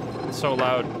 It's so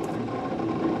loud.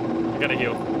 Gotta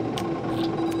heal.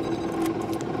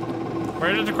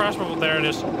 Where did the crossbow? There it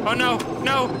is. Oh no,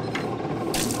 no!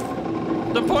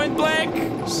 The point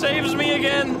blank saves me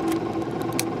again.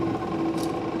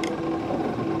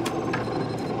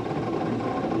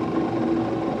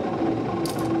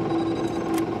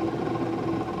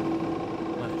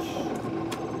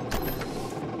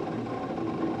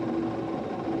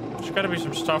 There's gotta be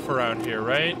some stuff around here,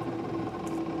 right?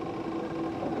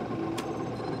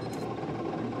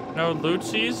 No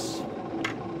lootsies?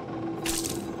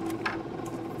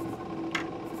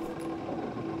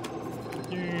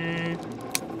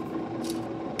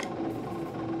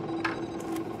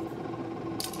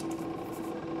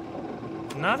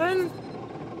 Nothing?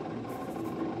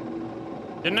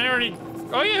 Didn't I already...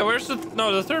 Oh yeah, where's the...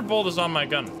 No, the third bolt is on my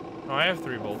gun. Oh, I have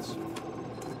 3 bolts.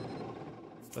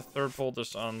 The third bolt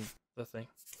is on the thing.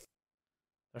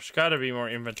 There's gotta be more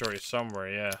inventory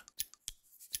somewhere, yeah.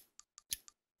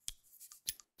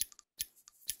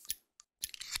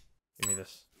 Give me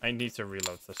this. I need to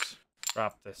reload this.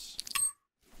 Drop this.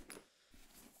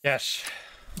 Yes.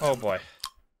 Oh boy.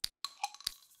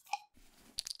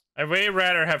 I'd way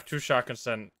rather have 2 shotguns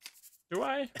than... Do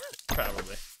I?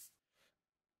 Probably.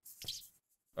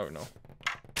 Oh no.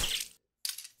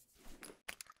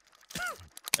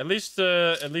 At least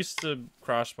the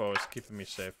crossbow is keeping me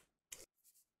safe.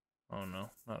 Oh no,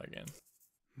 not again.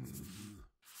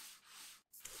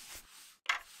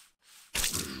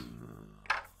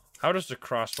 How does the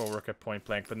crossbow work at point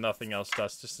blank, but nothing else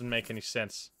does? This doesn't make any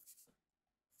sense.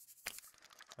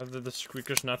 Are the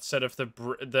squeakers not set of the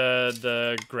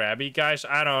grabby guys?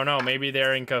 I don't know. Maybe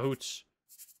they're in cahoots.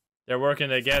 They're working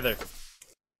together.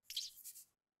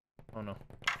 Oh no.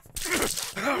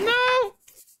 No!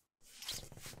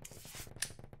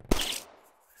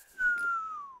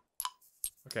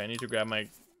 Okay, I need to grab my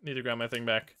thing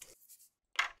back.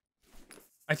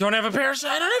 I don't have a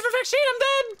parasite. I don't have a vaccine. I'm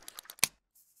dead.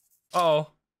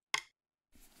 Uh-oh.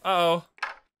 Uh-oh.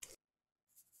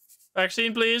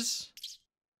 Vaccine, please.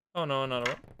 Oh no,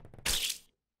 another one. Give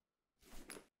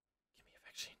me a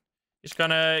vaccine. He's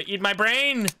gonna eat my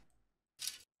brain.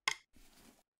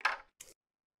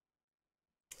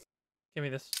 Give me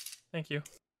this. Thank you.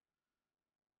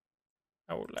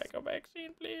 I would like a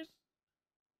vaccine, please.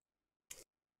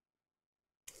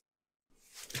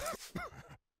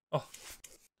 Oh,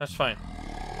 that's fine.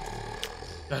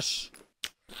 Yes.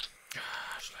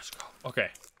 Gosh, let's go. Okay.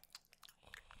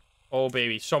 Oh,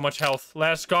 baby. So much health.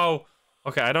 Let's go.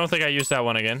 Okay, I don't think I used that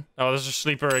one again. Oh, there's a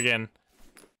sleeper again.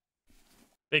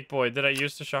 Big boy, did I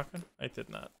use the shotgun? I did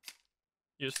not.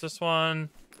 Use this one.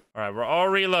 Alright, we're all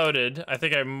reloaded. I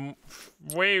think I'm...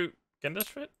 Wait, can this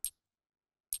fit?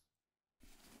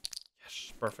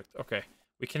 Yes, perfect. Okay.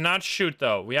 We cannot shoot,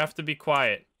 though. We have to be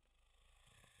quiet.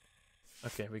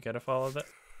 Okay, we gotta follow that.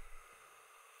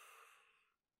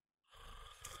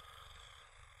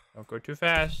 Don't go too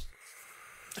fast.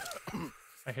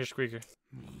 I hear squeaker.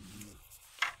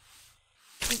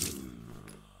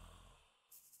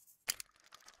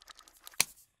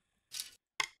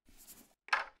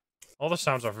 All the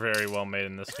sounds are very well made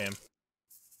in this game.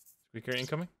 Squeaker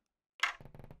incoming.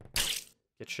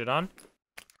 Get shit on.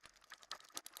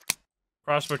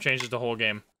 Crossbow changes the whole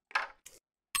game.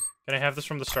 Can I have this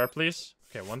from the start, please?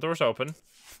 Okay, one door's open.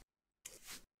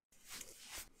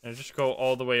 And just go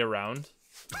all the way around.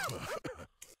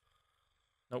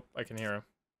 Nope, I can hear him.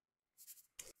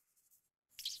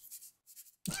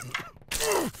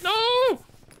 No!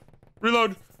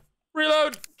 Reload!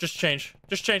 Reload! Just change.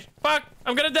 Just change. Fuck!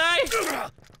 I'm gonna die!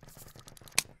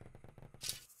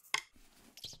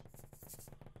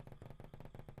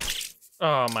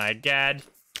 Oh my god.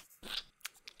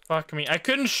 Fuck me. I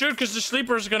couldn't shoot because the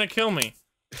sleeper is gonna kill me.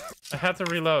 I had to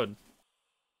reload.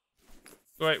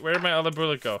 Wait, where did my other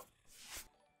bullet go?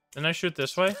 Didn't I shoot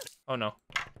this way? Oh no.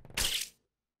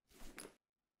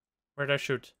 Where did I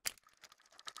shoot?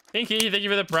 Pinky, thank you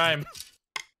for the prime.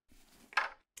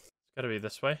 It's gotta be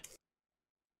this way.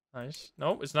 Nice.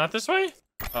 No, it's not this way?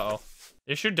 Uh-oh.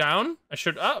 Did I shoot down? I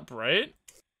shoot up, right?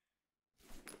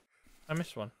 I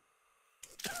missed one.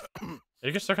 Did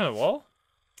it get stuck on the wall?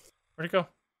 Where'd it go?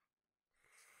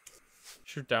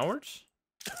 Shoot downwards?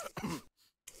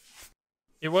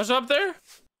 It was up there?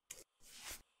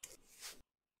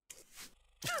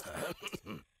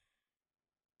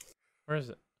 Where is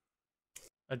it?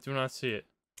 I do not see it.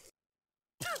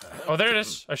 Oh, there it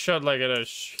is. I shot like at a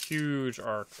huge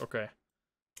arc. Okay.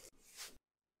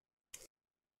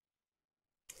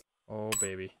 Oh,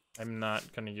 baby. I'm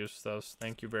not gonna use those.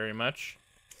 Thank you very much.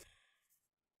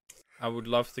 I would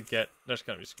love to get... There's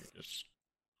gotta be squeakers.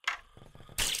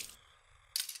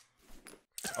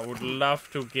 I would love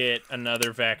to get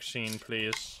another vaccine,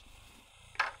 please.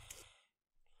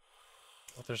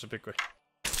 Oh, there's a big way.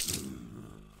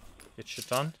 Get shit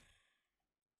done.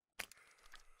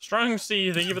 Strong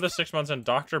C, thank you for the 6 months, and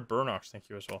Dr. Burnox, thank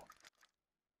you as well.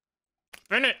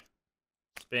 Spin it!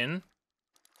 Spin.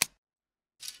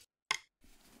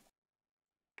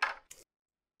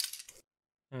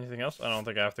 Anything else? I don't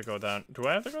think I have to go down. Do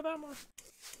I have to go down more?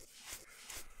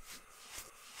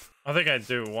 I think I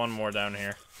do one more down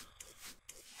here.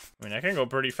 I mean, I can go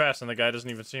pretty fast and the guy doesn't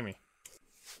even see me.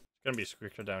 It's gonna be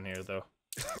squeaker down here, though.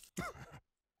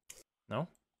 No?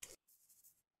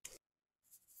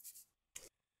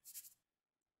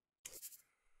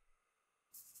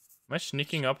 Am I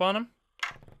sneaking up on him?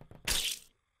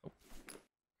 Oh.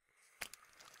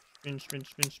 Spin, spin,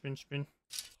 spin, spin, spin.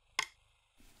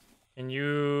 Can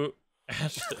you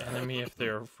ask the enemy if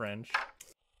they're French?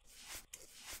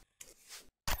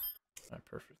 Alright,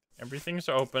 perfect. Everything's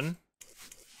open.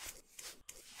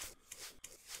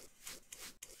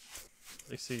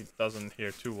 At least he doesn't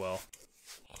hear too well.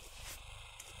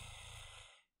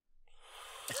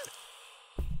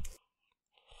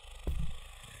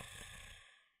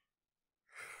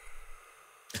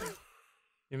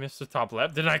 You missed the top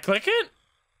left. Did I click it?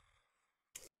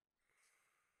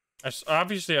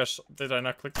 Obviously, did I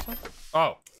not click this one?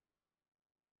 Oh.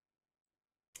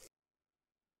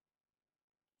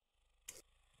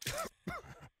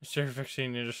 Is there a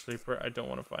vaccine near the sleeper? I don't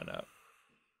want to find out.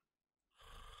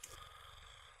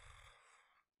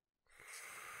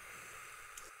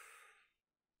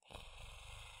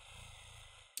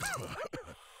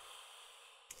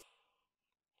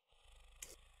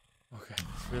 Okay,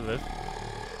 we live.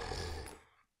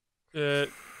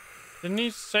 Didn't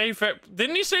he say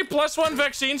 +1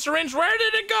 vaccine syringe? Where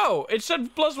did it go? It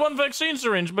said +1 vaccine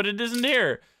syringe, but it isn't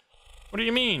here. What do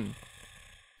you mean?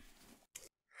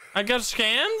 I got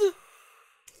scanned?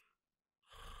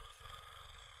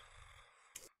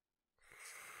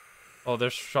 Oh,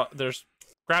 there's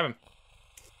grab him.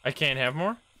 I can't have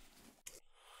more.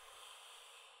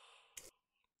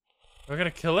 Do I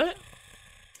gotta kill it?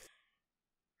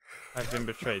 I've been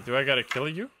betrayed. Do I gotta kill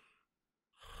you?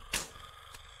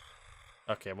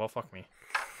 Okay, well, fuck me.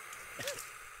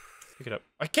 Pick it up.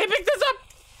 I can't pick this up!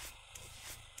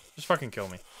 Just fucking kill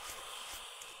me.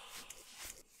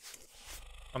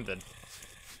 I'm dead.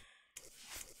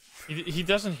 He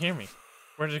doesn't hear me.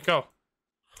 Where did it go?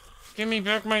 Give me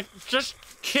back my... Just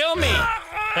kill me!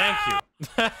 Thank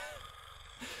you.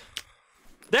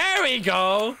 There we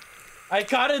go! I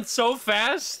caught it so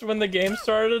fast when the game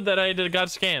started that I got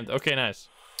scanned. Okay, nice.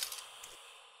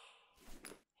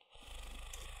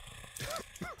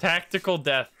 Tactical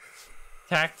death.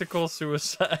 Tactical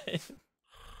suicide.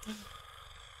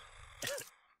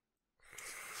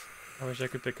 I wish I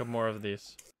could pick up more of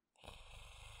these.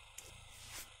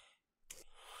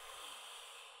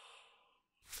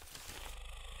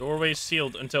 Doorway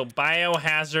sealed until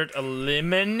biohazard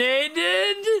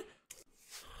eliminated?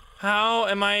 How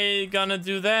am I gonna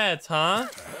do that, huh?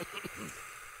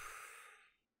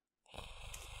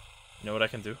 You know what I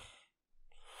can do?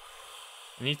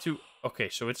 I need to... Okay,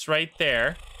 so it's right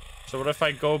there. So what if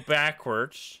I go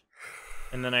backwards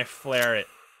and then I flare it?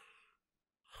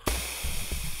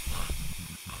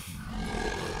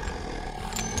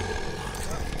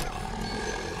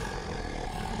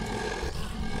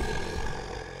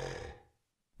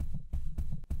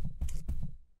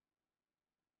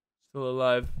 Still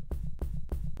alive.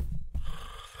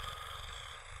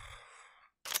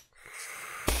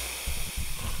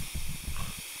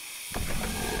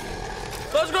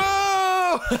 Let's go!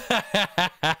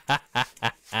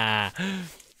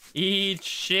 Eat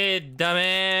shit,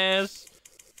 dumbass.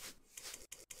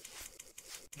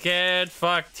 Get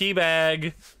fucked,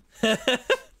 teabag.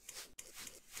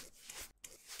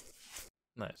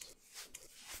 Nice.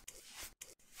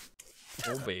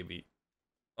 Oh, baby.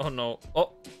 Oh, no.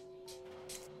 Oh.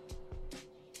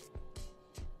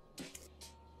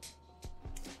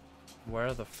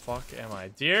 Where the fuck am I?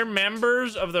 Dear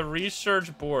members of the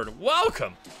research board,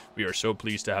 welcome! We are so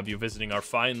pleased to have you visiting our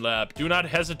fine lab. Do not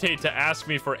hesitate to ask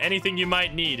me for anything you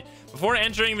might need. Before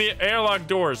entering the airlock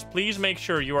doors, please make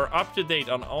sure you are up to date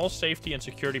on all safety and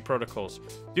security protocols.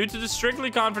 Due to the strictly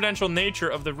confidential nature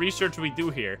of the research we do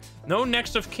here, no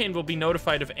next of kin will be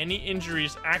notified of any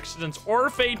injuries, accidents, or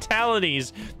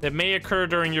fatalities that may occur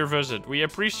during your visit. We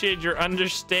appreciate your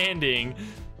understanding,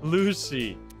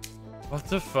 Lucy. What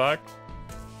the fuck?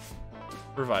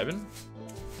 Reviving?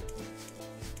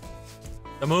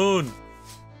 The moon!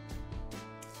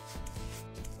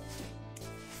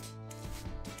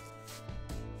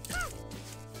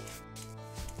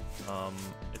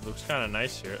 Looks kind of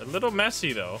nice here. A little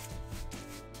messy, though.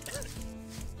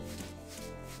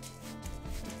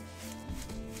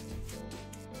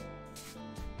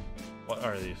 What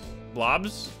are these?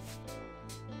 Blobs?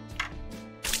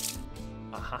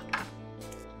 Uh-huh.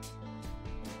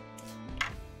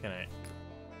 Can I?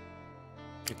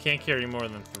 You can't carry more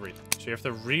than 3. So you have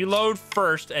to reload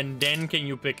first, and then can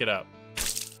you pick it up?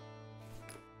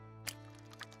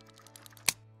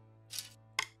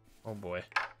 Oh boy.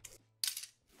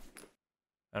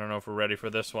 I don't know if we're ready for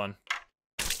this one.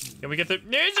 Can we get the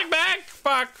music back?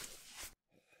 Fuck!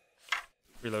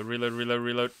 Reload, reload, reload,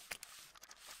 reload.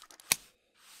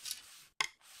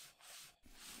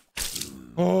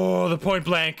 Oh, the point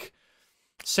blank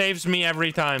saves me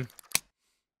every time.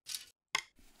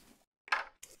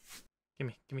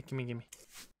 Gimme, gimme, gimme, gimme.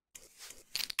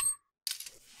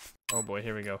 Oh boy,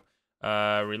 here we go.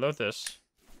 Reload this.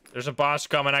 There's a boss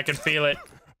coming, I can feel it.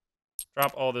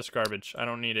 Drop all this garbage. I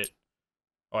don't need it.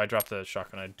 Oh, I dropped the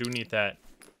shotgun. I do need that.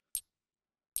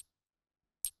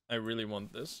 I really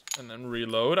want this. And then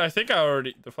reload. I think I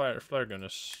already... The flare gun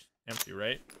is empty,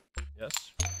 right? Yes.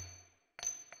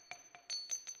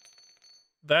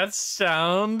 That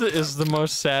sound is the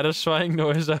most satisfying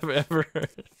noise I've ever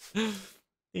heard.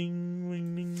 Ding,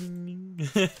 ding, ding, ding,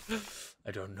 ding.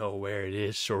 I don't know where it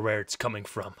is or where it's coming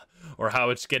from or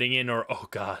how it's getting in or... Oh,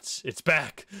 God. It's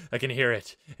back. I can hear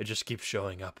it. It just keeps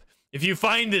showing up. If you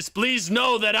find this, please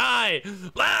know that I...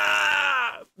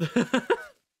 Ah!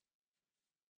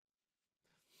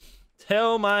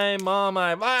 Tell my mom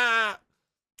I... Ah!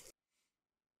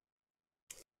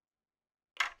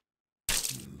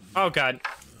 Oh, God.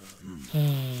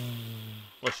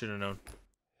 I should have known.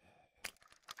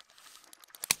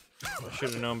 I should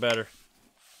have known better.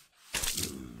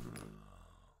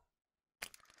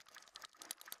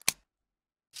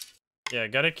 Yeah,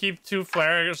 gotta keep 2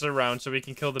 flares around so we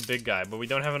can kill the big guy, but we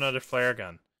don't have another flare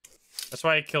gun. That's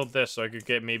why I killed this, so I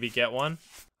could maybe get one.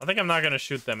 I think I'm not gonna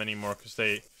shoot them anymore, because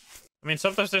they... I mean,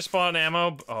 sometimes they spawn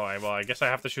ammo. Oh, well, I guess I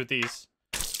have to shoot these.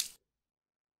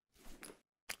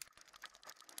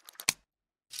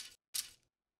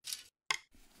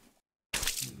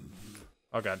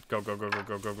 Oh, God. Go, go, go, go,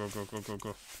 go, go, go, go, go, go,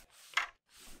 go.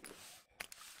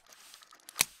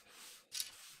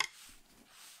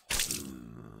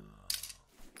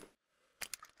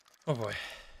 Oh boy.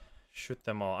 Shoot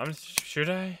them all. Should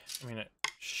I? I mean,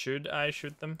 should I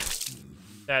shoot them?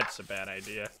 That's a bad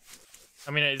idea.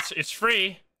 I mean, it's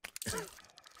free.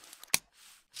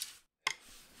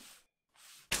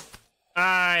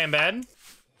 I am bad.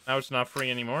 Now it's not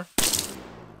free anymore.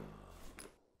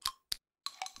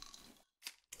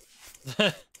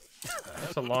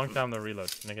 That's a long time to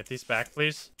reload. Can I get these back,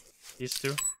 please? These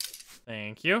 2.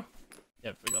 Thank you.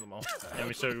 Yep, we got them all. And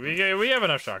we have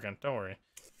enough shotgun. Don't worry.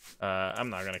 I'm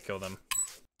not gonna kill them.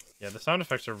 Yeah, the sound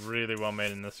effects are really well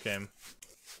made in this game.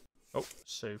 Oh,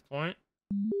 save point.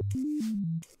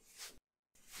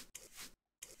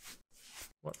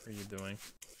 What are you doing?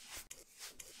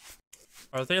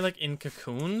 Are they like in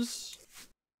cocoons?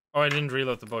 Oh, I didn't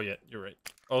reload the bow yet. You're right.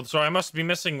 Oh, so I must be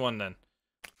missing one then.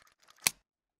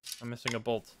 I'm missing a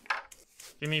bolt.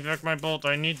 Give me back my bolt.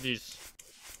 I need these.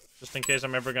 Just in case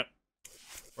I'm ever gonna...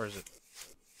 Where is it?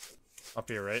 Up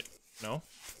here, right? No?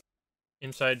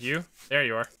 Inside you? There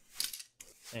you are.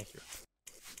 Thank you.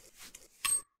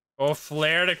 Oh,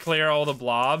 flare to clear all the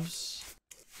blobs.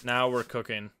 Now we're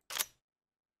cooking.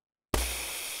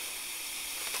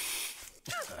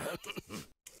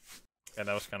 Yeah,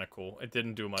 that was kind of cool. It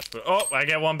didn't do much, but... Oh, I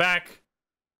get one back!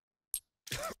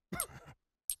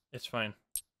 It's fine.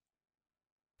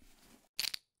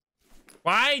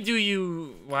 Why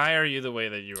are you the way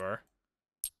that you are?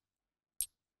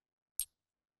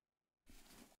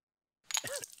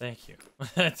 Thank you.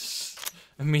 That's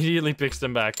immediately picks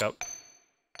them back up.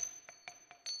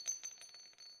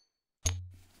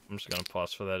 I'm just gonna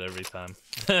pause for that every time.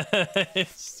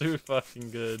 It's too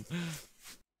fucking good.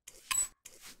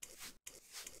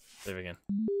 Save again.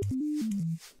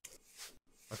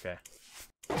 Okay.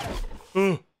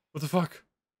 Ooh, what the fuck?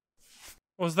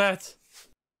 What was that?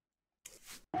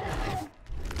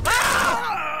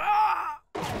 Ah!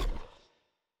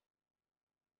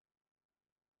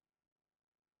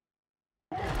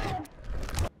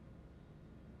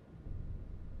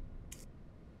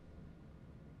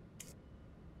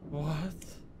 What?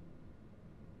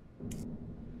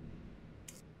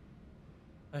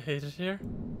 I hate it here.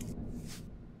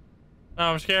 Oh,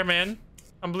 I'm scared, man.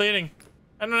 I'm bleeding.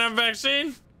 I don't have a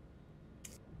vaccine.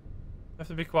 I have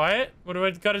to be quiet? What do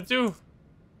I gotta do?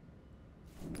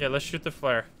 Yeah, let's shoot the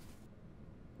flare.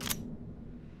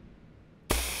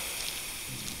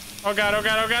 Oh god, oh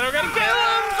god, oh god, oh god, kill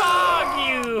him! Fuck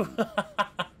you!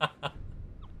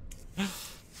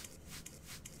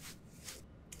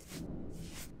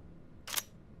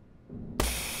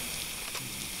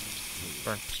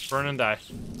 Burn. Burn and die.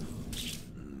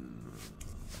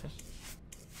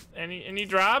 Any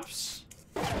drops?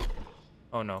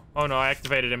 Oh no. Oh no, I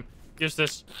activated him. Use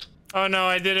this. Oh no,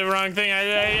 I did the wrong thing.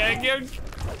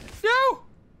 No!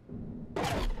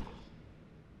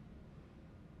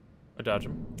 I dodge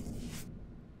him.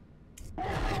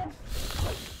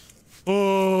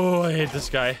 Oh, I hate this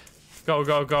guy. Go,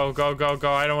 go, go, go, go,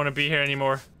 go. I don't want to be here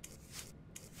anymore.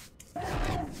 What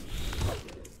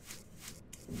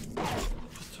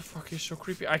the fuck? He's so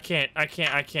creepy. I can't.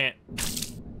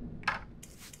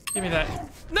 Give me that.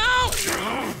 No!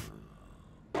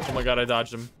 Oh my god, I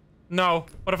dodged him. No.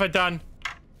 What have I done?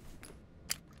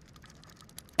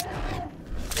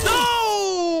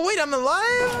 No! Wait, I'm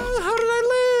alive? How did I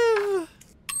live?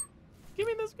 Give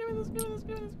me this, give me this, give me this,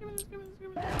 give me this, give me this, give me this, give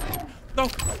me this. No!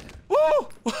 Woo!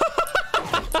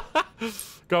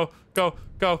 Go, go,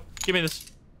 go. Give me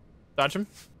this. Dodge him.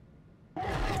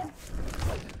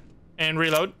 And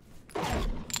reload.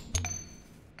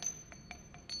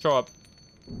 Show up.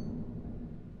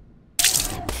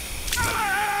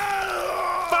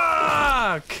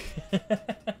 Fuck!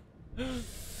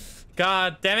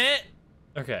 God damn it!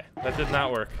 Okay, that did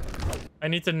not work. I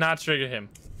need to not trigger him.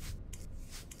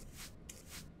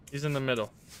 He's in the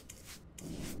middle.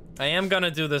 I am gonna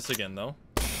do this again, though.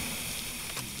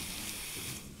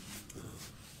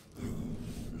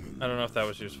 I don't know if that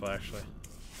was useful, actually.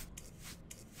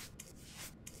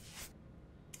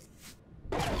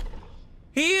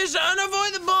 He is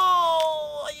unavoidable!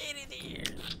 I hate it here.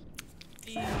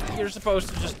 You're supposed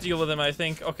to just deal with him, I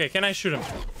think. Okay, can I shoot him?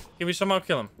 Can we somehow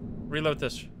kill him? Reload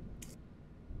this.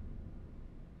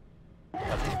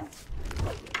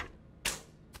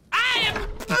 I am...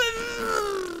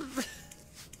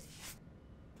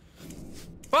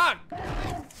 Fuck!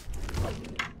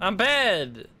 I'm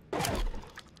bad.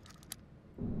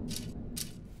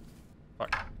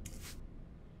 Fuck.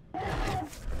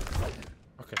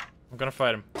 Okay, I'm gonna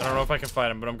fight him. I don't know if I can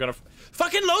fight him, but I'm gonna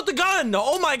fucking load the gun!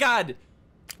 Oh my god!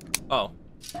 Oh.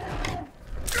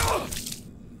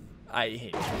 I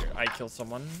hate it here. I killed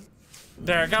someone.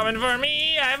 They're coming for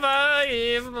me! I'm ah.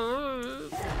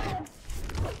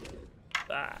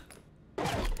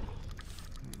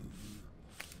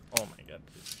 Oh my god.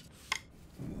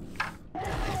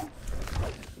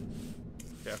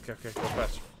 Okay, go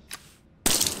faster.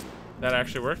 That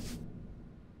actually worked.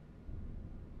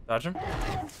 Dodge him.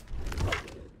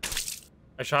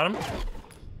 I shot him.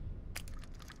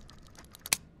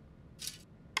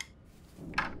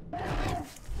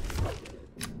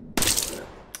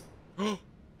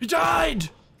 He died!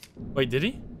 Wait, did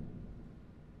he?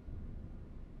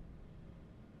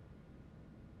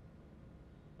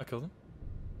 I killed him.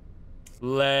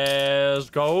 Let's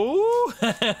go!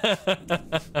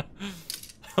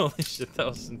 Holy shit, that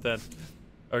was intense.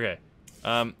 Okay.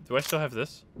 Do I still have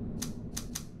this?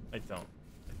 I don't.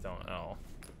 Oh.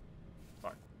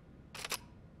 Fuck.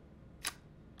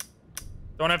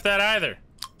 Don't have that either.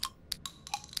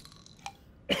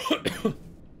 Here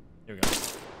we go.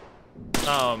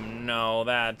 Oh no,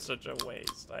 that's such a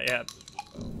waste. I had to.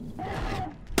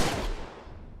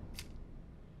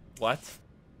 What?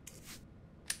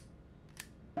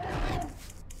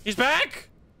 He's back!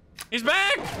 He's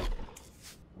back!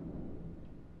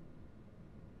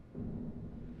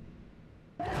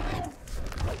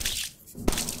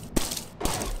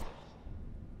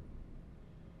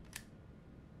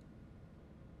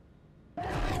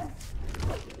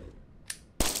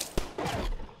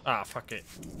 Ah, fuck it.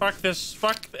 Fuck this.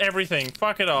 Fuck everything.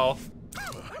 Fuck it all.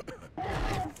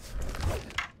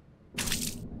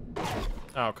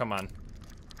 Oh, come on.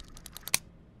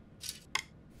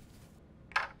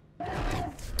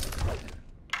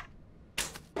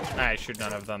 I should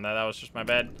not have done that. That was just my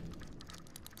bad.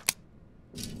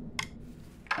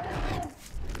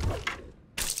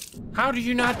 How do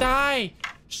you not die,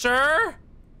 sir?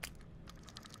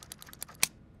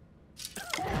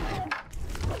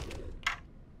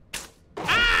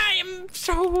 I am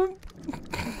so...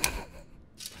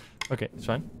 Okay, it's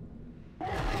fine.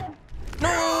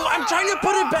 No, I'm trying to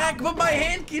put it back, but my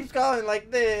hand keeps going like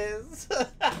this.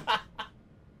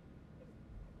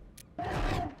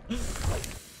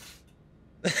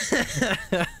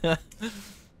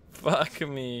 Fuck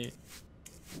me.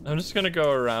 I'm just gonna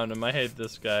go around him. I hate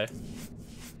this guy.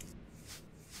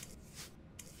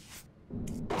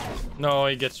 No,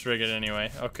 he gets triggered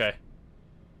anyway. Okay.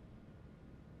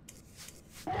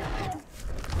 Did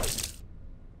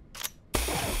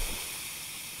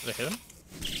I hit him?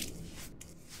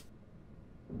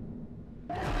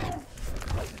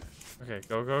 Okay,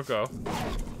 go, go, go.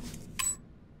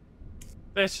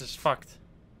 This is fucked.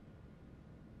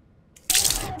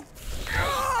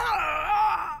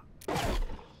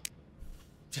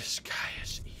 This guy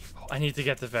is evil. I need to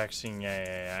get the vaccine.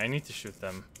 Yeah. I need to shoot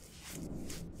them.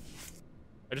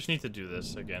 I just need to do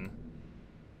this again.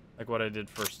 Like what I did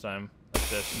first time. Like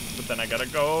this. But then I gotta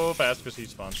go fast because he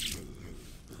spawns.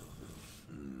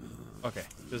 Okay.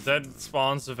 Because that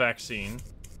spawns the vaccine.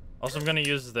 Also, I'm gonna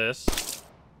use this.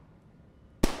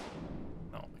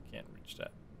 No, I can't reach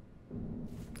that.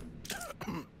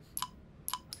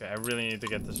 Okay, I really need to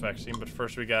get this vaccine, but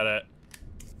first we gotta...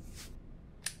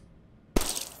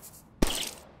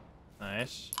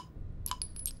 Nice.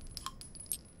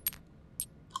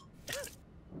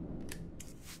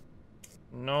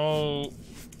 No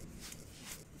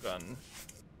gun.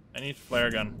 I need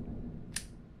flare gun.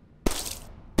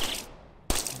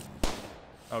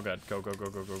 Oh god, go, go, go,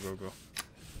 go, go, go, go.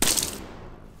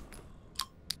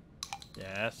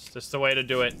 Yes, this is the way to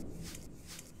do it.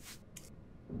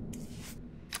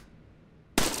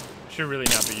 Should really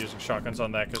not be using shotguns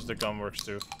on that because the gun works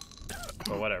too.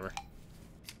 But whatever.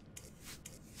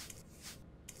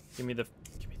 Give me this.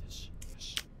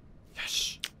 Yes.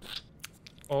 Yes.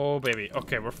 Oh baby.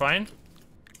 Okay, we're fine.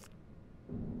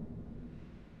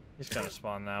 He's gonna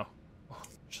spawn now. Oh,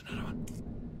 there's another one.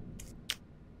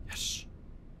 Yes.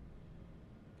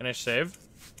 Can I save?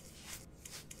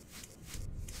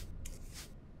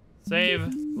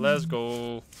 Save. Let's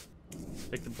go.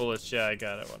 Take the bullets. Yeah, I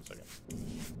got it. 1 second.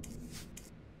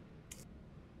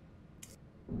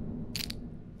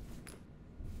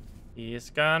 He's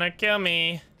gonna kill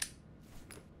me.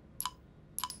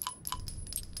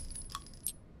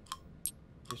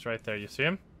 He's right there. You see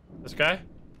him? This guy?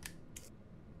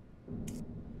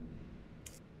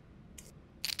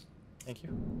 Thank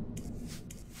you.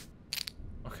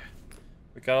 Okay.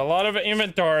 We got a lot of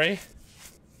inventory.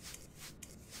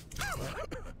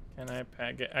 Can I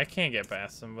pack it? I can't get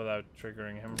past him without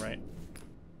triggering him, right?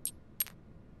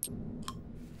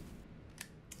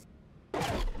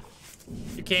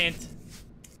 You can't.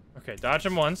 Okay, dodge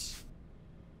him once.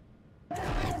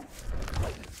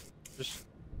 Just...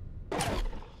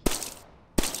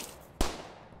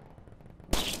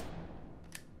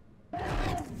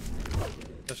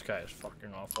 This guy is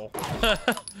fucking awful.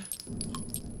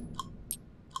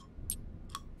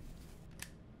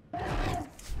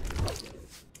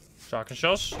 Shotgun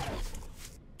shells.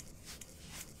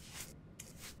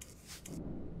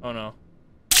 Oh no.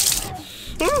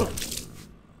 Ooh!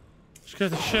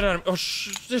 Scared the shit out of me. Oh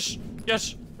this.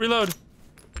 Yes, reload.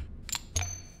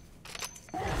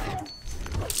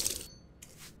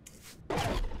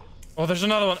 Oh, there's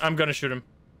another one. I'm gonna shoot him.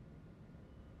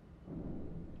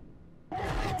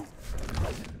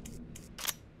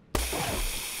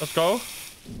 Let's go.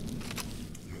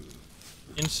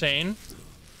 Insane.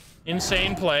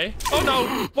 Insane play. Oh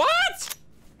no! What?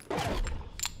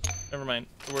 Never mind.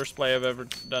 The worst play I've ever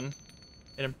done.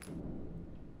 Hit him.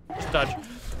 Just dodge.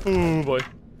 Oh boy.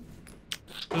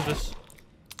 Who's this?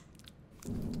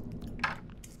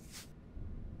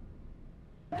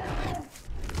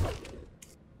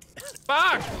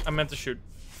 Fuck! I meant to shoot.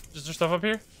 Is there stuff up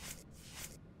here?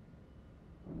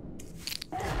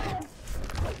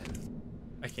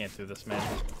 I can't do this, man.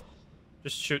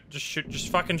 Just shoot, just shoot, just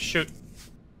fucking shoot.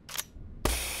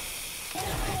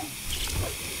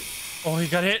 Oh, he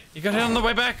got hit. He got hit on the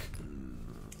way back.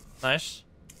 Nice.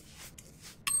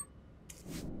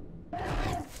 Okay.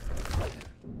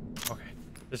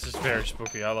 This is very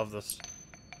spooky. I love this.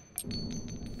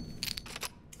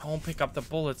 I won't pick up the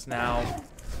bullets now.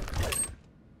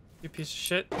 You piece of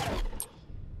shit.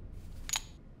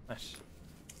 Nice.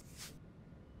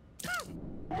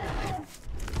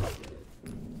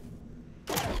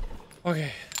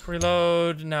 Okay,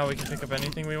 reload. Now we can pick up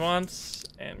anything we want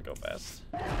and go fast.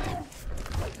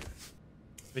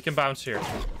 We can bounce here.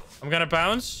 I'm gonna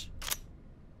bounce.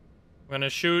 I'm gonna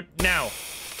shoot now.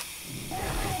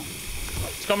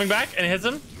 It's coming back and hits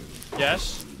him.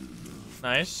 Yes.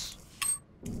 Nice.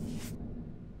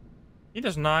 He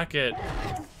does not get...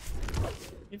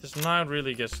 He does not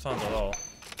really get stunned at all.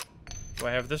 Do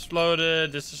I have this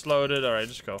loaded? This is loaded. Alright,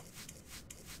 just go.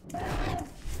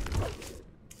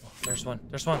 There's one.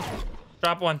 There's one.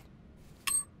 Drop one.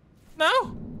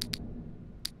 No!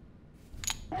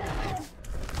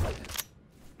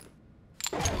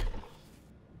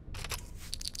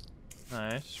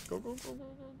 Nice. Go, go, go, go,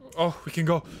 go, go. Oh, we can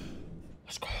go.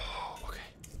 Let's go. Okay.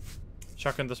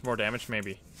 Shotgun does more damage,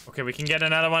 maybe. Okay, we can get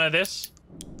another one of this.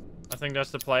 I think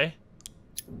that's the play.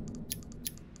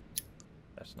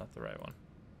 That's not the right one.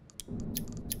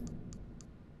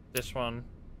 This one.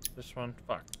 This one.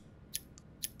 Fuck.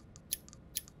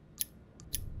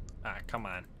 Ah, come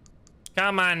on.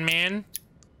 Come on, man.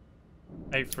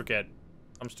 I forget.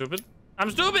 I'm stupid. I'm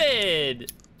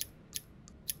stupid!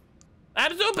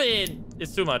 I'm stupid!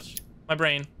 It's too much. My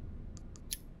brain.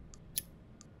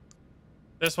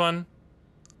 This one.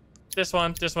 This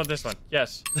one. This one. This one.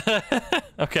 Yes.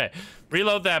 Okay.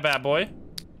 Reload that bad boy.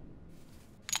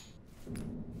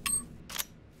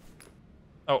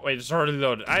 Oh, wait. It's already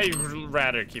loaded. I'd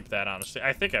rather keep that, honestly.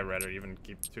 I think I'd rather even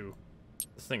keep 2.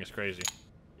 This thing is crazy.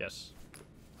 Yes.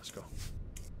 Let's go.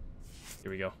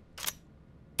 Here we go.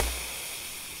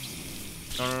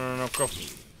 No, no, no, no, go.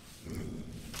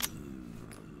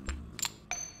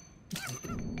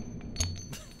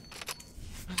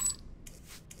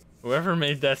 Whoever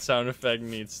made that sound effect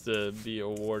needs to be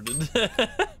awarded.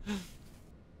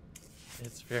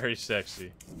 It's very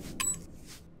sexy.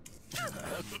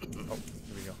 Oh,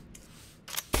 here we go.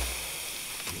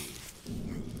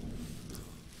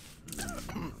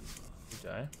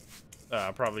 Die.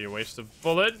 Probably a waste of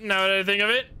bullet, now that I think of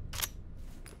it.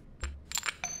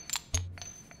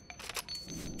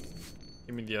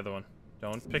 Give me the other one.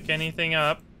 Don't pick anything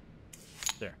up.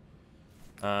 There.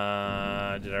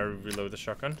 Did I reload the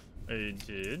shotgun? I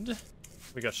did.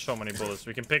 We got so many bullets.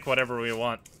 We can pick whatever we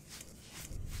want.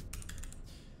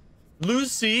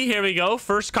 Lucy, here we go.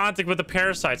 First contact with the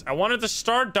parasites. I wanted to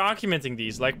start documenting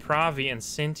these like Pravi and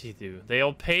Cinti do.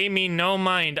 They'll pay me no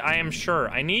mind, I am sure.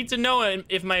 I need to know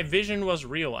if my vision was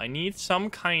real. I need some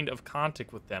kind of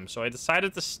contact with them. So I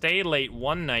decided to stay late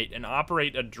one night and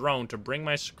operate a drone to bring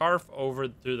my scarf over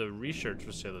to the research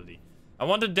facility. I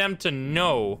wanted them to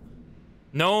know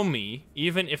me,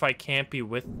 even if I can't be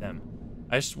with them.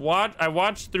 I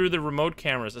watched through the remote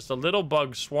cameras as the little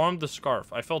bugs swarmed the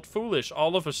scarf. I felt foolish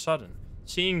all of a sudden.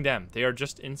 Seeing them, they are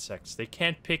just insects. They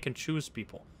can't pick and choose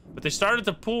people. But they started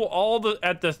to pull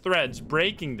at the threads,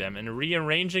 breaking them and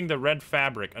rearranging the red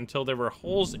fabric until there were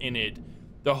holes in it.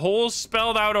 The holes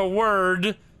spelled out a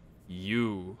word.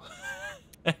 You.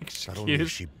 Not only is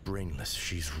she brainless,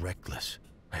 she's reckless.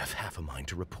 I have half a mind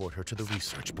to report her to the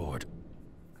research board.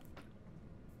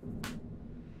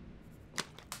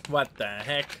 What the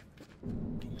heck?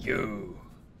 You.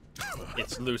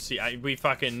 It's Lucy. We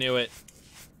fucking knew it.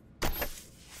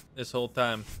 This whole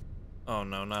time. Oh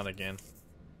no, not again.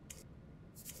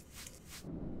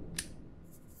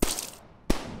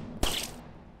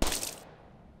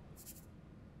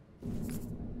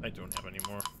 I don't have any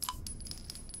more.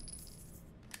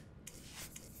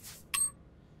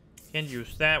 Can't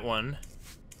use that one.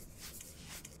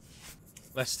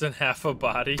 Less than half a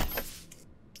body.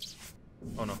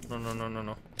 Oh no, no, no, no, no,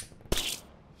 no.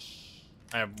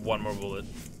 I have one more bullet.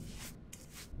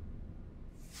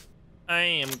 I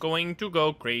am going to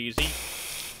go crazy.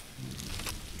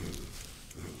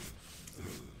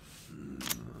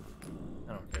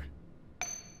 I don't care.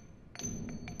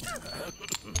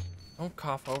 Don't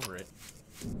cough over it.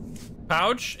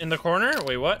 Pouch in the corner?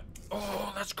 Wait, what?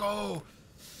 Oh, let's go.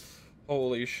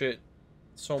 Holy shit.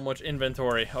 So much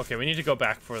inventory. Okay, we need to go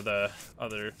back for the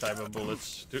other type of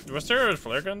bullets. Was there a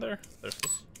flare gun there? There's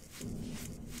this.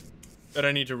 But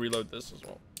I need to reload this as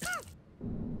well.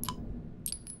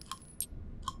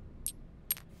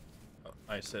 Oh,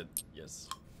 I said yes.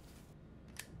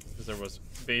 Because there was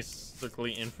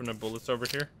basically infinite bullets over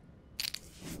here.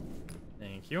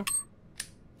 Thank you.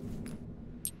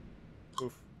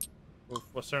 Oof. Oof.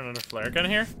 Was there another flare gun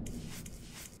here?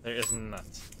 There is not.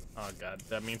 Oh god,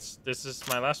 that means this is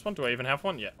my last one. Do I even have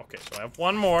one? Yeah, okay, so I have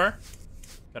one more.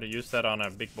 Gotta use that on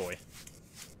a big boy.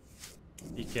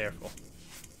 Be careful.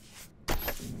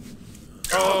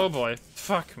 Oh boy,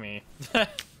 fuck me.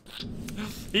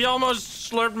 He almost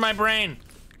slurped my brain.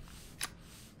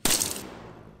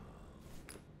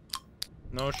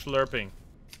 No slurping.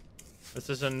 This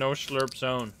is a no slurp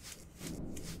zone.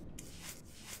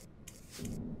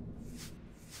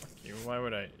 Why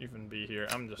would I even be here?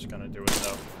 I'm just gonna do it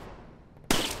though.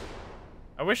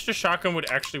 I wish the shotgun would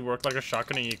actually work like a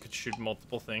shotgun and you could shoot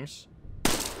multiple things.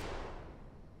 Is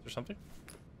there something?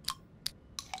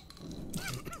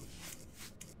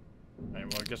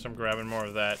 Alright, well I guess I'm grabbing more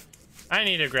of that. I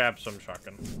need to grab some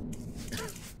shotgun.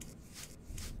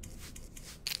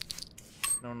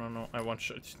 No, no, no. I want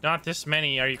not this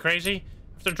many. Are you crazy?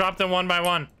 I have to drop them one by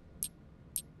one.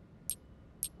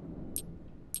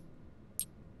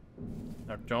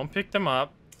 Now, don't pick them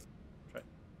up. Try.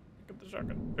 Pick up the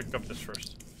shotgun. Pick up this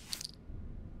first.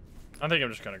 I think I'm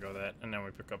just gonna go that, and then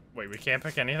we pick up. Wait, we can't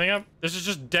pick anything up? This is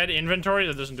just dead inventory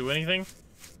that doesn't do anything?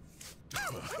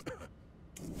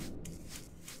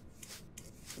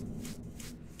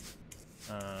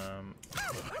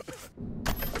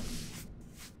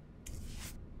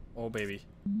 Oh, baby.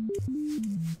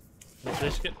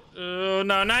 This get... Oh,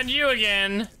 no, not you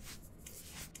again.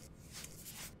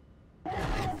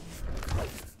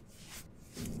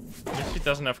 This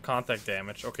doesn't have contact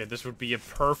damage. Okay, this would be a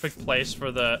perfect place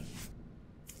for the...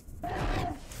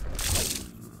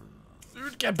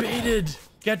 Dude, get baited.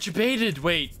 Get you baited.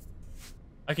 Wait.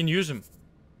 I can use him.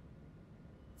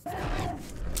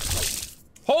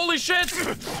 Holy shit!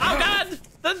 Oh god!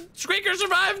 The squeaker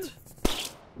survived!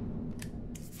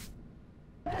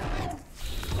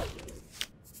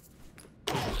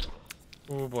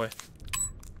 Oh boy.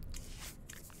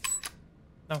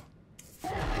 No.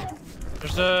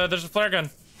 There's a flare gun.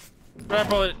 Grab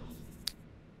bullet.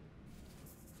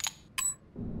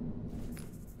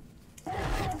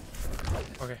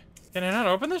 Okay. Can I not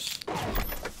open this?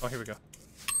 Oh, here we go.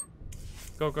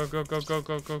 Go, go, go, go, go,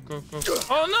 go, go, go, go.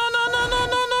 Oh, no, no, no, no,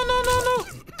 no, no, no, no.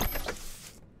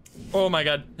 Oh, my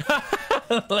God.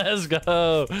 Let's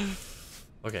go.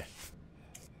 Okay.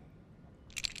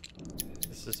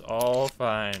 This is all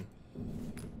fine.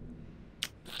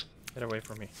 Get away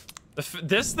from me.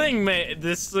 This thing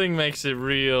makes it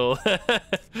real.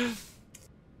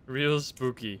 Real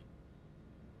spooky.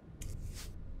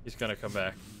 He's gonna come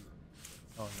back.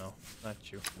 Oh, no. Not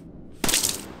you.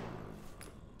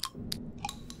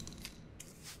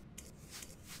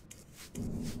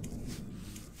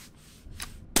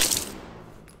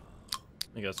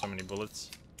 You got so many bullets.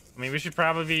 I mean, we should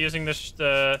probably be using this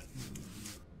the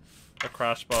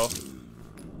crossbow,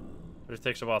 but it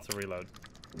takes a while to reload.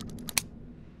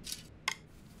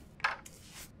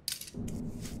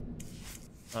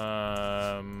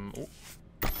 Ooh.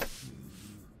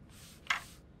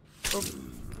 Oh.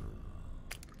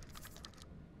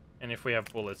 And if we have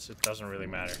bullets, it doesn't really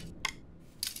matter.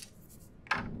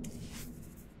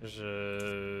 There's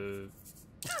a...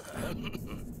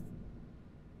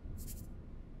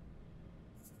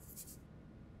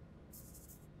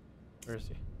 Where is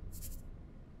he?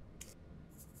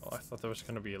 Oh, I thought there was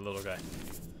gonna be a little guy.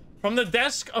 From the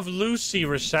desk of Lucy,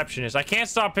 receptionist. I can't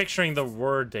stop picturing the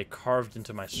word they carved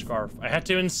into my scarf. I had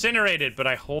to incinerate it, but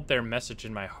I hold their message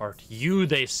in my heart. You,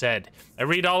 they said. I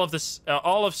read all of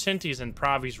Cinti's and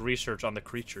Pravi's research on the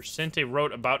creature. Cinti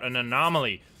wrote about an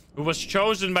anomaly who was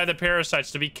chosen by the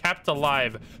parasites to be kept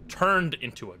alive, turned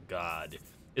into a god.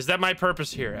 Is that my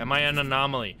purpose here? Am I an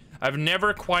anomaly? I've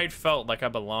never quite felt like I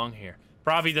belong here.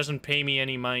 Pravi doesn't pay me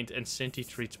any mind, and Cinti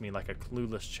treats me like a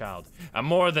clueless child. I'm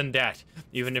more than that,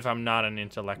 even if I'm not an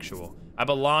intellectual. I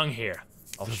belong here.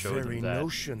 I'll show them that. The very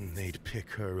notion they'd pick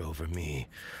her over me.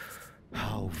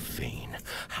 How vain.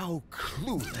 How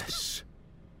clueless.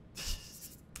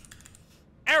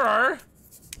 Error!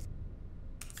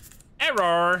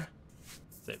 Error!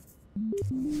 Save.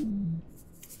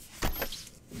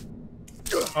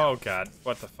 Oh god,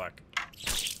 what the fuck?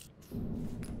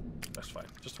 That's fine.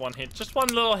 Just one hit. Just one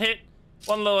little hit.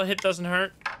 One little hit doesn't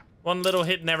hurt. One little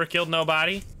hit never killed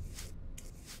nobody.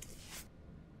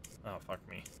 Oh, fuck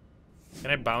me. Can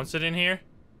I bounce it in here?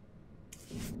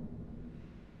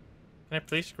 Can I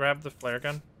please grab the flare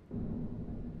gun?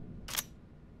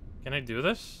 Can I do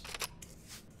this?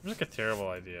 It's like a terrible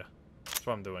idea. That's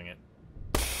why I'm doing it.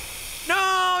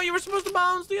 No! You were supposed to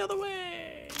bounce the other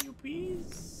way! You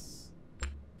piece.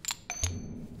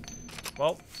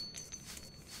 Well.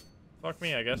 Fuck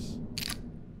me, I guess.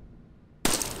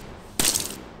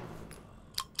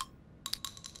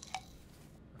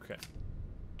 Okay.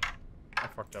 I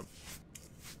fucked up.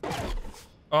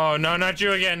 Oh, no, not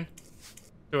you again.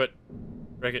 Do it.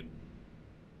 Break it.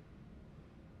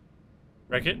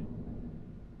 Break it.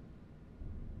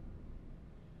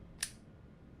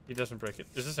 He doesn't break it.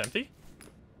 Is this empty?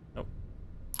 Nope.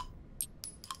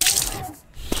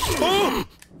 Oh!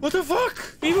 What the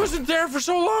fuck? He wasn't there for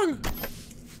so long!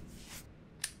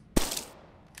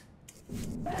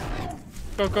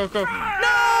 Go, go, go.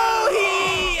 No!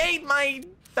 He ate my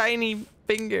tiny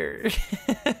finger.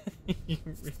 You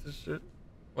piece of shit.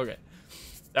 Okay.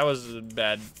 That was a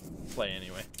bad play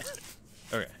anyway.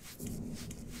 Okay.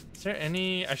 Is there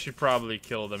any... I should probably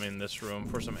kill them in this room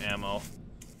for some ammo.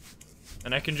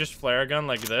 And I can just flare a gun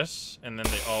like this, and then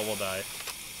they all will die.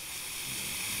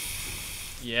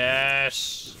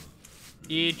 Yes!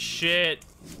 Eat shit!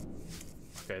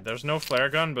 Okay, there's no flare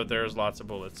gun, but there's lots of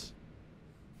bullets.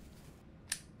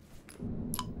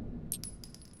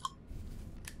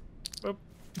 Boop.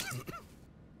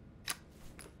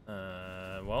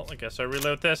 Well, I guess I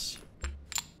reload this.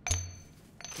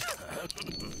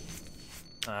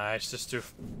 It's just to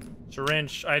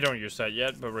syringe. I don't use that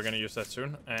yet, but we're gonna use that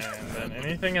soon. And then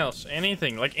anything else,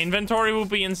 anything like inventory will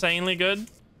be insanely good.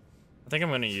 I think I'm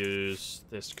gonna use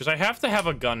this because I have to have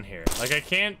a gun here. Like I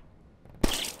can't.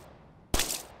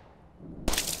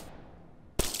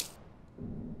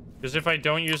 Because if I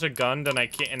don't use a gun, then I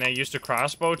can't, and I use the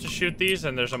crossbow to shoot these,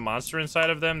 and there's a monster inside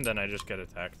of them, then I just get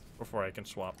attacked before I can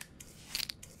swap.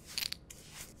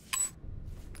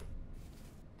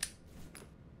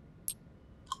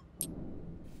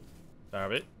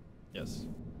 Stop it. Yes.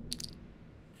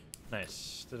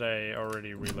 Nice. Did I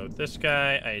already reload this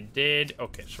guy? I did.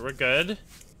 Okay, so we're good.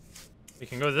 We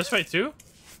can go this way too?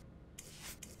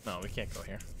 No, we can't go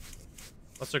here.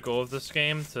 What's the goal of this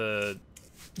game? To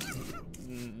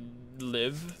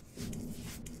live?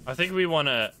 I think we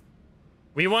wanna...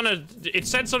 It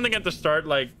said something at the start,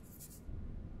 like...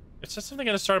 It said something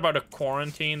at the start about a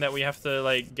quarantine that we have to,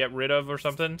 like, get rid of or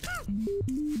something.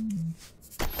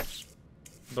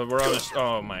 But we're on a...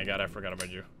 Oh my god, I forgot about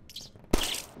you.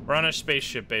 We're on a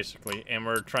spaceship, basically, and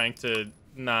we're trying to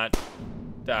not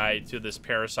die to this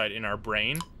parasite in our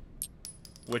brain,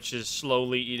 which is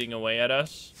slowly eating away at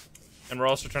us. And we're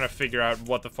also trying to figure out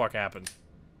what the fuck happened.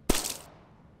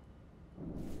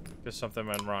 Because something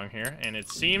went wrong here, and it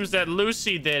seems that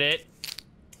Lucy did it.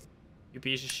 You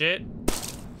piece of shit.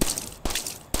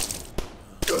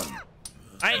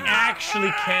 I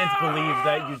actually can't believe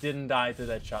that you didn't die to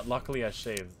that shot. Luckily, I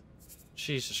saved.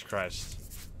 Jesus Christ.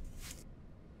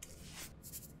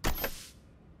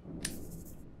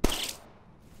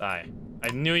 Die. I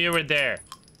knew you were there.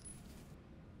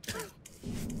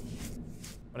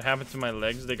 What happened to my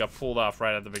legs? They got pulled off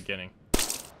right at the beginning.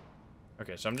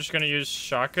 Okay, so I'm just gonna use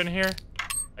shotgun here.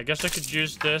 I guess I could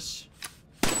use this.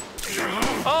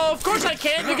 Oh, of course I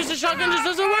can't because the shotgun just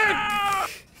doesn't work!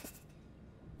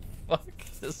 Fuck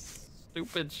this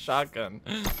stupid shotgun.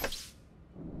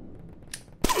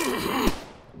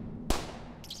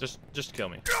 Just kill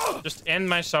me. Just end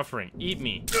my suffering. Eat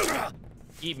me.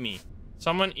 Eat me.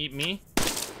 Someone eat me.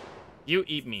 You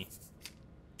eat me.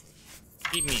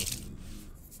 Eat me.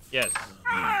 Yes.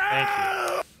 Thank you.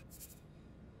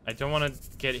 I don't want to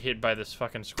get hit by this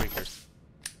fucking squeaker.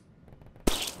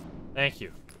 Thank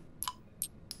you.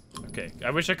 Okay,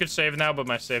 I wish I could save now, but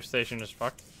my save station is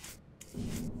fucked.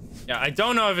 Yeah, I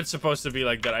don't know if it's supposed to be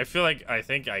like that. I feel like, I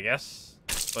guess,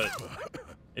 but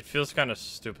it feels kind of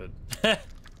stupid.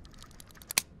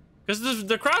 Because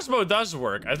the crossbow does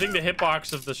work. I think the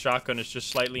hitbox of the shotgun is just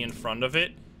slightly in front of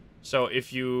it. So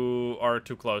if you are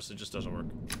too close, it just doesn't work.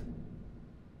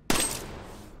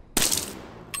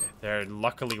 Okay, there,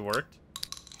 luckily worked.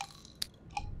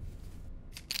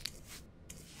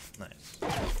 Nice.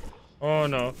 Oh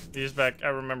no, he's back. I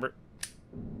remember.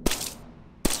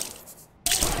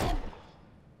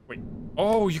 Wait.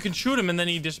 Oh, you can shoot him and then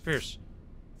he disappears.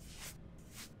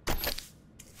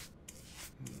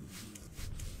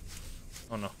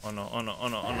 Oh no, oh no, oh no, oh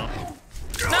no, oh no.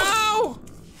 No!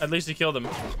 At least he killed him.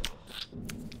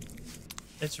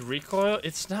 It's recoil?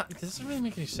 It's not, it doesn't really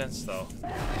make any sense though.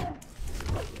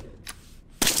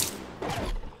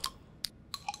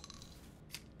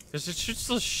 Because it should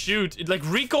still shoot. Like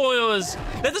recoil is,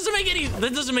 that doesn't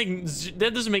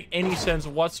make any sense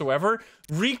whatsoever.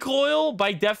 Recoil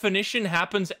by definition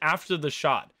happens after the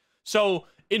shot. So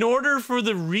in order for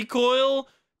the recoil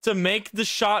to make the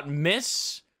shot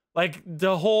miss, like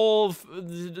the whole,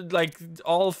 like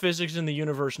all physics in the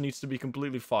universe needs to be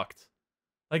completely fucked.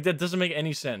 Like that doesn't make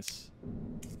any sense.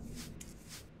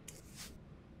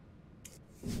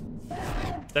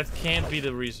 That can't be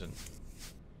the reason.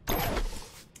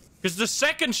 Because the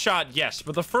second shot, yes,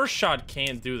 but the first shot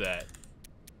can't do that.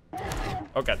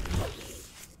 Oh god.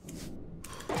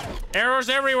 Arrows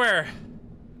everywhere!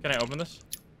 Can I open this?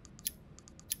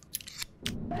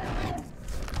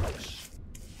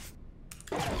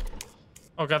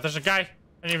 Oh god, there's a guy. I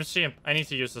didn't even see him. I need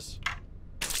to use this.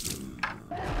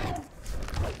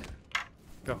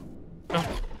 Go. Go.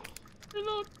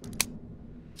 Reload.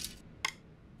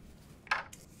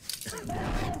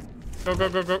 Go, go,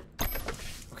 go, go.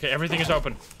 Okay, everything is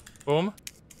open. Boom.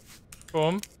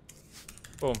 Boom.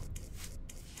 Boom.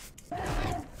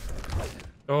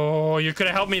 Oh, you could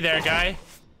have helped me there, guy.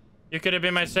 You could have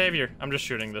been my savior. I'm just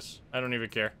shooting this. I don't even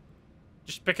care.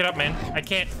 Just pick it up, man. I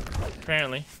can't.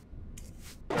 Apparently.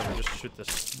 Whatever, just shoot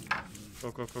this.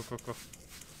 Go, go, go, go, go.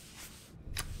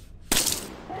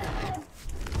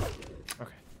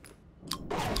 Okay.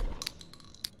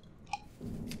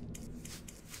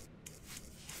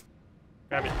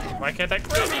 Grab it. Why can't I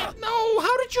grab it? No!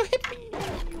 How did you hit me?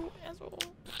 You asshole.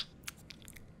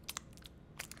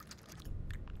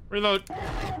 Reload.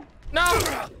 No!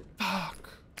 Fuck.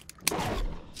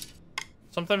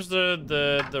 Sometimes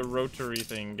the rotary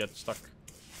thing gets stuck.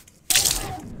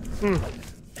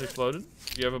 It exploded.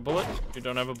 Do you have a bullet? You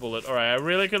don't have a bullet. All right, I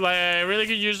really could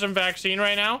use some vaccine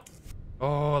right now.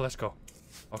 Oh, let's go.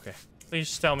 Okay.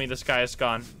 Please tell me this guy is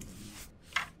gone.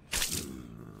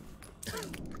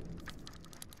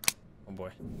 Oh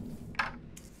boy.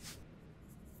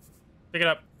 Pick it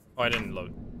up. Oh, I didn't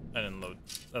load. I didn't load.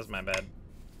 That's my bad.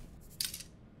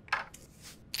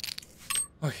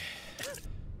 Okay.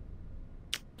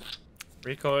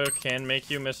 Recoil can make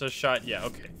you miss a shot. Yeah,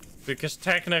 okay. Because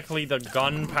technically the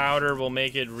gunpowder will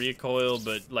make it recoil,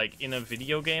 but like in a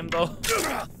video game though.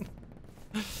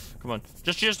 Come on.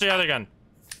 Just use the other gun.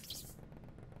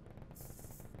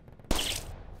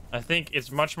 I think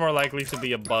it's much more likely to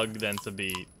be a bug than to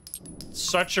be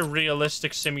such a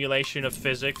realistic simulation of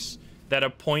physics that a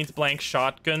point-blank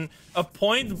shotgun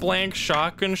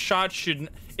shot should...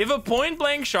 If a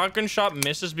point-blank shotgun shot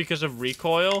misses because of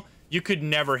recoil, you could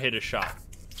never hit a shot.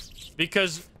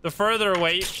 Because the further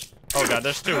away... Oh god,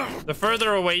 there's two. The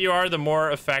further away you are, the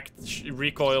more effect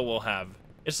recoil will have.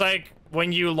 It's like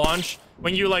when you launch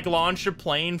a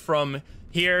plane from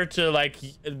here to like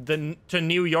to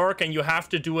New York, and you have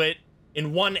to do it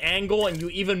in one angle, and you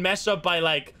even mess up by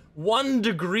like 1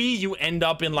 degree, you end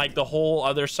up in like the whole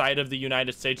other side of the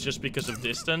United States just because of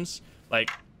distance.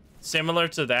 Like similar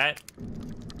to that.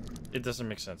 It doesn't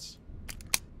make sense.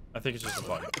 I think it's just a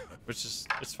bug, which is,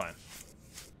 it's fine.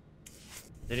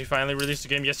 Did he finally release the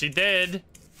game? Yes, he did.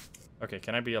 Okay,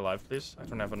 can I be alive, please? I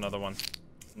don't have another one.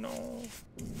 No.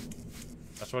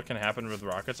 That's what can happen with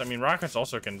rockets. I mean, rockets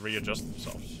also can readjust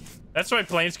themselves. That's why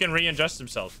planes can readjust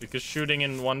themselves, because shooting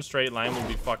in one straight line would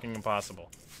be fucking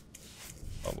impossible.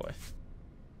 Oh boy.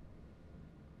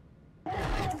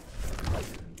 Okay.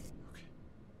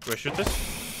 Do I shoot this?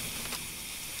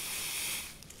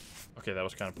 Okay, that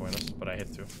was kind of pointless, but I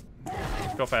hit two.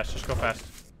 Just go fast, just go fast.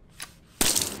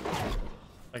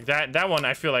 Like that one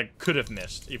I feel like could have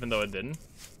missed, even though it didn't.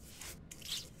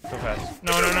 Go fast.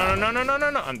 No, no, no, no, no, no, no,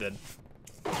 no, I'm dead.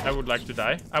 I would like to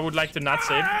die. I would like to not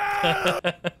save.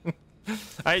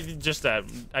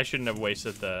 I shouldn't have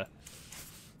wasted the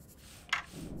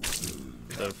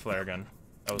flare gun.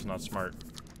 That was not smart.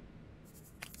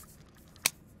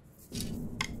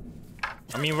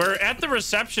 I mean, we're at the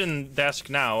reception desk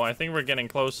now. I think we're getting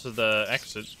close to the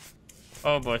exit.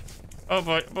 Oh boy. Oh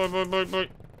boy. Boy, boy, boy, boy.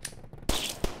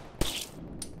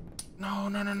 No,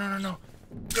 no, no, no, no, no.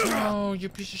 No, you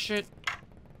piece of shit.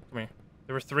 Come here.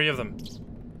 There were 3 of them.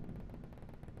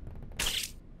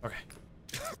 Okay.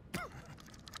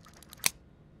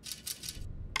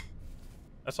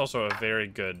 That's also a very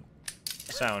good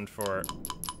sound for...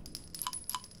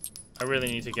 I really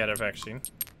need to get a vaccine.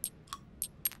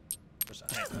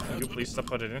 Can you please stop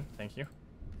putting it in? Thank you.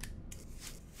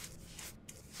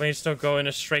 Planes don't go in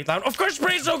a straight line. Of course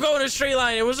planes don't go in a straight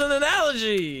line! It was an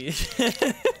analogy!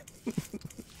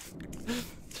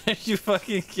 Are you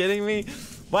fucking kidding me?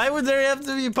 Why would there have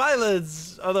to be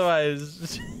pilots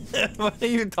otherwise? What are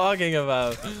you talking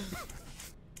about?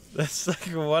 That's like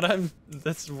what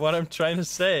I'm trying to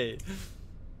say.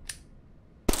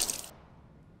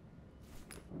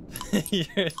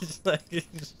 You're just like,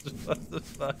 what the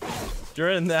fuck? Your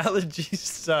analogies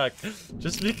suck.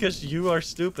 Just because you are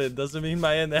stupid doesn't mean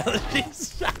my analogies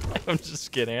suck. I'm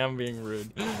just kidding, I'm being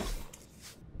rude.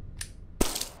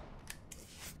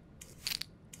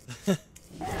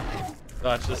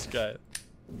 Watch this guy.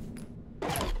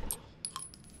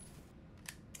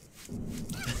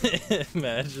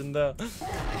 Imagine though.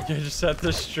 You just had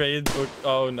the straight book.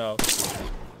 Oh no.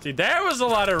 See, there was a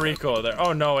lot of recoil there.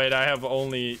 Oh no, wait, I have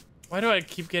only... Why do I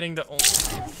keep getting the only...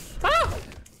 Ah!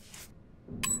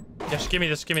 Yes, give me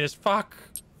this, give me this. Fuck.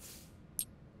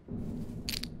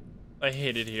 I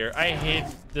hate it here. I hate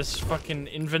this fucking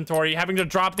inventory. Having to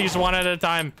drop these one at a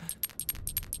time.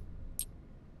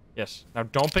 Yes. Now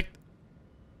don't pick...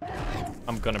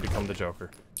 I'm gonna become the Joker.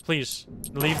 Please,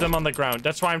 leave them on the ground.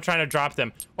 That's why I'm trying to drop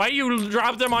them. Why do you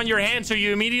drop them on your hand so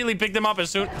you immediately pick them up as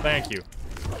soon... Thank you.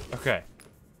 Okay.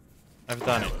 I've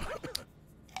done it.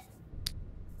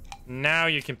 Now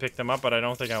you can pick them up, but I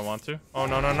don't think I want to. Oh,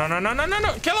 no, no, no, no, no, no, no,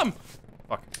 no! Kill him!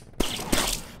 Fuck.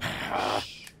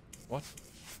 What?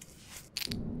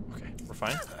 Okay, we're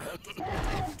fine.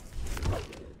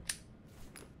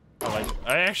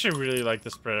 I actually really like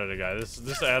this Predator guy.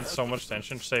 This adds so much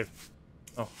tension. Save.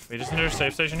 Oh, wait, isn't there a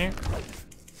safe station here?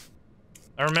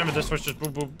 I remember this was just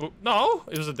boop, boop, boop. No!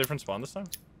 It was a different spawn this time.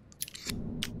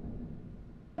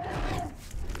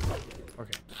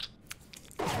 Okay.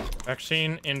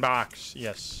 Vaccine in box.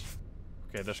 Yes.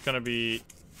 Okay, there's gonna be...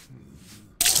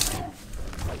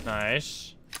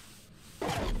 Nice.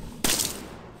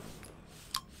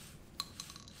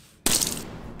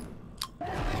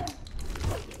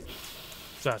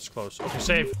 That's close. Okay,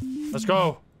 save. Let's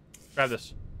go. Grab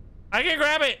this. I can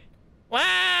grab it!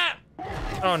 Wah!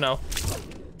 Oh, no.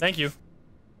 Thank you.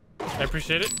 I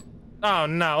appreciate it. Oh,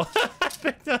 no.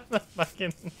 just picked up the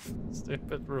fucking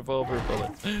stupid revolver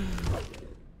bullet.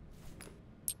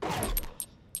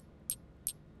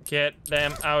 Get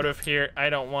them out of here. I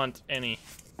don't want any.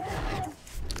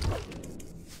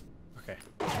 Okay.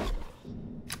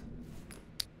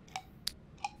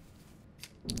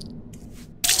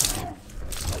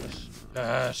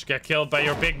 Just get killed by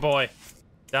your big boy,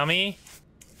 dummy.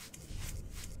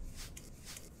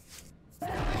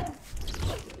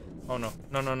 Oh no,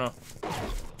 no, no, no.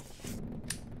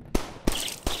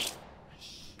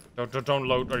 Don't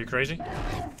load. Are you crazy?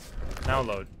 Now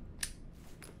load.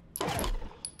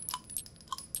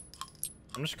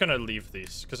 I'm just gonna leave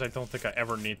these because I don't think I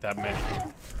ever need that many.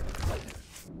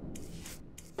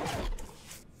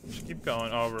 Just keep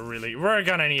going. Oh, we're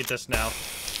gonna need this now.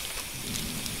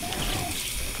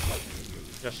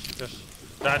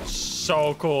 Just. That's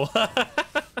so cool.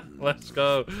 Let's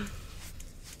go.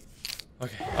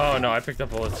 Okay. Oh no, I picked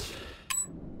up bullets.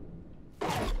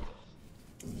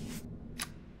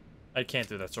 I can't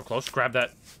do that so close. Grab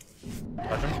that.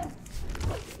 Touch him.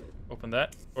 Open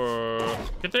that. Or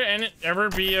could there ever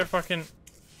be a fucking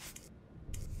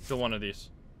still one of these?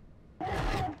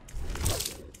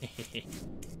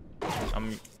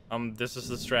 This is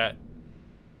the strat.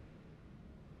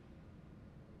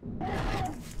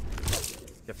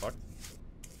 Get fucked.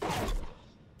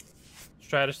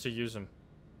 Strat is to use them.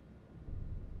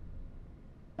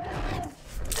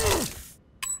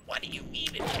 What do you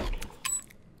mean?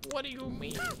 What do you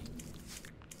mean?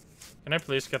 Can I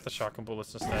please get the shotgun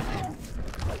bullets instead?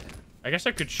 I guess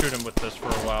I could shoot him with this for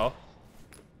a while.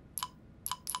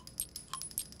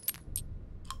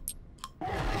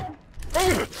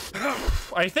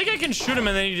 I think I can shoot him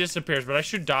and then he disappears, but I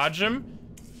should dodge him.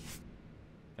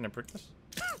 Can I break this?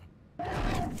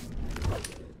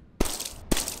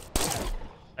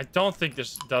 I don't think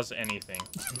this does anything.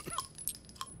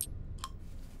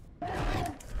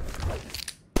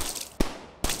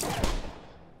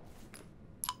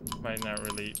 Might not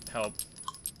really help.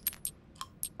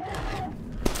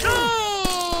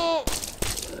 No!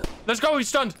 Let's go, he's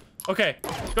stunned. Okay,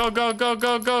 go, go, go,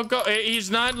 go, go, go.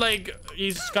 He's not like,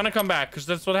 he's gonna come back because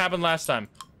that's what happened last time.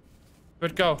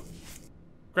 But go.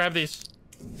 Grab these.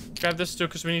 Grab this too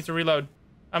because we need to reload.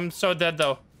 I'm so dead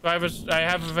though. I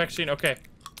have a vaccine. Okay,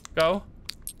 go.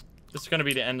 This is gonna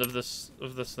be the end of this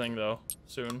thing though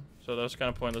soon. So that was kind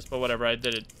of pointless, but whatever. I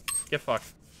did it. Get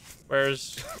fucked.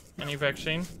 Where's any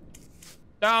vaccine?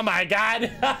 Oh my god!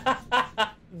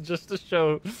 just to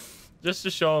show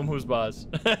him who's boss.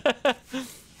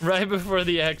 Right before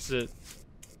the exit.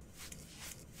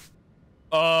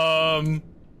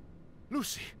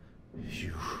 Lucy,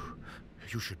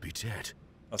 you should be dead.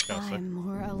 That's kind of sick. I'm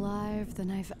more alive than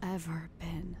I've ever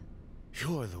been.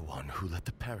 You're the one who let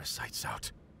the parasites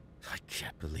out. I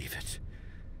can't believe it.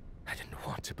 I didn't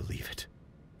want to believe it.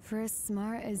 For as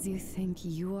smart as you think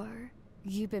you are,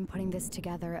 you've been putting this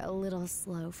together a little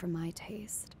slow for my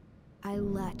taste. I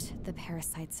let the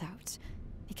parasites out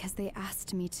because they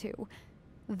asked me to.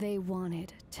 They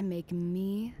wanted to make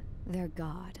me their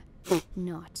god,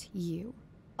 not you.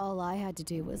 All I had to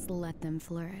do was let them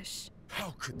flourish.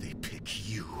 How could they pick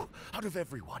you out of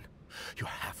everyone? You're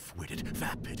half-witted,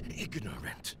 vapid,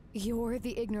 ignorant. You're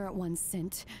the ignorant one,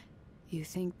 Sint. You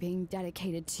think being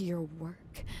dedicated to your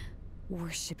work,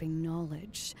 worshipping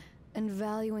knowledge, and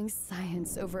valuing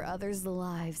science over others'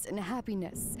 lives and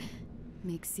happiness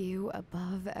makes you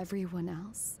above everyone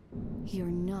else. You're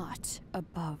not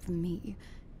above me.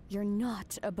 You're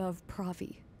not above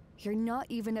Pravi. You're not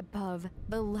even above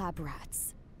the lab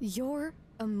rats. You're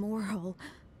immoral,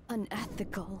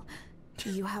 unethical.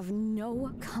 You have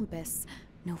no compass,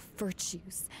 no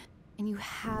virtues, and you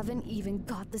haven't even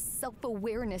got the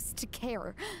self-awareness to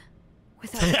care.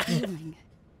 Without feeling,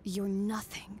 you're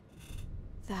nothing.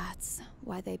 That's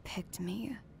why they picked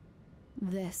me.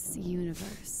 This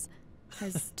universe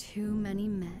has too many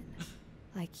men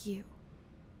like you.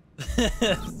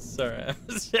 Sorry.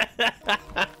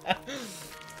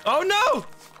 Oh no!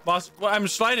 Boss, well, I'm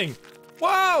sliding.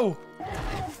 Whoa!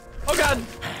 Oh god!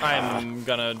 I'm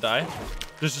gonna die.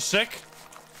 This is sick.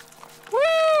 Woo!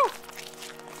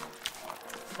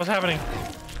 What's happening?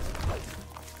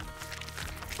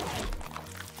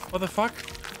 What the fuck?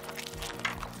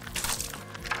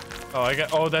 Oh,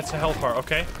 oh, that's a health bar.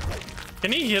 Okay.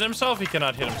 Can he hit himself? He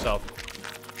cannot hit himself.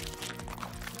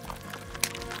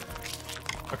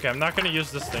 Okay, I'm not gonna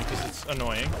use this thing because it's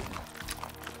annoying.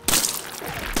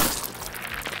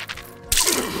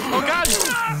 Oh god!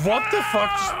 What the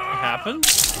fuck just happened?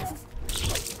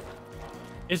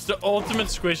 It's the ultimate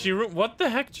squishy room. What the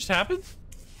heck just happened?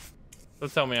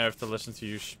 Don't tell me I have to listen to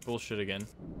you bullshit again.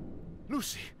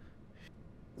 Lucy.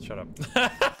 Shut up.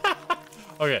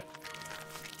 Okay.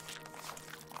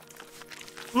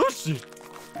 Lucy!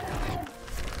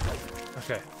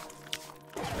 Okay.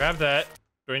 Grab that.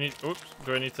 Do I need... Oops.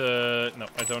 Do I need to... No,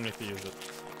 I don't need to use it.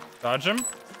 Dodge him.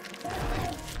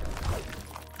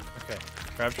 Okay.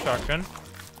 Grab shotgun.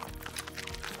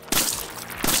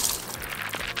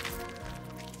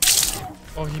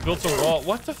 Oh, he built a wall.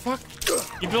 What the fuck?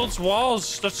 He builds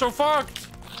walls. That's so fucked.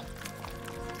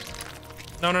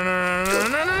 No, no, no, no, no, no,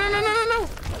 no, no, no, no, no.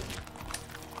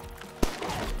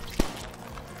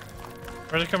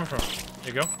 Where's it coming from?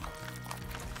 There you go.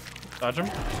 Dodge him.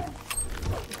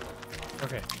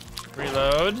 Okay.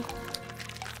 Reload.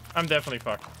 I'm definitely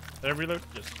fucked. Did I reload?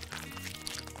 Yes.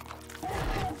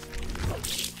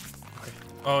 Okay.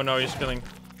 Oh no, he's killing.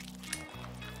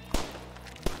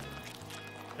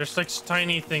 There's like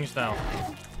tiny things now.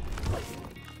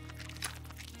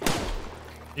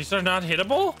 These are not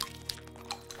hittable?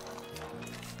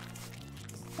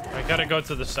 I gotta go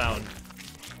to the sound.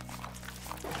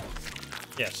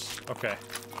 Yes, okay.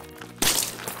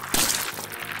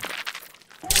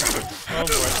 Oh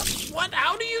boy. What?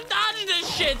 How do you dodge this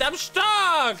shit? I'm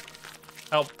stuck!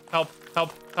 Help, help,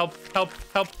 help, help, help,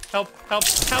 help, help, help,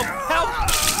 help, help!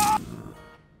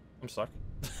 I'm stuck.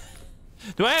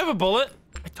 Do I have a bullet?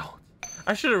 I don't.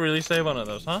 I should have really saved one of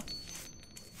those, huh?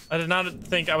 I did not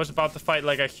think I was about to fight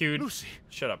like a huge... Lucy.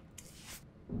 Shut up.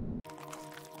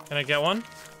 Can I get one?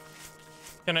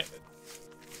 Can I...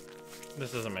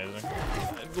 This is amazing.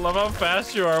 I love how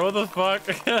fast you are. What the fuck?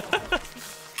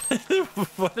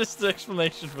 What is the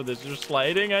explanation for this? You're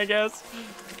sliding, I guess?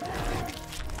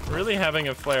 Really having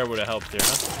a flare would have helped here,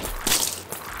 huh?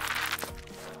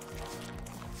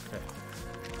 Okay.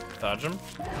 Dodge him.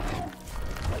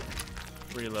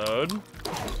 Reload.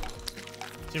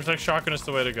 Seems like shotgun is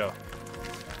the way to go.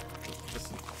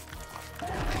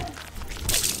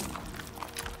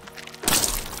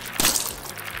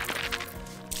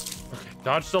 Okay,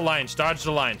 dodge the lines, dodge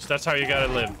the lines. That's how you gotta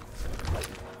live.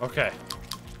 Okay.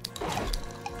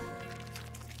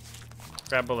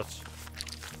 Grab bullets.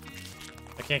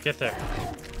 I can't get there.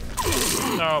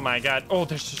 Oh my god. Oh,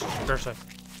 there's just a...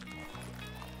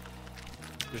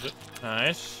 Use it.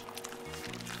 Nice.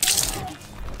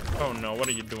 Oh no, what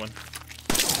are you doing?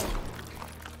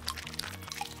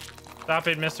 Stop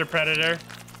it, Mr. Predator.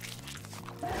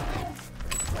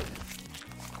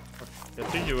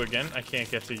 Get to you again. I can't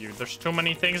get to you. There's too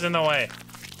many things in the way.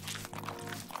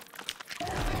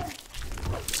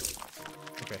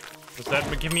 Okay. Does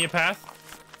that give me a path?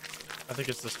 I think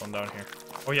it's this one down here.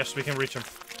 Oh yes, we can reach him.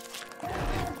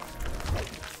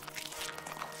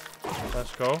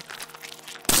 Let's go.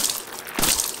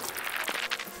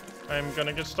 I'm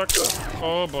gonna get stuck.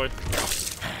 Oh boy.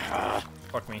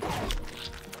 Fuck me.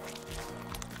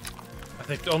 I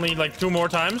think only like 2 more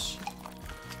times.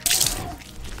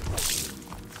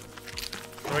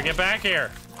 How do we get back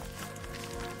here?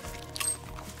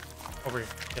 Over here.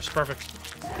 Yes, perfect.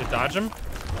 You dodge him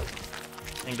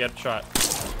and get shot.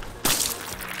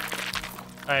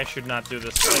 I should not do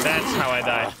this. That's how I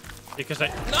die. Because I...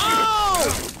 No!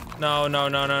 No, no,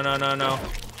 no, no, no, no, no.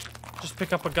 Just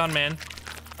pick up a gun, man.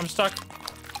 I'm stuck.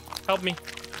 Help me.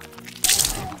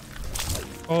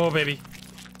 Oh, baby.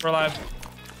 We're alive.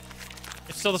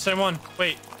 It's still the same one.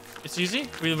 Wait. It's easy?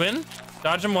 We win?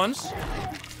 Dodge him once.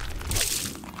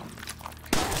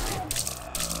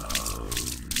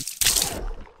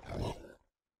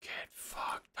 Get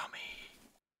fucked, dummy.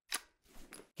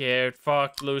 Get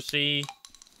fucked, Lucy.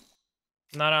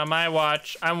 Not on my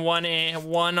watch. I'm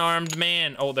one-armed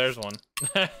man. Oh, there's one.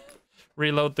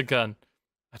 Reload the gun.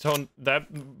 I don't... That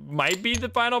might be the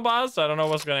final boss. I don't know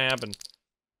what's gonna happen.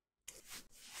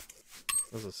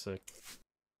 This is sick.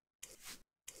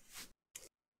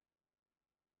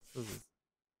 This is...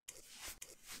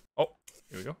 Oh,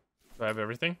 here we go. Do I have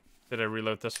everything? Did I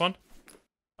reload this one?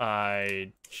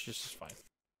 This is fine.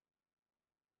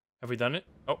 Have we done it?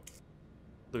 Oh.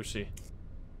 Lucy.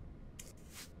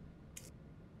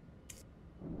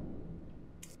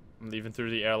 I'm leaving through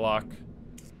the airlock.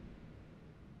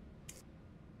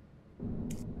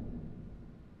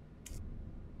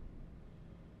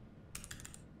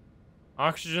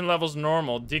 Oxygen levels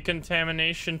normal.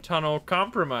 Decontamination tunnel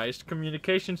compromised.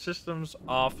 Communication systems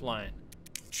offline.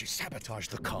 She sabotaged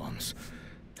the comms.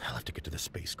 I'll have to get to the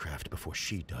spacecraft before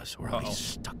she does, or I'll be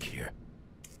stuck here.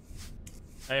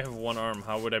 I have one arm.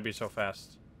 How would I be so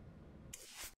fast?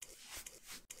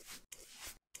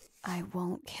 I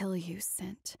won't kill you,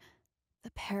 Sint. The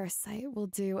parasite will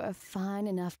do a fine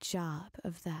enough job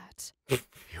of that.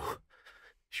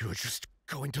 You're just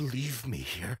going to leave me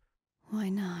here? Why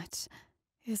not?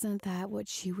 Isn't that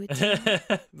what you would do?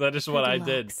 That is what Good I luck,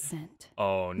 did. Scent.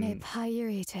 Oh, May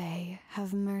Pyrite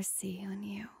have mercy on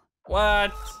you.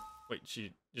 what? Wait,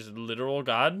 she is a literal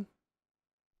god?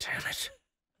 Damn it.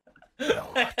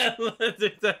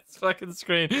 Dude, that's fucking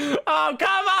screen. Oh,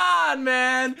 come on,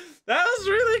 man. That was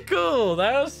really cool.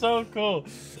 That was so cool.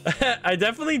 I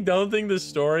definitely don't think the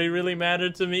story really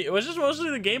mattered to me. It was just mostly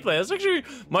the gameplay. That's actually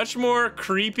much more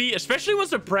creepy, especially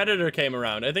once the Predator came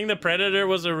around. I think the Predator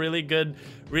was a really good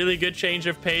change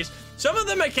of pace. Some of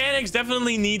the mechanics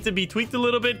definitely need to be tweaked a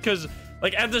little bit because,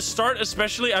 like, at the start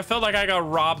especially, I felt like I got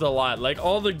robbed a lot. Like,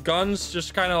 all the guns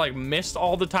just kind of like missed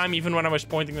all the time, even when I was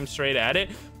pointing them straight at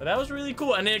it. But that was really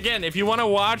cool. And again, if you want to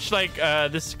watch like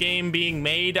this game being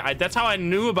made, that's how I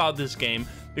knew about this game,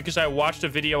 because I watched a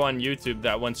video on YouTube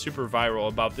that went super viral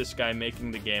about this guy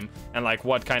making the game and like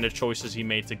what kind of choices he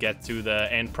made to get to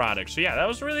the end product. So yeah, that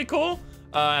was really cool.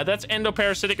 That's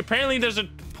Endoparasitic. Apparently there's a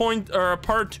point or a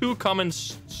part 2 coming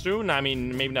soon. I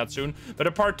mean, maybe not soon, but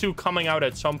a part 2 coming out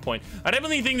at some point. I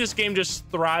definitely think this game just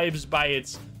thrives by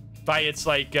its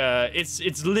like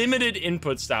its limited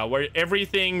input style, where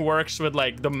everything works with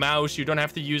like the mouse. You don't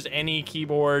have to use any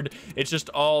keyboard. It's just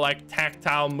all like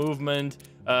tactile movement,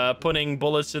 putting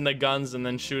bullets in the guns and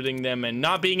then shooting them, and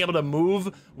not being able to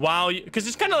move while you, because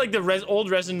it's kind of like the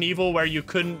old Resident Evil where you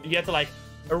had to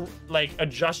like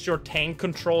adjust your tank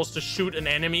controls to shoot an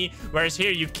enemy, whereas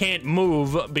here you can't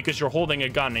move because you're holding a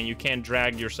gun and you can't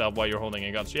drag yourself while you're holding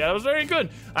a gun. So yeah, that was very good.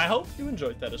 I hope you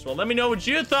enjoyed that as well. Let me know what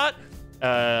you thought.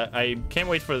 I can't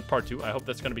wait for the part 2. I hope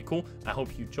that's gonna be cool. I hope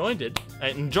you enjoyed it.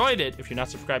 If you're not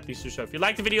subscribed, please do so. If you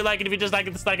liked the video, like it. If you dislike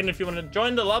it, dislike it. And if you want to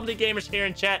join the lovely gamers here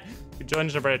in chat, you can join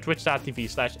us over at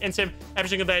twitch.tv/Insym every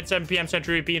single day at 7 p.m.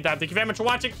 Central European time. Thank you very much for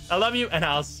watching. I love you, and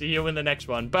I'll see you in the next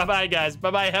one. Bye-bye, guys.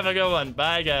 Bye-bye. Have a good one.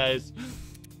 Bye, guys.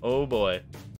 Oh, boy.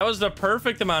 That was the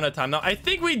perfect amount of time. Now, I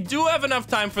think we do have enough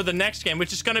time for the next game,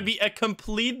 which is going to be a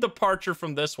complete departure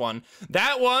from this one.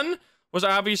 That one was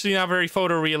obviously not very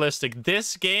photorealistic.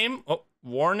 This game, oh,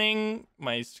 warning,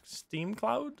 my Steam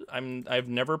cloud. I've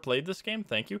never played this game.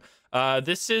 Thank you.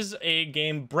 This is a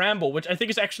game, Bramble, which I think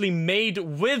is actually made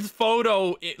with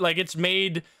like it's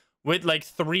made with like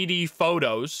 3D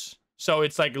photos. So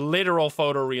it's like literal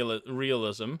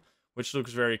photorealism, which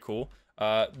looks very cool.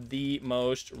 The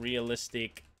most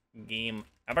realistic game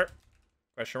ever?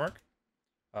 Question mark.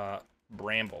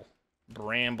 Bramble.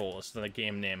 Bramble is the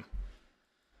game name.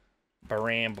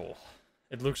 Bramble.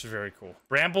 It looks very cool.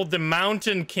 Bramble the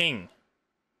Mountain King.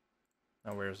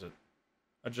 Now, where is it?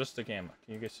 Adjust the gamma.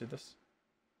 Can you guys see this?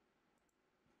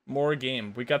 More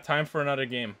game. We got time for another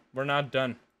game. We're not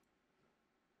done.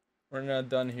 We're not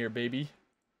done here, baby.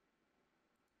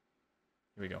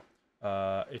 Here we go.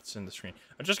 It's in the screen.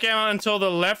 Adjust gamma until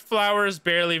the left flower is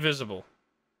barely visible.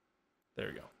 There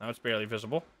we go. Now it's barely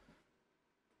visible.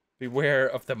 Beware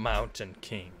of the Mountain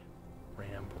King.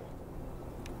 Bramble.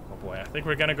 Oh boy, I think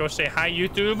we're gonna go say hi,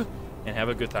 YouTube, and have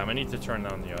a good time. I need to turn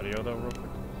down the audio though real quick.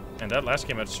 And that last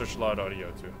game had such loud audio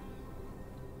too.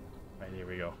 Right, here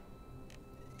we go.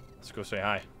 Let's go say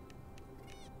hi.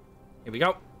 Here we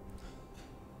go.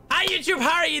 Hi YouTube,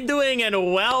 how are you doing?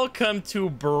 And welcome to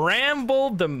Bramble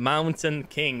the Mountain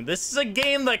King. This is a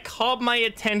game that caught my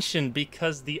attention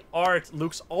because the art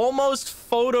looks almost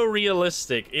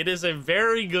photorealistic. It is a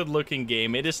very good looking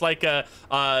game. It is like a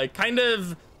kind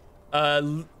of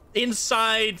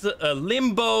inside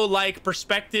limbo like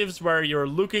perspectives where you're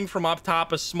looking from up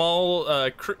top, a small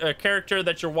character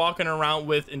that you're walking around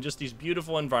with in just these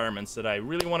beautiful environments that I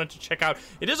really wanted to check out.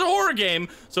 It is a horror game,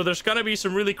 so there's gonna be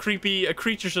some really creepy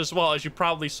creatures as well, as you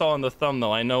probably saw in the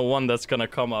thumbnail. I know one that's gonna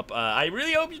come up. I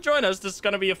really hope you join us. This is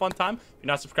gonna be a fun time. If you're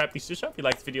not subscribed, please do so. If you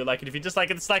like the video, like it. If you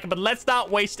dislike it, dislike it. But let's not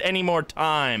waste any more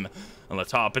time, and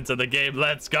let's hop into the game.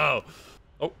 Let's go.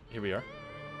 Oh, here we are.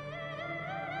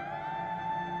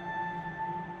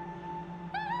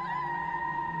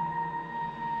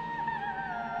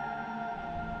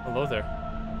 Hello there.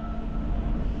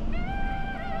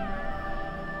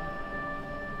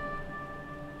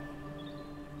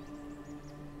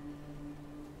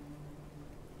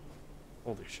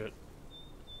 Holy shit.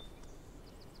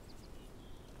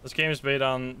 This game is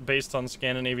based on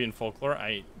Scandinavian folklore.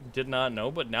 I did not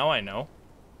know, but now I know.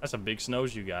 That's a big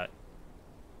nose you got.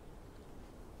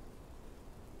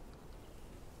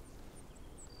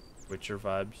 Witcher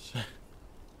vibes.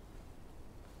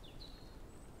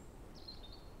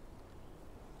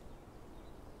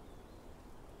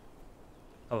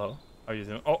 Hello. How are you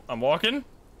doing? Oh, I'm walking. Am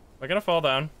I gonna fall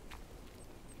down?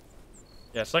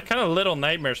 Yeah, it's like kind of Little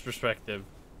Nightmares perspective.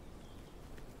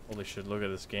 Holy shit, look at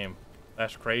this game.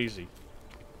 That's crazy.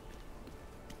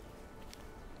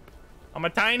 I'm a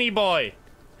tiny boy.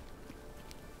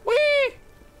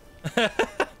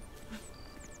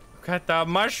 Got the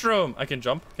mushroom. I can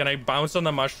jump. Can I bounce on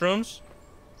the mushrooms?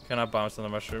 Cannot bounce on the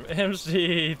mushroom.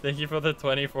 MC, thank you for the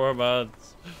 24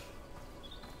 months.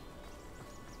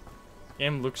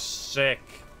 Game looks sick.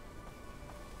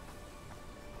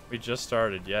 We just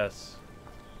started, yes.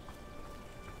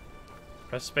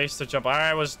 Press space to jump.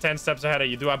 I was 10 steps ahead of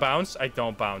you. Do I bounce? I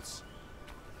don't bounce.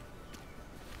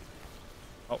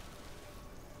 Oh.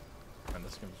 Man,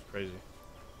 this game is crazy.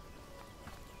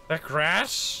 That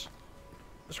grass?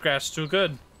 This grass is too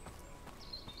good.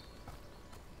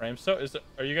 Frames though?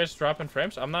 Are you guys dropping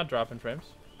frames? I'm not dropping frames.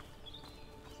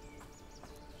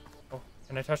 Oh,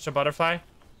 can I touch the butterfly?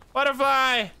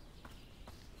 Butterfly!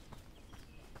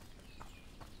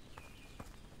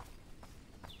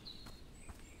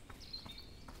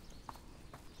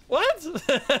 What?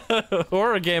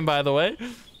 Horror game, by the way.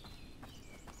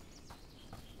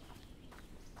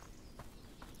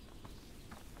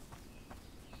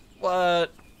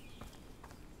 What?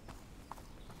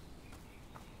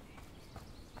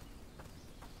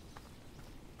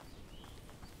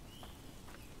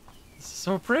 This is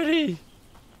so pretty.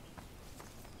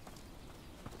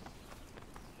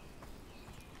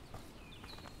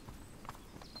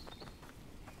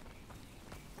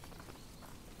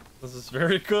 This is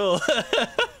very cool.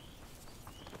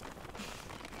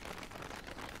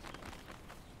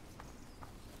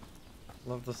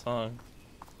 Love the song.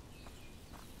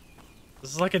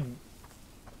 This is like a...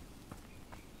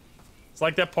 It's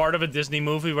like that part of a Disney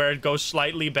movie where it goes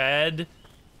slightly bad.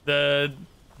 The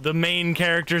main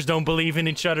characters don't believe in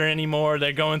each other anymore.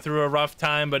 They're going through a rough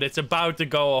time, but it's about to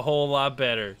go a whole lot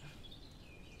better.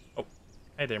 Oh,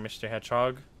 hey there, Mr.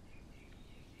 Hedgehog.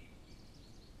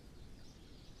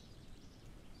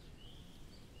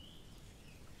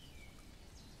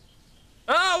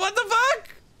 Oh, what the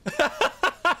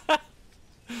fuck?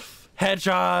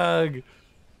 Hedgehog.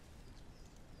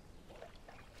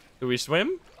 Do we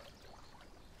swim?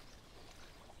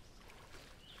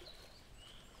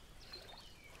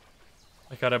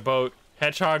 I got a boat.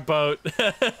 Hedgehog boat.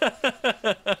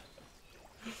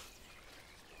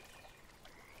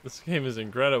 This game is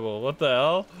incredible. What the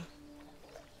hell?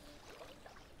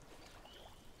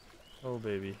 Oh,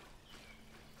 baby.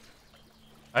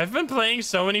 I've been playing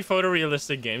so many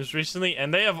photorealistic games recently,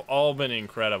 and they have all been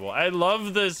incredible. I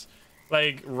love this,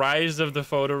 like, rise of the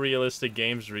photorealistic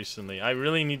games recently. I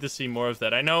really need to see more of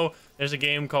that. I know there's a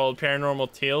game called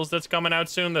Paranormal Tales that's coming out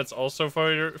soon that's also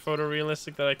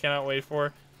photorealistic that I cannot wait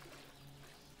for.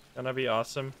 Gonna be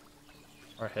awesome.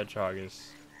 Our hedgehog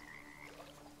is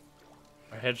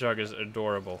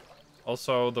adorable.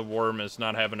 Also, the worm is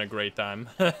not having a great time.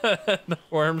 The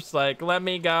worm's like, let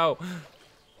me go.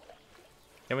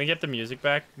 Can we get the music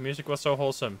back? The music was so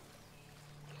wholesome.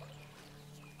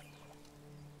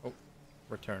 Oh,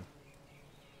 return.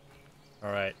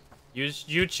 All right,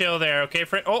 you chill there, okay,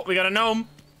 friend? Oh, we got a gnome.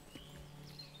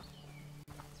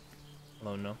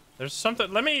 Hello, no. There's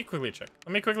something. Let me quickly check.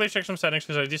 Let me quickly check some settings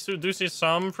because I do see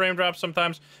some frame drops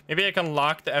sometimes. Maybe I can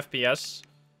lock the FPS.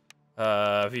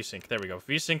 VSync. There we go.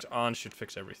 VSync's on should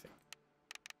fix everything.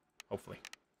 Hopefully.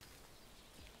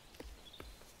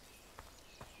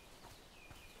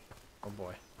 Oh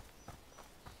boy.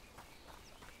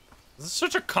 This is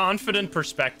such a confident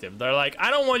perspective. They're like, I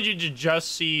don't want you to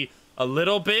just see a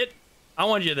little bit. I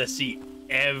want you to see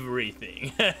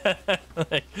everything.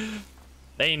 Like,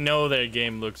 they know their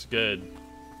game looks good.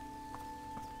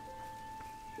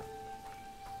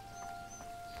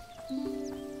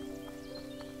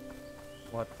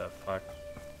 What the fuck?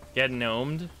 Get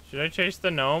gnomed? Should I chase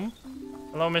the gnome?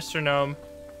 Hello, Mr. Gnome.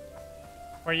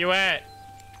 Where you at?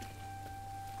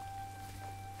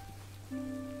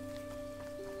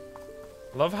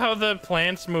 Love how the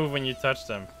plants move when you touch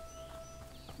them.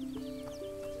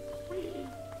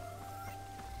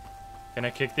 Can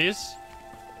I kick these?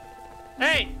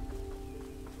 Hey!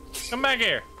 Come back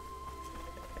here.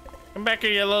 Come back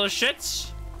here, you little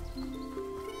shits.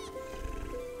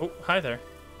 Oh, hi there.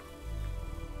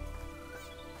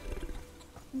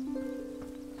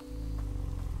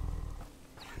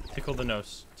 Tickle the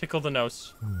nose. Tickle the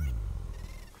nose.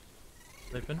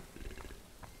 Sleeping?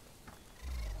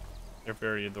 You're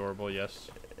very adorable, yes.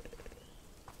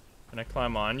 Can I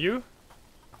climb on you?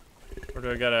 Or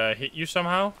do I gotta hit you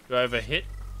somehow? Do I have a hit?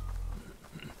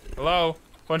 Hello?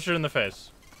 Punch it in the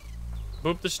face.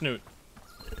 Boop the snoot.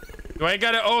 Do I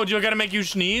gotta make you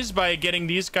sneeze by getting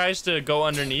these guys to go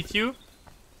underneath you?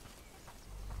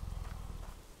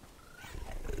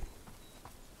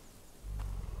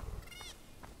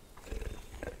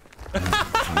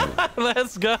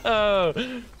 Let's go!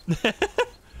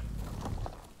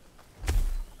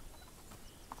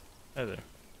 Hi there.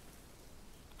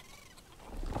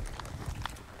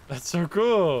 That's so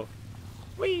cool.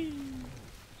 Whee!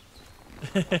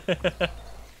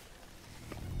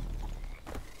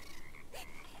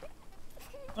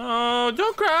 Oh,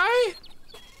 don't cry!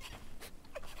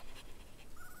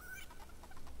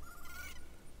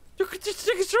 Look at this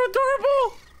thing, it's so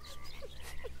adorable!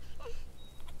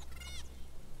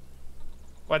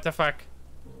 What the fuck?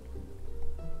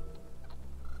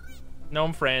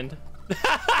 Gnome friend.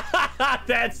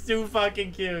 That's too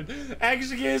fucking cute.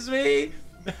 Excuse me?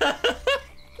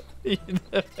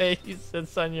 The face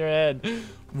that's on your head.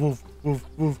 Woof, woof,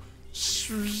 woof.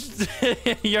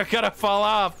 You're gonna fall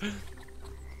off.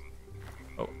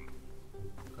 Oh.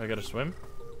 I gotta swim?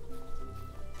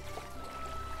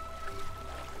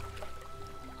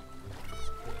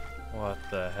 What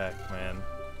the heck, man?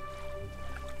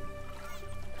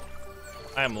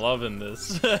 I'm loving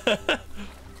this.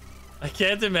 I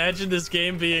can't imagine this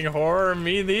game being horror.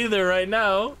 Me neither right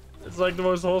now. It's like the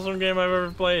most wholesome game I've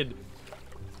ever played.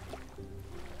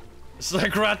 It's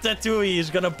like Ratatouille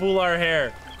is gonna pull our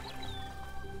hair.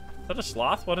 Is that a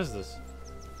sloth? What is this?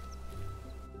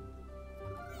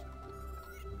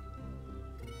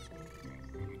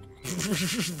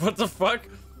 What the fuck?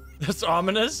 That's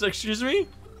ominous. Excuse me?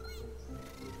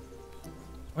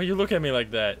 Why you look at me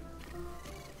like that?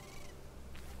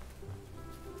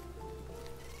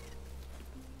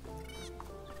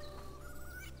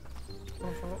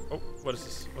 Oh, what is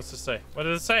this? What's this say? What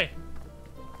did it say?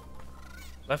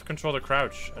 Left control to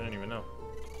crouch. I didn't even know.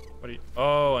 What do you...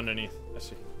 Oh, underneath. I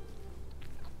see.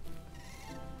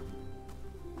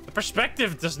 The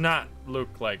perspective does not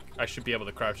look like I should be able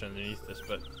to crouch underneath this,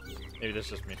 but maybe that's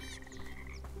just me.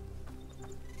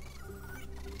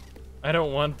 I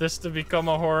don't want this to become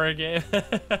a horror game.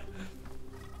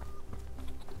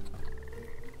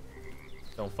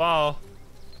 Don't fall.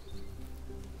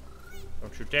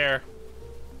 Don't you dare.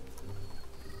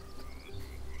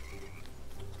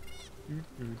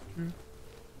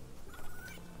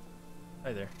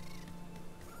 Hi there.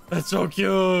 That's so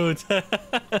cute.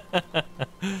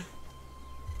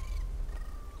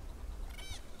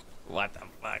 What the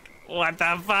fuck? What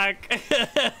the fuck?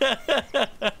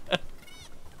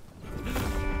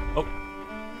 Oh.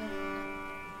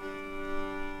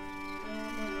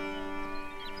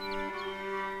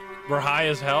 We're high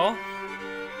as hell.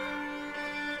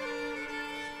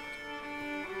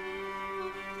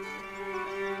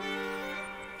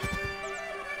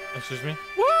 Excuse me.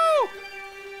 Woo!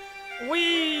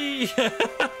 Wee!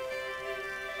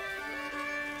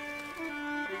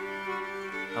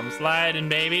 I'm sliding,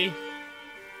 baby.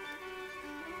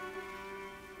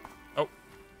 Oh,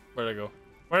 where'd I go?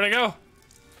 Where'd I go?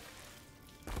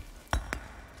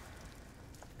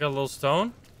 Got a little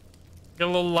stone? Got a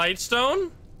little light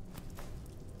stone?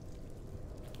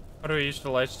 How do I use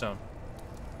the light stone?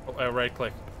 Oh, I right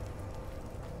click.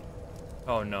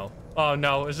 Oh no. Oh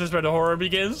no, is this where the horror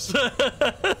begins?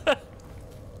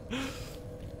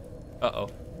 Uh-oh.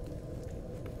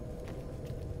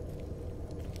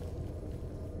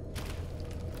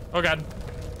 Oh god.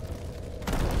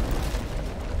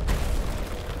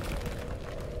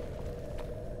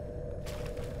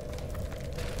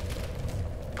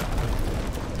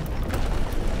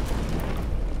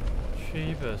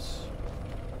 Jeebus.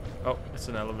 Oh, it's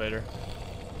an elevator.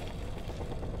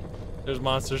 There's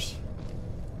monsters.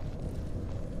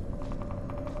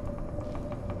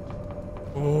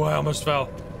 Ooh, I almost fell.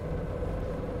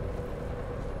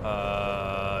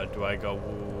 Do I go?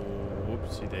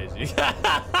 Whoopsie daisy.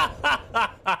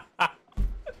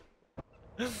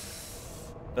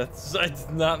 I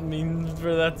did not mean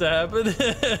for that to happen.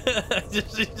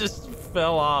 It just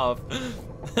fell off.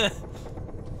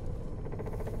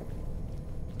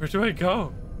 Where do I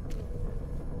go?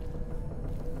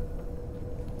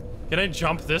 Can I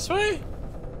jump this way?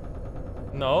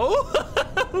 No?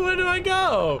 Where do I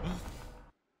go?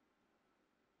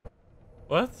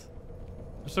 What?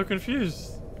 I'm so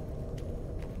confused.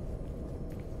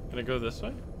 Can I go this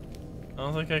way? I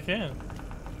don't think I can.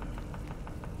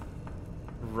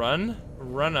 Run?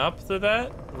 Run up to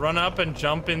that? Run up and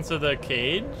jump into the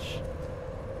cage?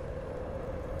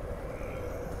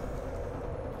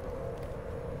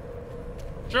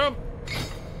 Jump!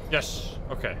 Yes.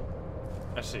 Okay.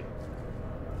 I see.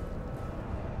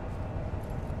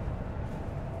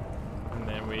 And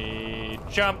then we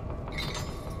jump.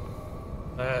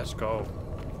 Let's go.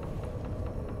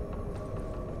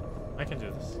 I can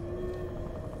do this.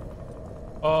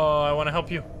 Oh, I want to help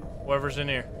you. Whoever's in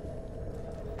here.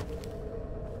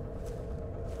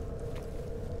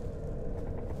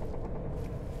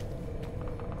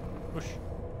 Push.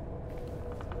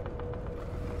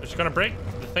 It's gonna break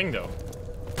the thing, though.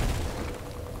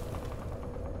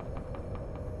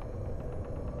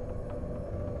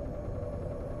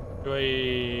 Do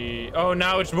I... Oh,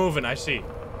 now it's moving. I see.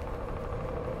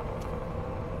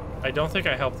 I don't think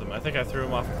I helped him. I think I threw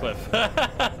him off a cliff.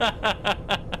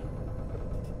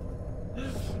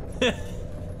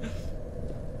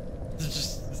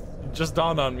 It just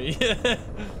dawned on me.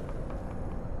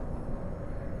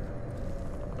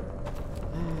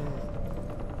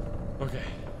 Okay.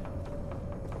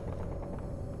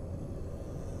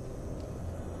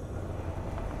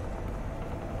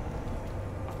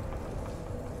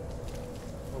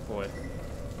 Oh boy.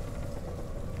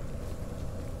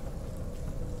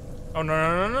 Oh no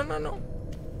no no no no no.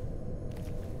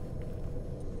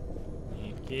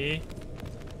 Sneaky.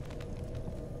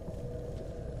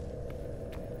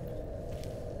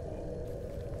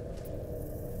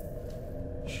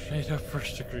 Straight up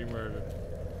first degree murder.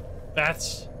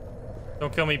 Bats.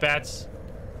 Don't kill me, bats.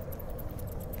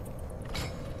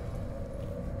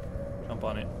 Jump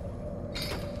on it.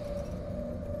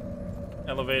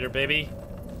 Elevator, baby.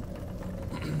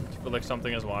 Feel like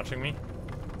something is watching me.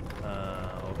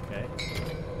 Okay.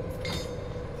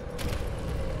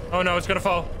 Oh no, it's gonna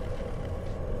fall.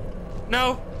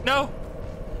 No, no,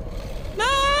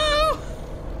 no!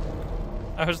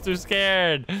 I was too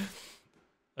scared.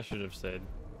 I should have stayed.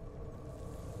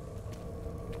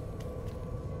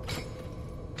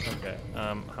 Okay,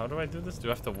 how do I do this? Do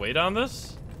I have to wait on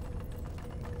this?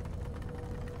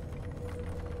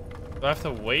 Do I have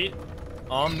to wait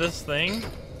on this thing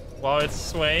while it's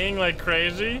swaying like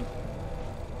crazy?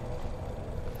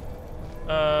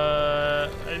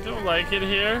 I don't like it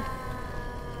here.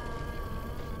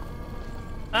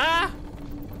 Ah!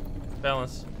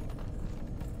 Balance.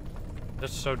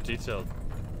 That's so detailed.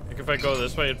 Like if I go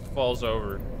this way, it falls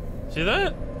over. See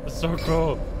that? That's so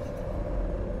cool.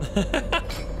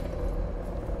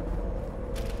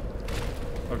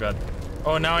 Oh god.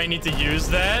 Oh, now I need to use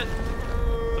that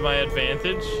to my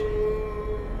advantage.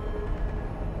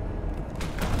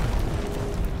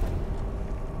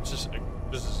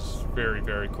 This is very,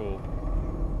 very cool.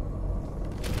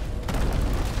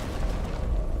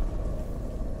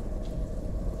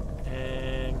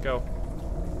 And go.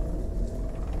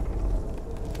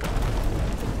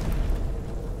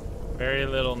 Very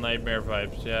little nightmare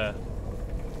vibes, yeah.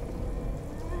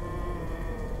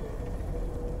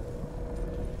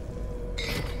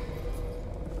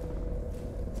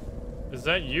 Is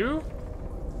that you?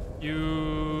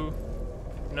 You...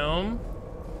 gnome?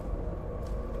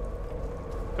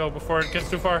 Go before it gets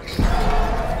too far.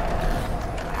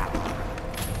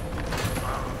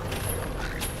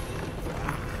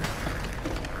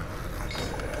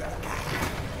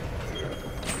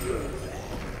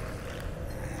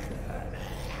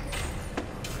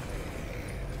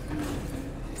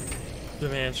 The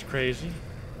man's crazy.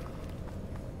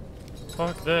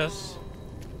 Fuck this.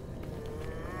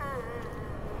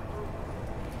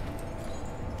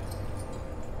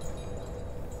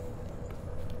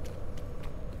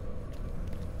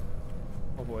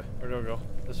 Oh boy, where do I go?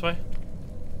 This way?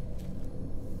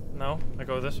 No, I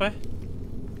go this way?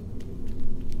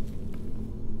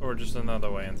 Or just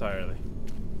another way entirely?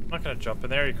 I'm not gonna jump in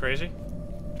there, are you crazy?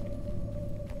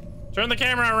 Turn the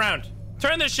camera around!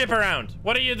 Turn this ship around!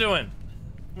 What are you doing?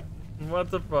 What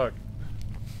the fuck?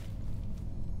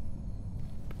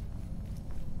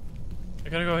 I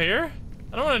gotta go here?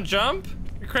 I don't wanna jump!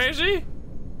 You crazy?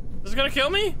 This is gonna kill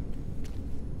me?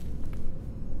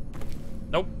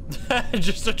 Nope.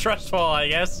 Just a trust fall, I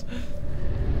guess. Is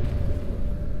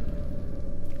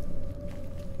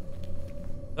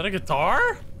that a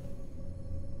guitar?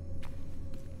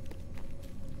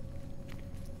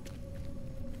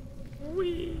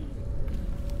 Whee.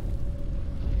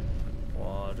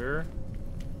 Water.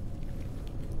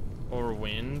 Or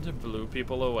wind blew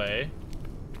people away.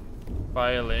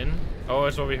 Violin. Oh,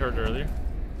 that's what we heard earlier.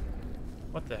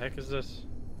 What the heck is this?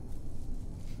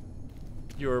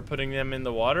 You were putting them in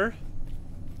the water?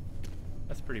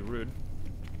 That's pretty rude.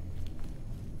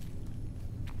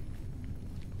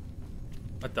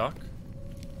 A duck?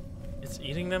 It's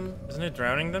eating them? Isn't it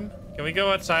drowning them? Can we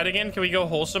go outside again? Can we go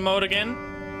wholesome mode again?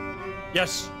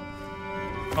 Yes.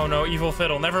 Oh no, evil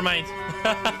fiddle. Never mind.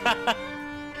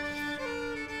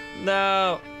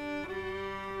 No.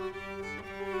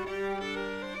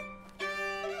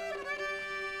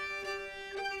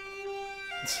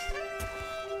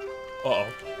 Uh-oh.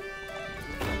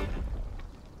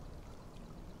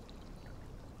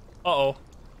 Uh-oh.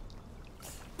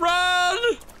 Run!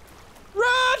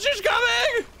 Run! She's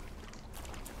coming!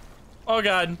 Oh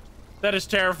god. That is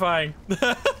terrifying.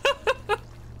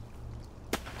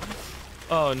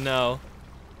 Oh no.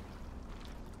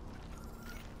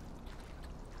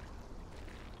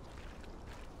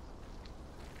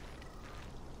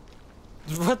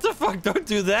 What the fuck? Don't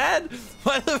do that.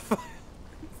 Why the fuck?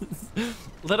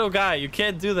 Little guy, you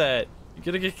can't do that. You're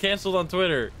gonna get canceled on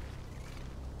Twitter.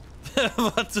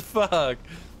 What the fuck?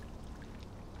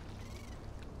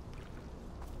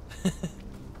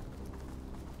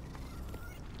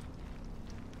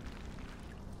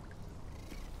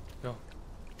 Go.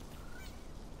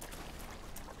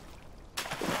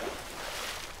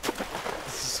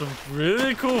 This is some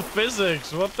really cool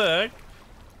physics. What the heck?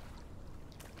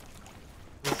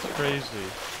 That's crazy.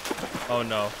 Oh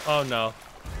no. Oh no.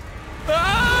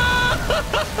 Ah!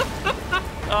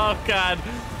 Oh god.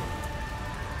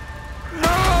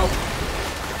 No!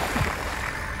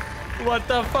 What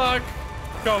the fuck?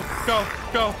 Go, go,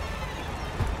 go.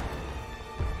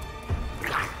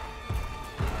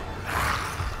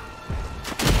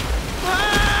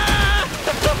 Ah!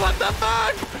 What the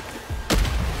fuck?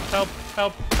 Help,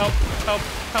 help, help, help,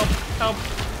 help, help.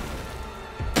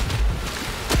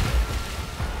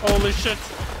 Holy shit.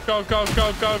 Go, go,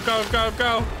 go, go, go, go,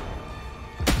 go.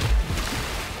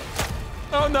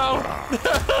 Oh no.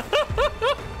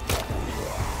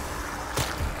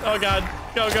 Oh god.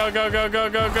 Go, go, go, go, go,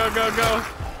 go, go, go, go.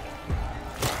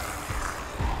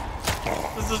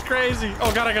 This is crazy.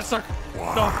 Oh god, I got stuck.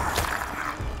 No.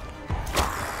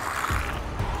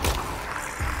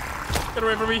 Get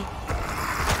away from me.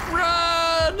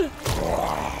 Run!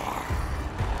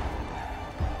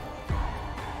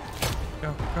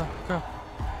 Go, go, go.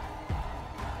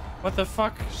 What the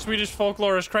fuck? Swedish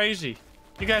folklore is crazy.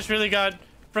 You guys really got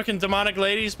freaking demonic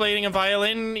ladies playing a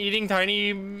violin, eating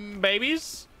tiny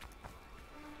babies?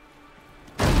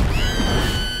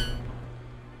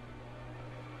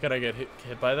 Can I get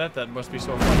hit by that? That must be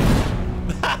so funny.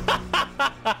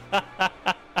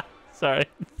 Sorry.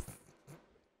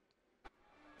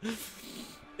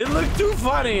 It looked too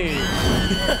funny.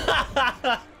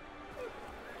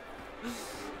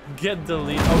 Get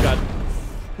delete. Oh god.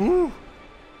 Woo.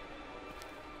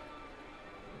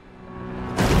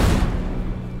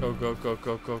 Go, go, go,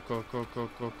 go, go, go, go, go,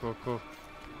 go, go, go.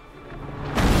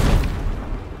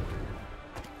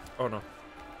 Oh no.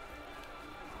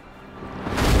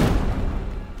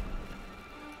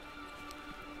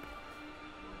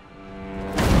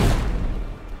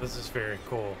 This is very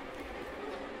cool.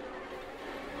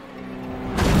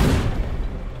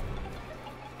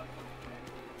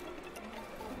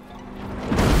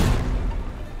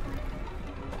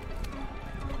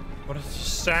 What is the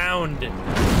sound?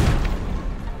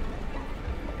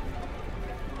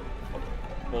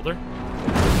 Boulder?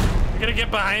 You're gonna get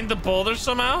behind the boulder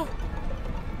somehow?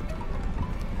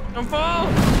 Don't fall!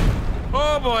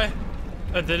 Oh boy!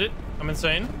 I did it. I'm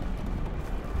insane.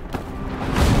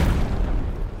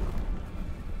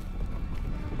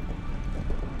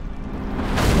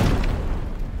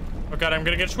 Oh god, I'm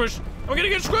gonna get squished. I'm gonna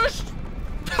get squished!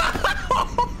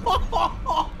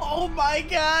 Oh my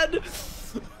god!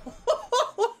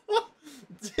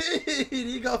 Dude,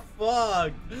 he got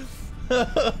fucked.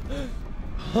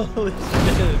 Holy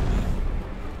shit.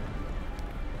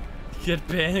 Get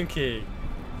pancake.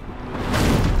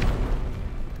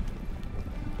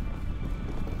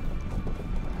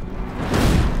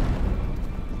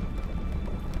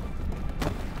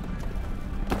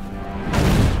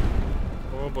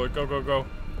 Oh boy, go, go, go.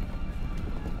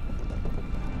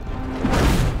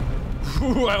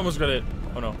 Ooh, I almost got it.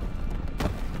 Oh no.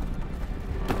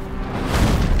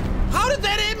 How did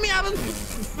that hit me? I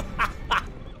was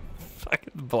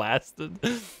fucking blasted.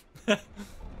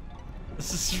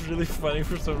 This is really funny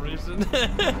for some reason.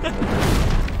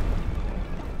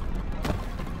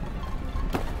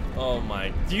 Oh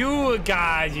my, you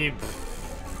guys, you,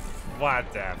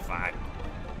 what the fuck?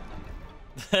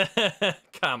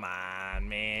 Come on,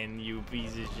 man, you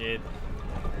piece of shit.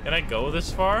 Can I go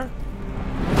this far?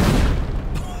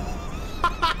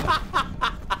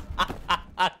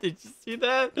 Did you see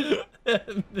that?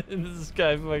 This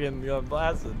guy fucking got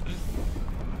blasted.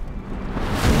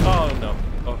 Oh no.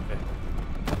 Okay.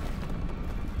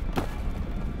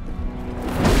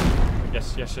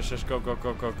 Yes, yes, yes, yes. Go, go,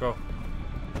 go, go, go.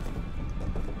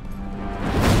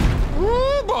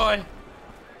 Woo, boy.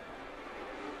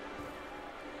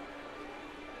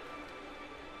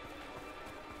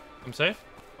 I'm safe.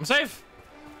 I'm safe.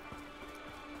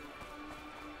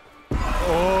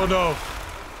 Oh no.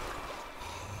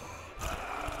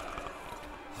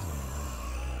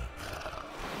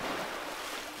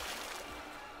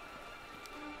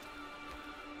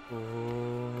 Oh.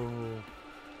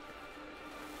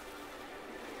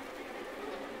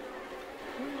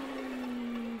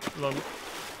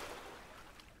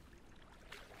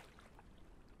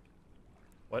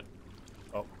 What?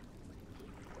 Oh.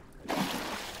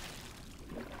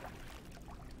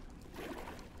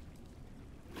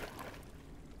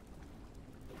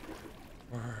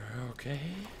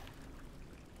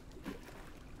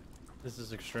 This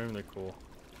is extremely cool.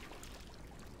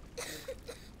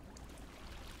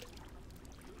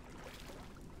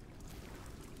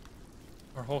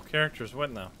 Our whole character's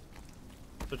wet now.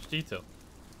 Such detail.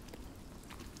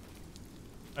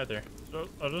 Right there.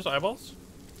 Are those eyeballs?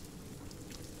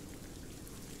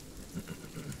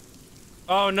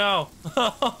 Oh no!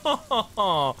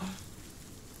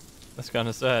 That's kind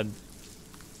of sad.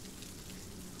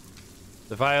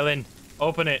 The violin.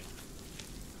 Open it.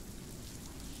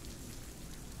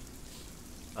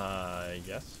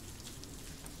 Yes.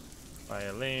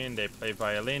 Violin. They play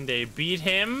violin. They beat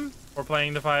him for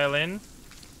playing the violin.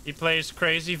 He plays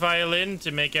crazy violin to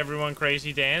make everyone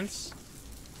crazy dance.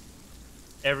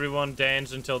 Everyone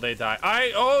dance until they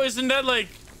die. Oh, isn't that like...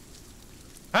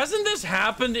 Hasn't this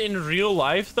happened in real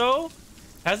life, though?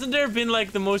 Hasn't there been,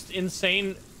 like, the most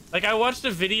insane... Like, I watched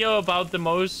a video about the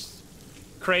most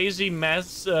crazy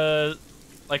mass,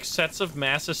 like, sets of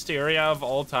mass hysteria of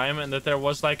all time, and that there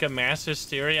was, like, a mass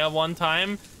hysteria one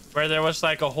time where there was,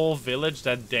 like, a whole village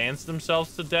that danced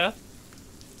themselves to death.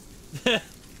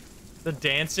 The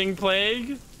dancing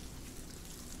plague?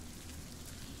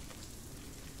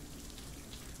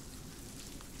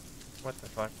 What the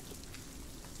fuck?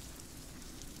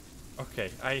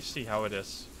 Okay, I see how it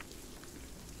is.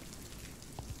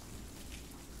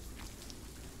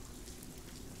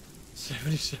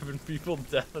 "77 people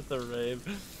dead at the rave."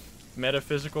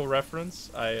 Metaphysical reference.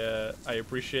 I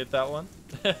appreciate that one.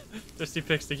 Twisty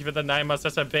Pix, thank you for the 9 months.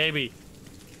 That's a baby.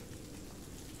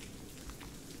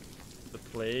 The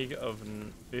plague of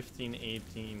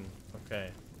 1518.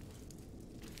 Okay.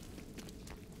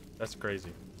 That's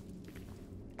crazy.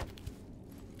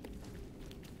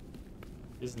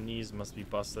 His knees must be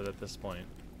busted at this point.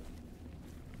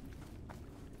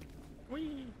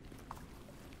 Whee!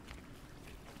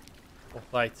 Oh,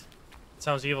 light. It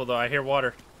sounds evil though. I hear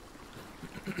water.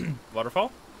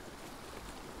 Waterfall?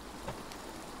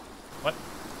 What?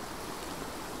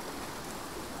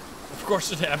 Of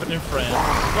course it happened in France.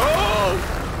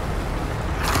 Oh!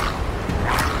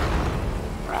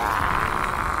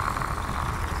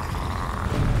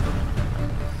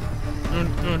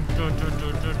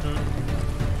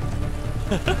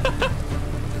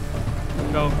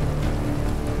 Go.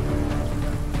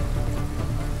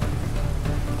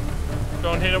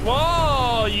 Don't hit a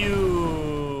wall,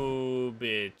 you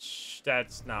bitch.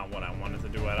 That's not what I wanted to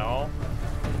do at all.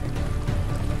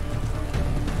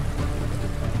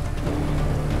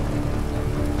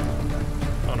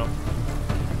 Oh no.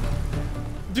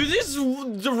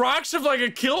 Dude, the rocks have like a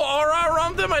kill aura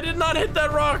around them? I did not hit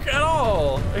that rock at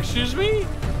all. Excuse me?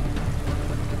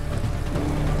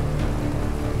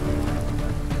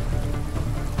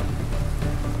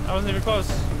 I wasn't even close.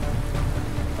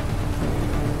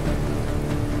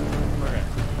 Okay.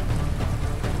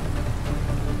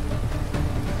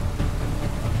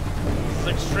 This is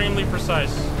extremely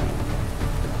precise.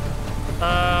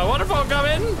 Waterfall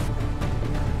coming!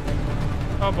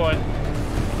 Oh boy.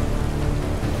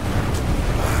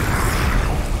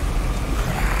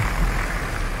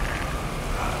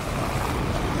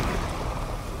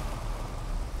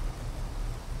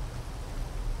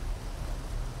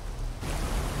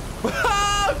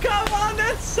 Oh, come on,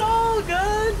 that's so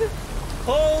good!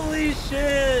 Holy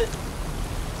shit!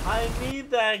 I need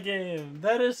that game.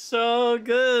 That is so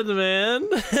good, man.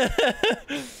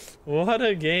 What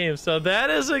a game. So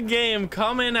that is a game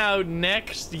coming out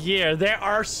next year. There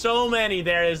are so many.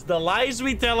 There is The Lies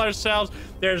We Tell Ourselves.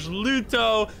 There's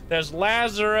Luto. There's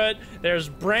Lazarus. There's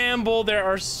Bramble. There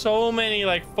are so many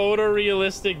like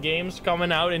photorealistic games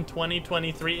coming out in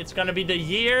 2023. It's going to be the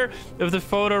year of the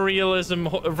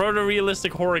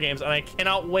photorealistic horror games, and I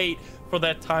cannot wait for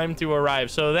that time to arrive.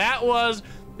 So that was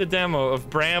the demo of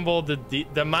Bramble,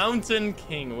 the Mountain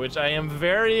King, which I am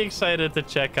very excited to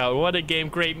check out. What a game.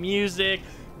 Great music,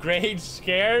 great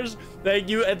scares. Like,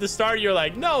 you at the start you're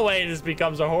like, no way this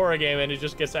becomes a horror game, and it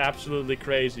just gets absolutely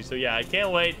crazy. So yeah, I can't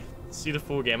wait to see the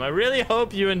full game. I really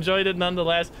hope you enjoyed it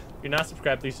nonetheless. If you're not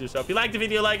subscribed, please do so. If you liked the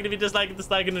video, like it. If you dislike it,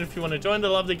 dislike it. And if you want to join the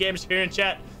lovely games here in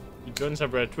chat, you join us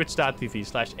over at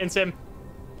twitch.tv/Insym.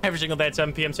 Every single day at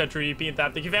 7 p.m. Central European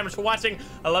time. Thank you very much for watching.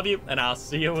 I love you, and I'll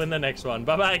see you in the next one.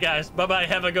 Bye-bye, guys. Bye-bye.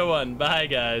 Have a good one. Bye,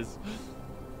 guys.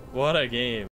 What a game.